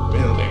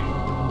 Building.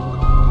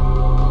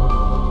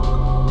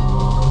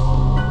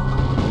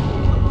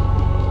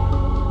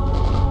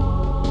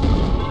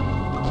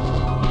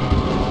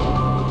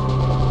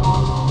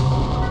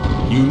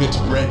 Unit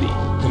ready.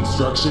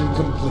 Construction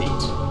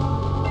complete.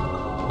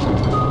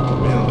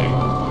 Building.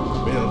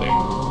 Building.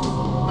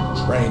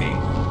 Training.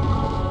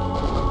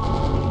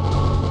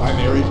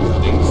 Primary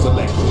building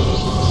selected.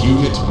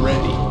 Unit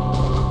ready.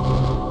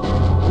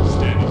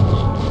 Standing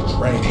by.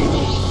 Training.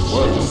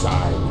 Work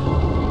side.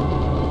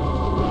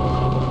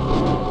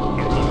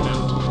 Harkonnen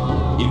out.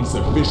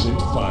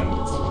 Insufficient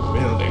funds.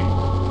 Building.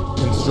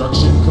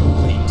 Construction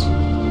complete.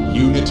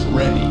 Unit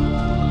ready.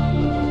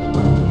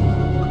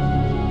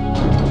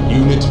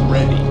 Unit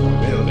ready.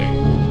 Building.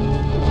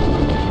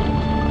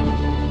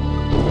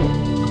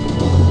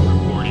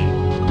 Reporting.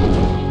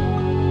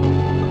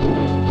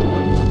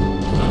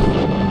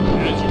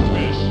 As you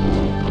wish.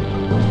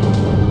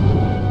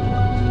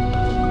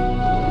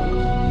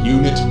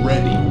 Unit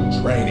ready.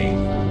 Training.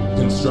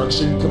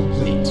 Construction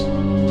complete.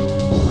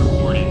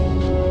 Reporting.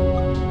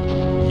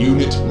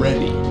 Unit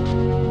ready.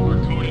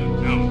 Harkonnen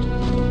out.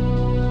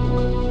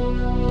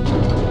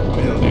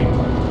 Building.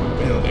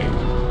 Building.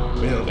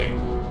 Building.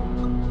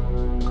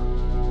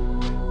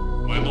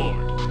 lord.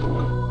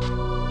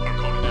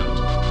 Harkonnen out.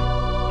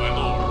 My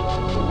lord.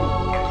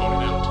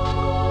 Harkonnen out.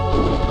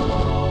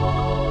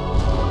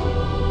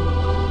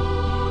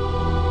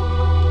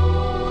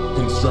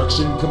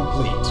 Construction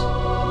complete.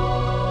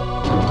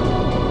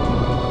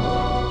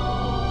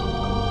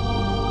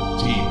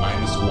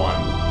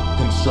 T-1.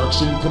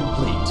 Construction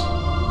complete.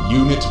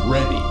 Unit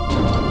ready.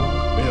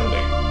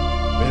 Building.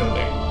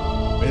 Building.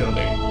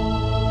 Building.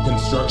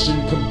 Construction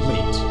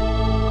complete.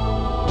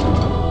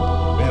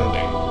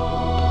 Building.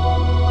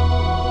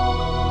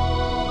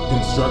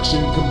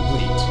 Construction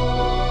complete.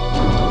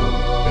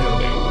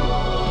 Building.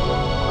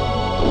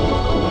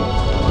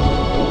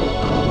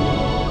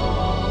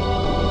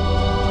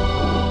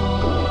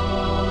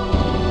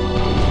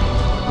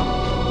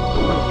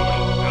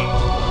 Harkonnen out.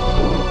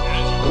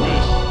 As you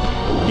wish.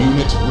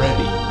 Unit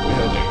ready.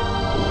 Building.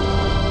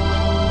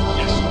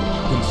 Yes, sir.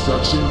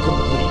 Construction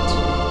complete.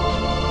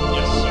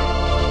 Yes, sir.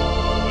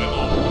 My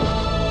lord.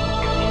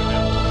 Harkonnen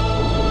out.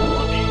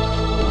 On aid.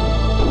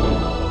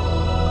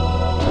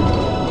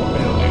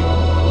 Building.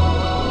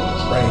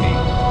 Training.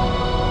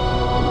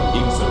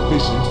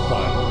 Insufficient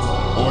funds.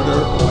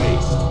 Order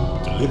placed.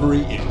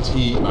 Delivery in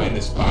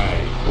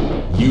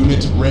T-5.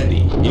 Unit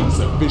ready.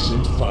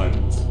 Insufficient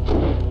funds.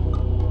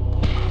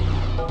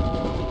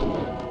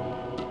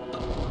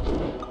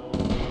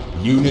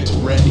 Unit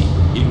ready.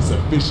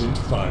 Insufficient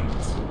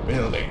funds.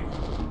 Building.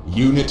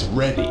 Unit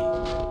ready.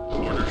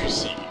 Order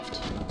received.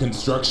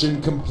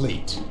 Construction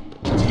complete.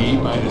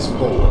 T-4.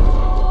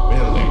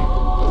 Building.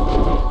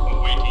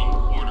 Awaiting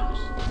orders.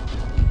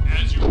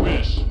 As you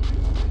wish.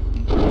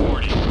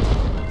 Reporting.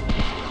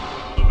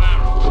 The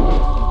Baron.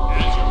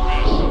 As you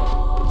wish.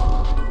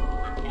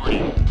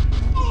 Reporting.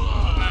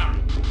 The Baron.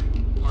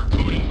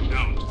 Harkonnen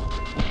out.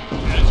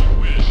 As you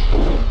wish.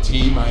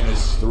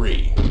 T-3.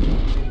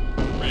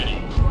 Ready.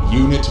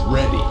 Unit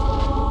ready.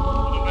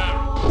 The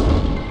Baron.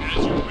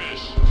 As you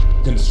wish.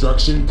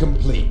 Construction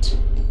complete.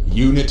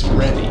 Unit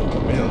ready.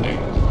 Building.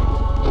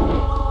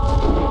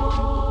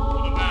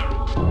 The Baron.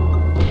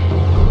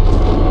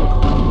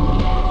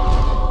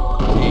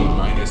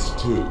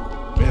 T-2.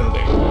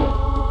 Building.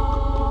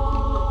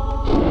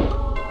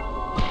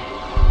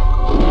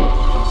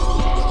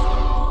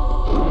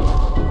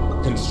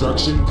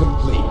 Construction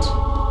complete.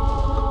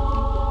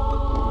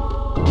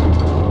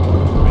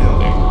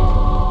 Building.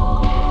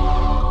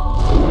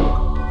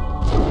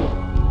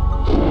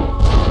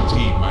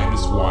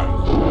 T-1.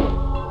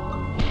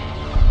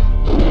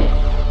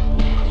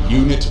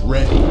 Unit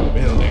ready.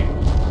 Building.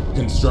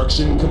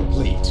 Construction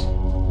complete.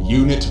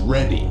 Unit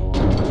ready.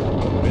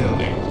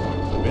 Building.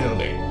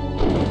 Building.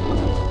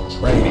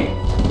 Training.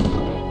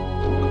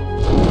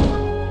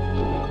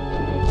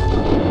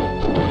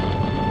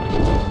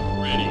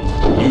 Ready.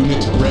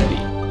 Unit ready.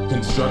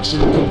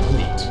 Construction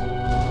complete.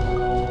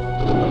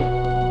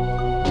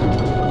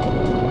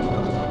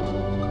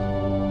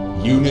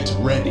 Unit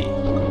ready.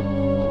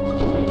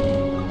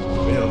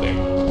 Building.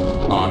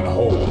 On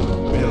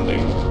hold.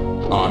 Building.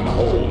 On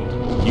hold.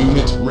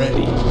 Unit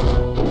ready.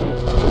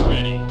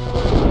 Ready.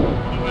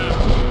 The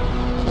Baron.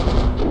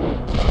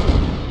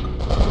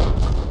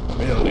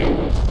 Building.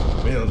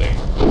 Building.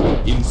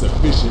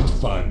 Insufficient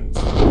funds.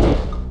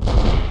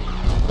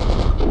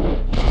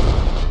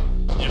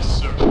 Yes,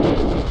 sir.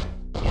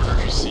 Order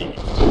received.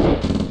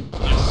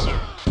 Yes, sir.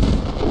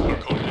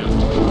 Harkonnen out.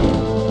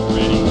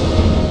 Ready.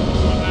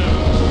 The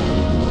Baron.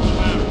 The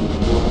Baron.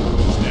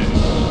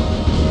 Standing.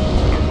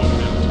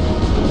 Harkonnen out.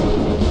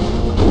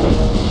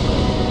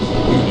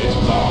 Unit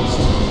lost.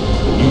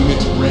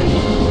 Unit ready.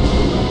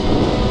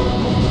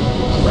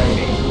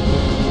 Training.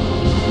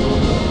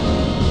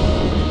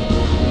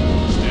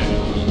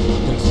 Standing.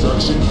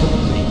 Construction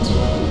complete.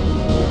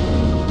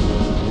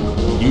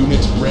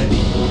 Unit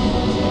ready.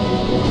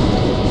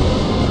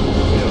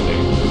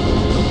 Building.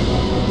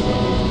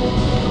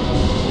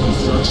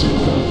 Construction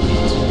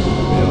complete.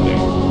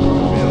 Building.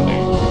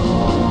 Building.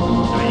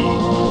 Aye.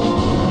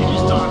 It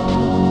is done.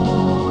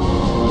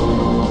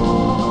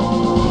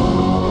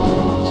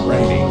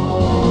 Training.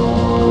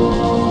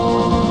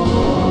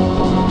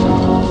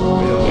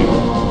 Building.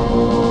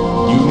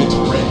 Unit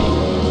ready.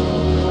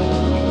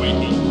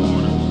 Awaiting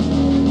orders.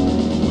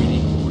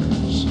 Waiting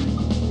orders.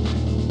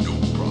 No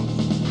problem.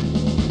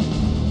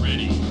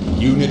 Ready.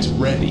 Unit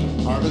ready.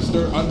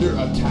 Harvester under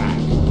attack.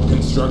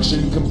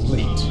 Construction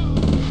complete.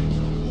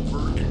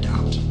 Over and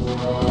out.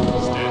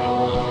 Standing.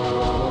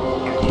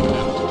 Harkonnen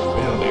out.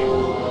 Building.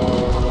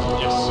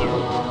 Yes, sir.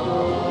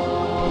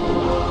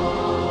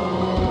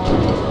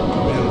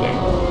 Building.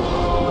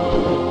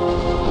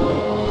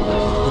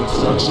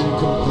 Construction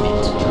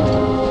complete.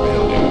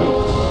 Building.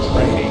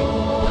 Training.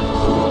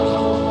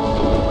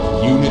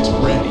 Unit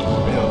ready.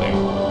 Building.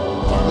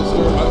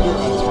 Harvester under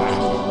attack.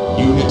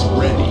 Unit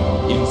ready.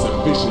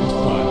 Insufficient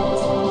funds.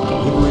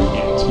 Delivery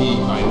in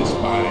T-5.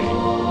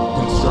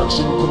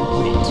 Construction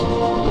complete.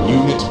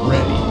 Unit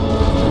ready.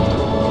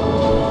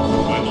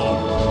 My lord.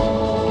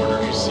 Order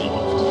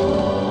received.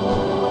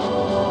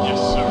 Yes,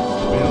 sir.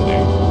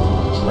 Building.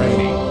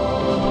 Training.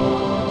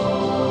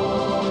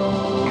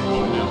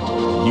 Harkonnen out.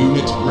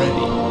 Unit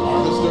ready.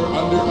 Harvester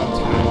under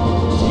attack.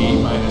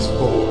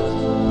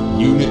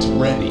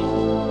 ready.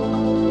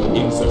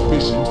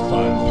 Insufficient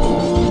funds.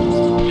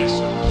 Yes,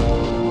 sir.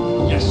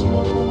 Yes, sir.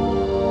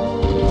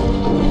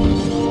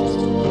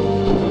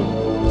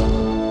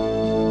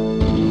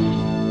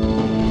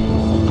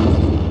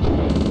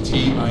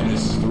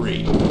 T-3.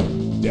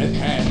 Death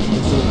hand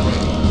missile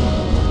ready.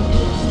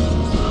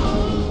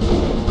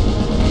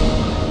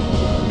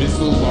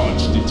 Missile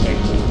launch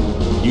detected.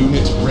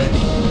 Unit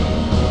ready.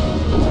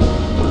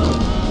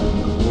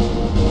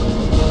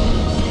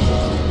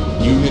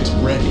 Unit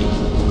ready.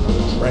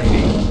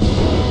 Training.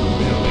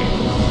 Building.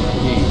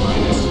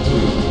 T-2.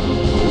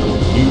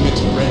 Unit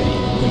ready.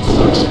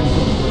 Construction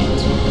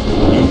complete.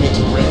 Unit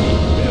ready.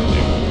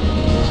 Building.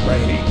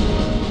 Training.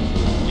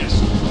 Yes,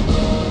 sir.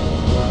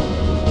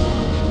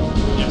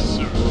 Yes,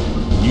 sir.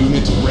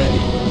 Unit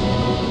ready.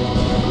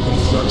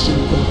 Construction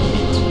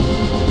complete.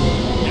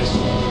 Yes,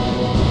 sir.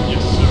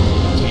 Yes, sir.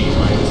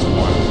 T-1.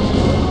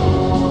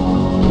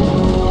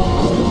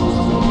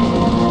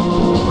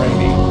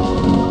 Training.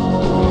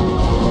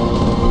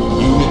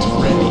 Unit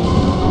ready.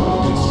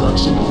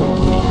 Construction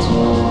complete.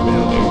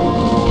 Building.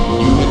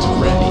 Unit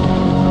ready.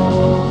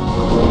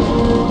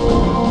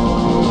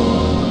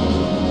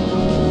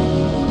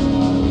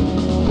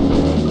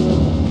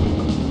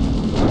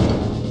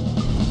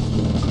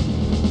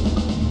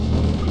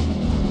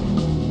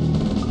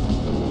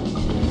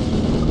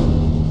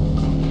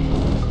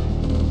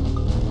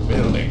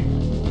 Building.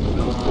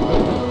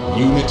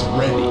 Unit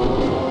ready.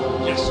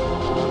 Yes, sir.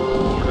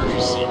 Order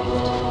received.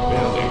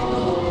 Building.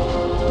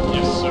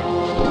 Yes, sir.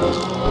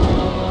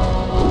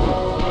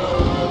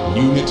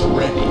 Unit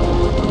ready.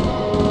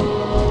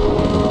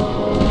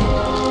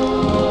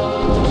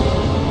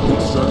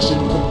 Construction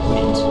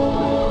complete.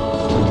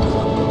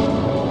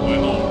 My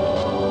lord.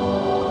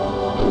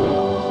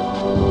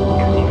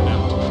 Harkonnen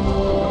out.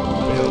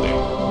 Building.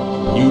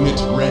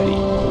 Unit ready.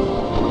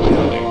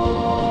 Building.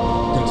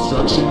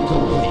 Construction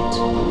complete.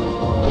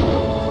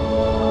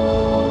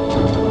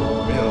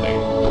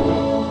 Building.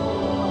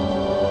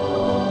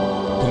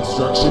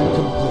 Construction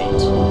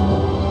complete.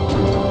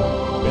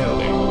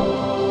 Building.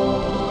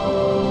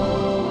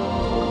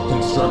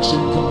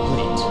 Construction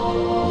complete.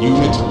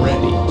 Unit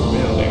ready.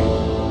 Building.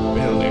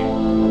 Building.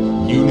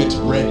 Unit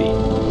ready.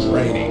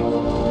 Training.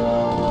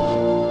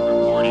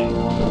 Reporting.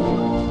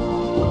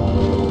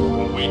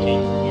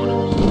 Awaiting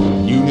orders.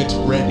 Unit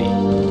ready.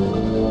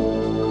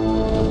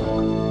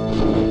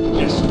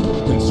 Yes, sir.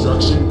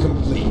 Construction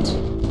complete.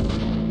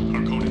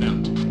 Harkonnen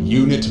out.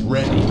 Unit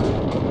ready.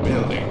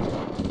 Building.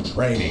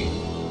 Training.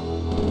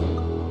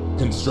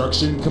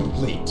 Construction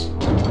complete.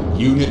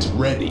 Unit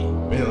ready.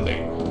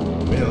 Building.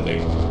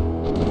 Building.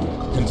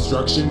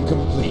 Construction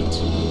complete.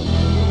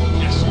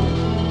 Yes, sir.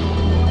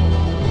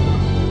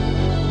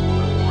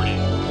 Reporting.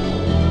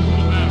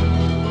 The battle.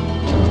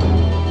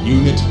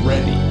 Unit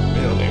ready.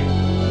 Building.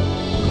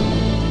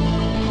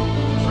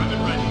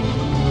 Private ready.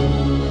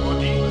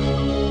 Body.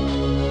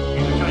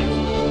 In the kite.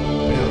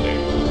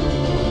 Building.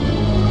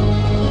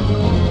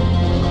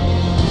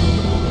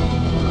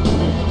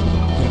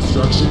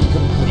 Construction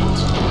complete.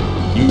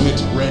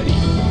 Unit ready.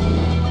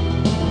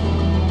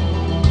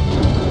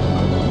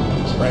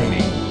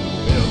 Training.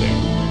 Building.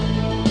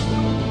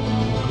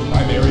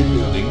 Primary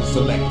building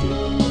selected.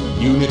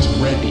 Unit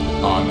ready.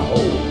 On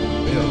hold.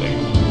 Building.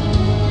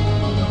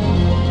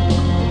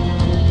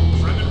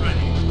 Private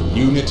ready.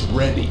 Unit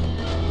ready.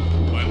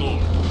 My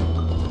lord.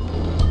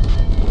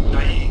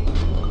 Dying.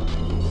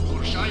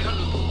 Urshai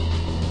Halu.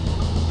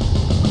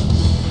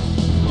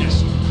 Yes,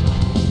 sir.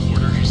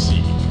 Order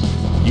received.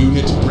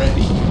 Unit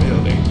ready.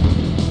 Building.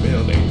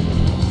 Building.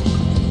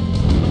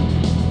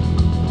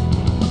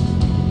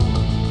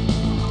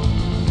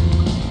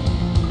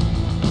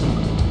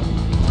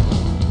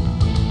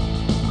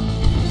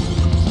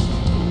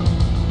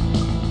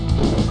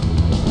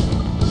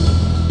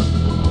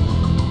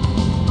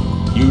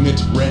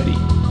 Unit ready.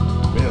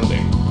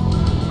 Building.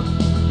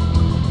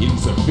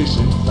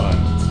 Insufficient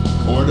funds.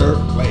 Order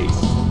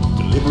placed.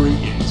 Delivery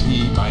in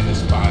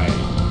T-5.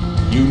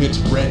 Unit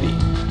ready.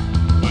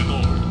 My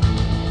lord.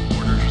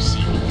 Order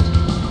received.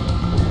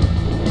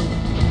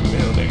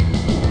 Building.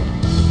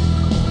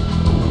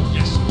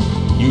 Yes, sir.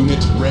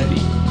 Unit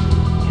ready.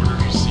 Order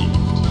received.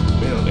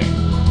 Building.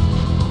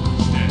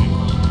 Standing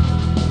by.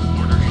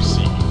 Order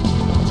received.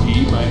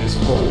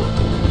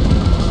 T-4.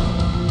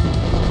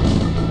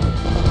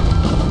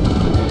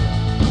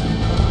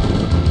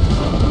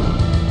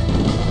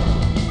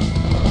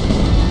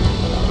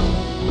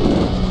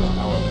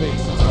 Our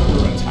base is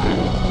under attack.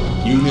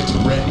 Unit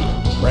ready.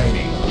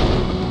 Training.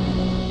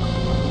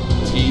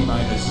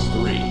 T-3.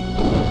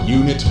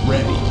 Unit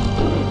ready.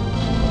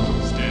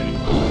 Standing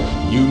by.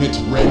 Unit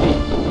ready.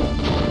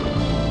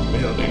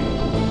 Building.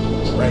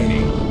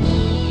 Training.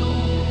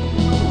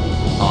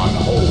 On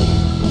hold.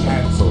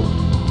 Cancel.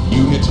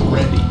 Unit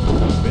ready.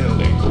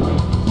 Building.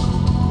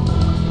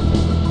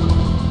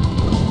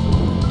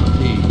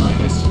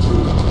 T-2.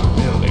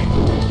 Building.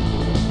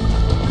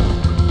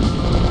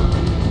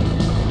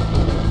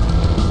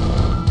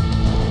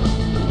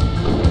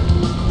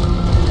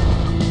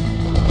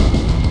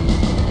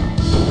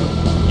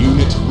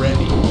 Unit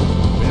ready.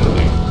 Building.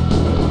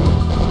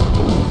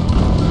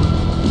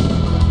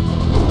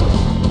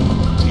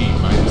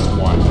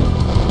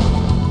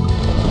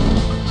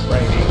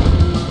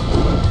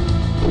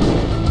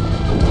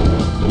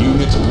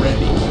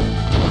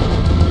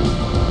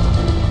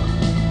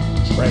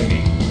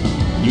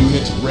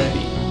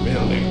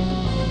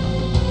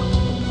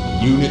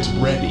 Unit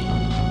ready.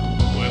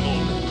 My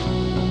lord.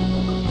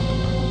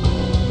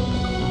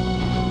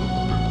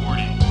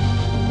 Reporting.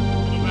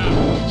 For the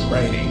battle.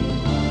 Training.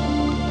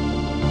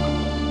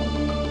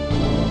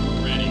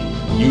 Ready.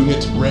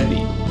 Unit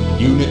ready.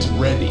 Unit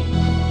ready.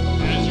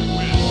 As you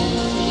wish.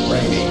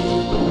 Training.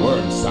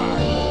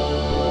 Wormside.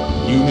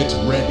 Unit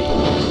ready.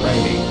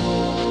 Training.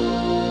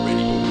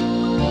 Ready.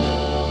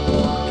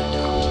 And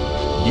out.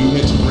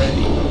 Unit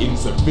ready.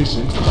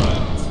 Insufficient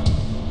funds.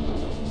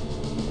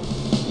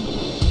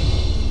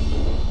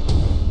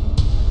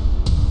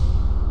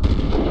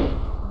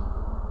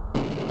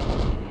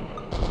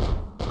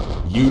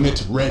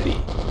 Unit ready.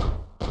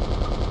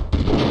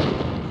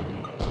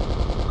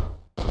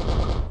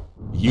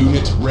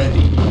 Unit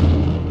ready.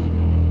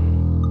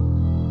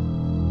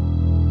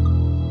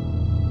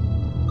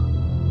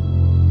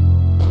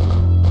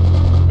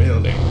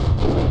 Building.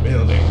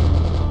 Building.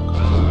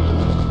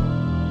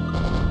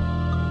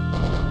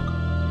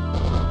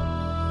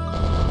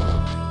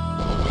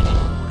 Awaiting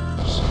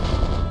orders.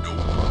 No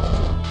problem.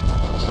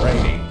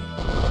 Training.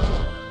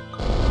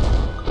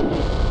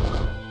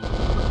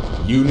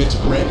 Unit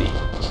ready.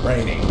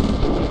 Training.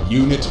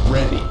 Unit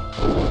ready.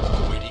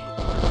 Awaiting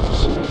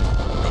orders.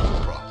 No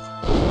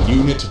problem.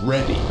 Unit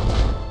ready.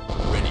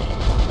 Ready.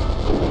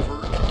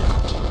 Over and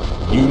out.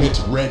 Unit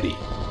ready.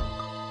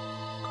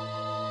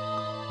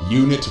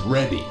 Unit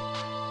ready.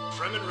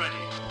 Fremen ready.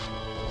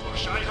 For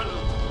Shai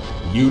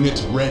Halum.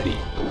 Unit ready.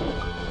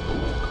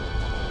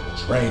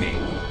 Training.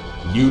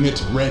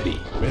 Unit ready.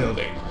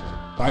 Building.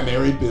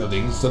 Primary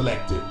building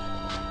selected.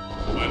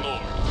 My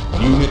lord.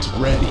 Unit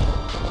ready.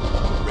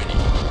 Ready.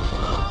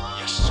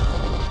 Yes, sir.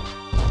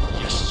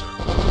 Yes, sir.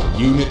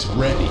 Unit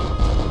ready.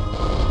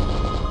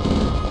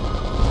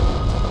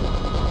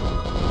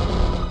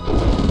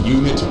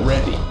 Unit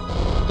ready.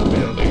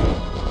 Building.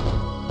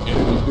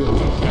 Enemy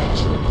building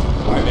captured.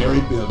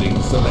 Primary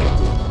building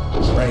selected.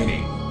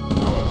 Training.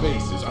 Our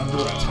base is under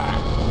attack.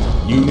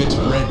 Unit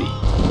ready.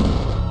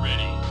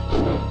 Ready.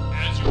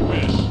 As you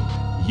wish.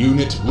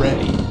 Unit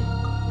ready.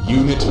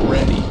 Unit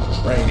ready.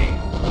 Training.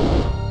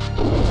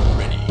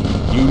 Ready.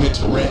 Unit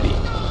ready.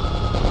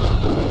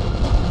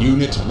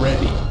 Unit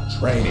ready.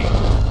 Training.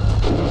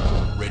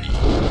 Ready.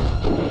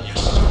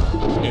 Yes, sir.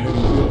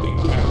 Enemy building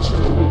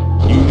captured.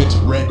 Unit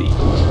ready.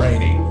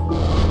 Training.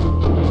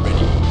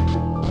 Ready.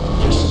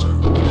 Yes, sir.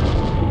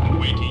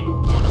 Awaiting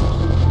orders.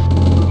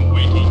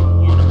 Awaiting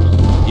orders.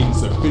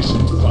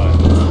 Insufficient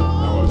funds.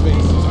 Our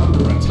base is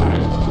under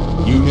attack.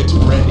 Unit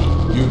ready.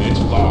 Unit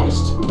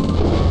lost.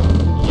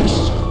 Yes,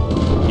 sir.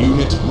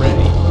 Unit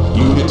ready.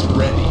 Unit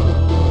ready.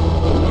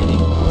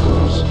 Awaiting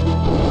orders.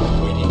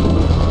 Awaiting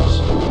orders.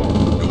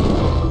 No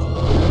problem.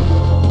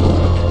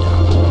 And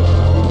out.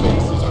 Our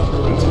base is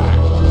under attack.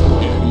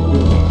 Enemy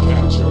building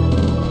captured.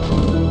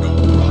 No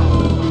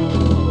problem.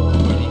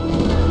 Awaiting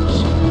orders.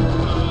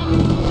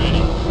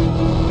 Ready.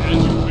 As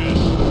you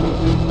wish.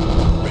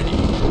 Ready.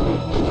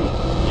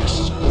 Yes,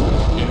 sir.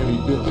 Enemy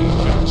building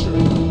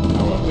captured.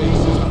 Our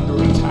base is under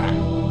attack.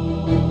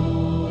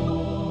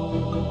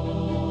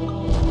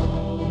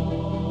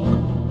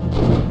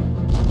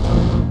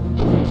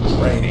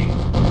 Training.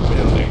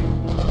 Building.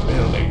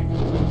 Building.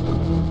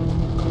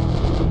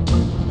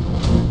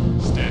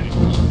 Standing.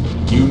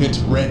 Unit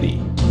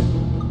ready.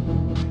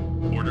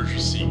 Orders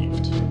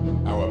received.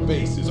 Our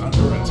base is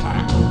under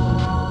attack.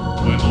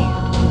 My lord.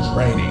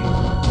 Training.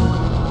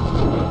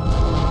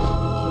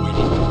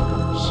 Awaiting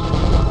orders.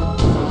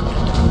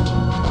 And out.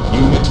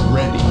 Unit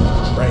ready.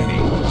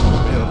 Training.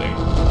 Building.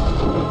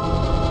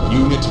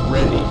 Unit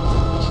ready.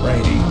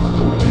 Training.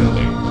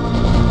 Building.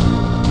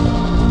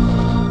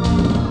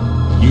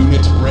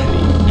 Unit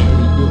ready.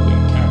 Enemy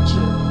building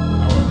captured.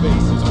 Our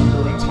base is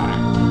under attack.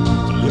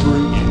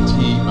 Delivery in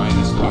T-5.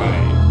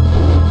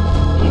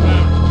 For the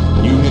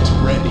battle. Unit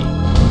ready.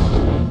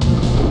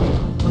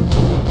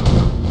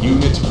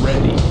 Unit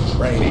ready.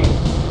 Training.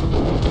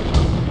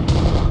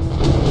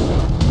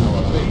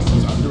 Our base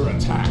is under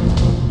attack.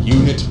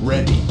 Unit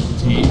ready.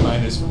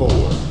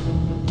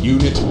 T-4.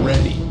 Unit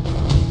ready.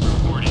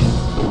 Reporting.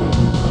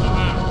 For the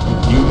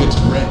battle. Unit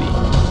ready.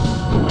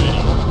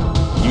 Ready.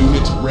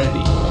 Unit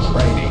ready.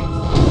 Training.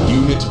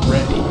 Unit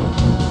ready.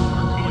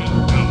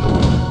 Harkonnen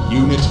out.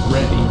 Unit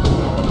ready.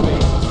 Our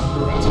base is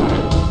under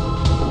attack.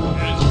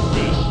 As you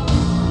wish.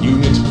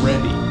 Unit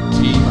ready.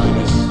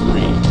 T-3.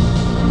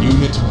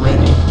 Unit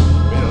ready.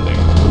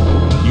 Building.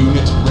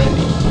 Unit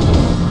ready.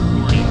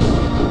 Reporting.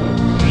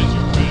 As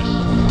you wish.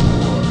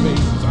 Our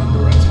base is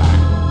under attack.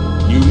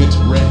 Unit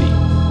ready.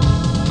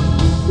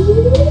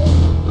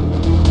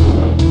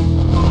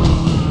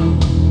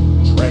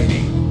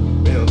 Training.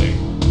 Building.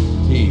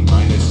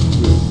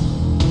 T-2.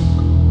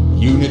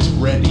 Unit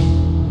ready.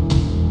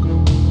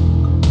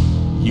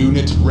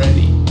 Unit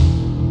ready.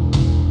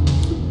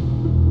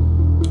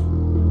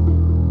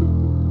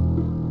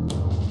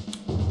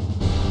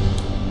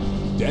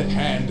 Death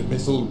Hand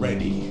missile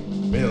ready.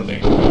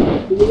 Building.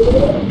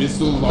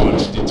 Missile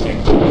launch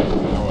detected.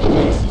 Our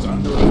base is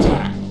under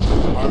attack.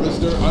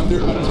 Harvester under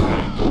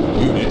attack.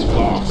 Unit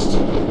lost.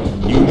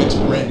 Unit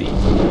ready.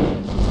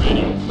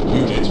 Ready.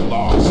 Unit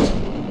lost.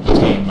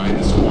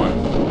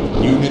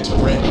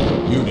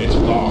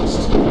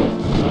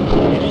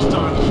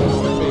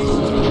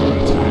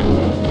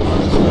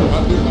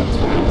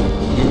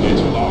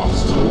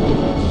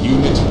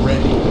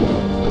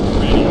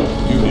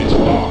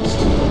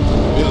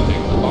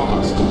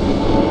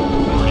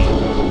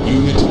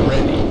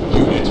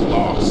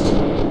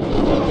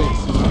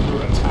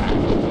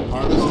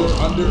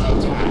 under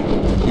attack.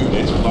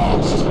 Unit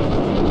lost.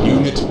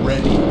 Unit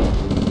ready.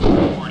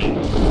 Reporting.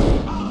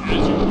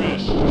 As you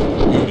wish.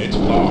 Unit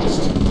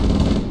lost.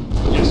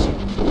 Yes, sir.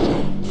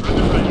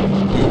 Trigger ready.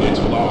 Unit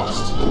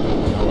lost.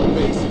 Our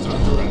base is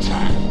under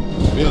attack.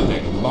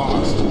 Building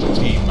lost.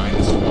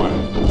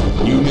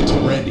 T-1. Unit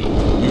ready.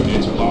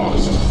 Unit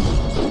lost.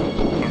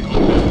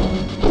 Harkonnen out.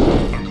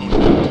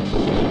 Harkonnen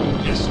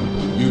out. Yes, sir.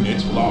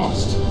 Unit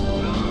lost.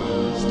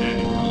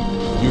 Standing by.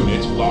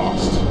 Unit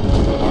lost.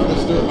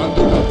 Harvester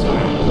under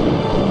attack.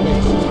 Our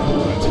base is under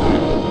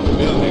attack.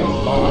 Building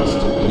lost.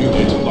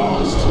 Unit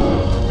lost.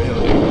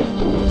 Building.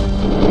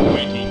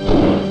 Waiting.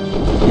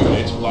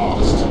 Unit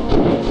lost.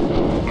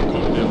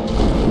 Harkonnen out.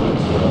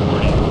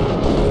 Reporting.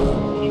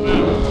 For the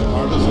battle.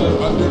 Harvester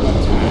under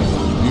attack.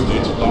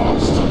 Unit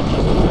lost.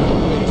 Our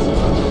base is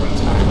under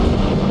attack.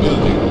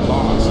 Building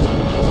lost.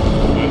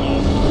 My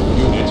lord.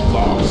 Unit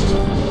lost.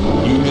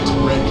 Unit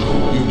ready.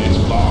 Unit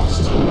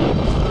lost.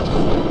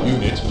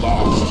 Unit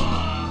lost.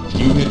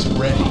 Unit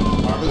ready.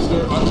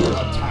 Harvester under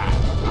attack.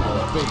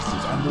 Our base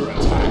is under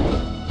attack.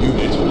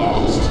 Unit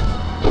lost.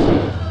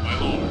 My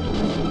lord.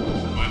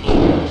 My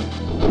lord.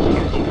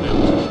 Harkonnen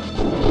out.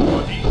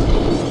 Ready.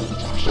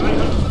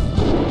 Shine.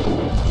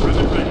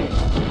 Trigger ready.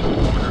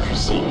 Order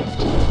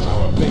received.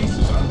 Our base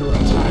is under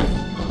attack.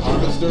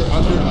 Harvester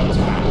under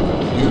attack.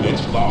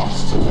 Unit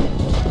lost.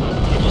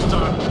 It is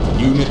done.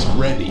 Unit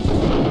ready.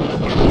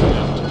 Harkonnen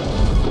out.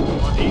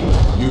 Ready.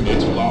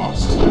 Unit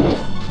lost.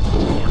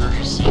 Order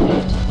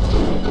received.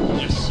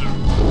 Yes, sir.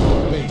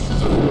 Our base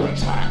is under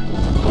attack.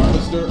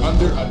 Harvester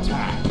under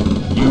attack.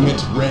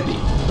 Unit ready.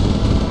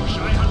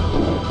 Shine.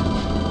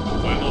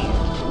 My lord.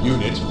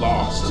 Unit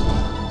lost.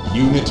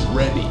 Unit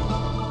ready.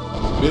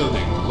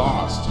 Building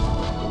lost.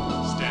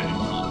 Standing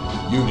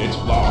by. Unit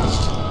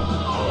lost.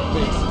 Our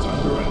base is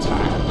under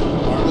attack.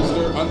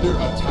 Harvester under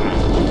attack.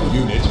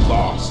 Unit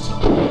lost.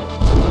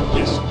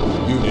 Yes, sir.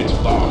 Unit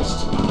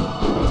lost.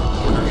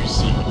 Order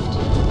received.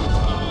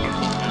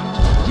 Harkonnen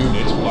out.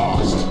 Unit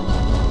lost.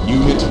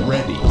 Unit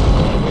ready.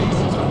 Our base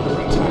is under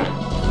attack.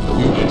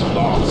 Unit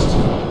lost.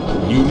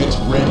 Unit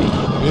ready.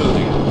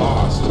 Building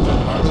lost.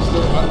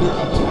 Harvester under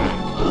attack.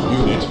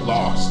 Unit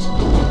lost.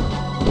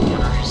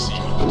 Order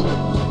received.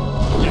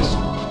 Yes,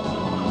 sir.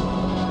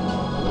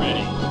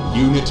 Ready.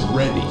 Unit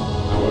ready.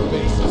 Our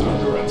base is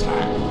under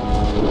attack.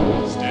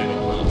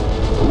 Standing by.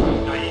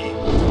 Naive.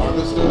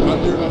 Harvester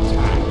under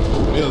attack.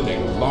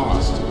 Building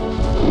lost.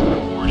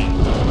 Reporting.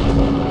 The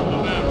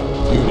battle.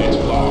 Unit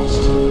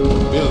lost.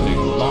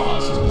 Building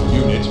lost.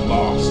 Unit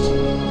lost.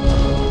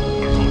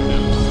 Harkonnen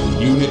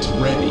out. Unit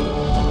ready.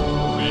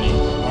 Ready.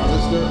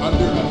 Harvester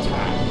under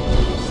attack.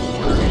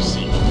 Order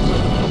received.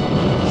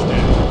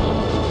 Standing by.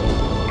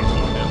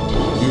 Harkonnen out.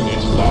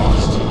 Unit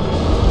lost.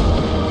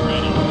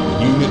 Ready.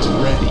 Unit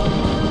ready.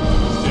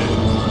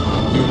 Standing by.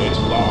 Unit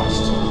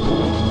lost.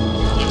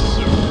 Yes,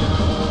 sir.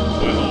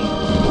 My lord.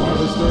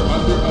 Harvester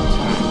under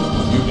attack.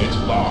 Unit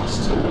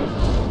lost.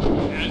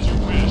 As you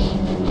wish.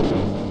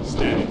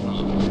 Standing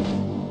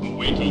by.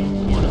 Awaiting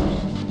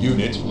orders.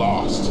 Unit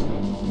lost.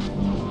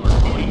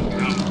 Harkonnen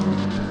out.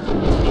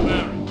 The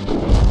battle.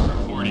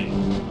 Reporting.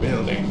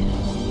 Building.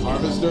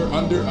 Harvester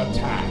under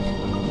attack.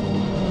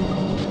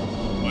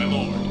 My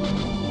lord.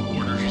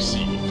 Order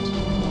received.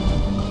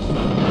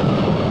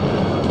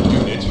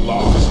 Unit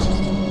lost.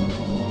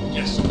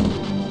 Yes, sir.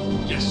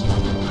 Yes, sir.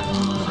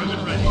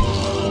 Frigate ready.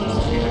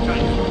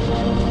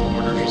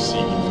 Order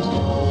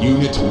received.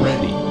 Unit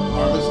ready.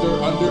 Harvester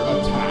under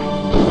attack.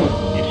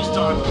 It is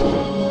done.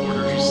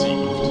 Order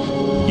received.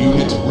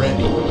 Unit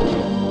ready.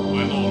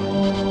 My lord.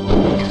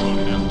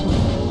 Harkonnen out.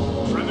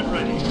 Frigate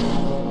ready.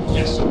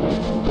 Yes, sir.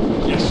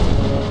 Yes, sir.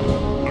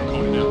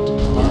 Harkonnen out.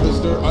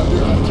 Harvester under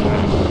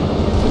attack.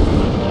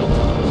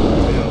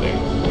 Building.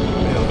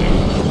 Building.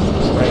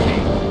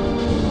 Training.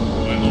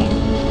 My lord.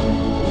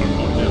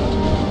 Harkonnen out.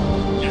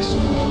 Yes,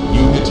 sir.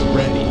 Unit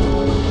ready.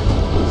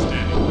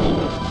 Standing by.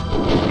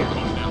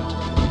 Harkonnen out.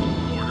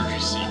 Order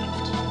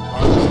received.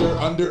 Harvester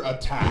under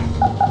attack.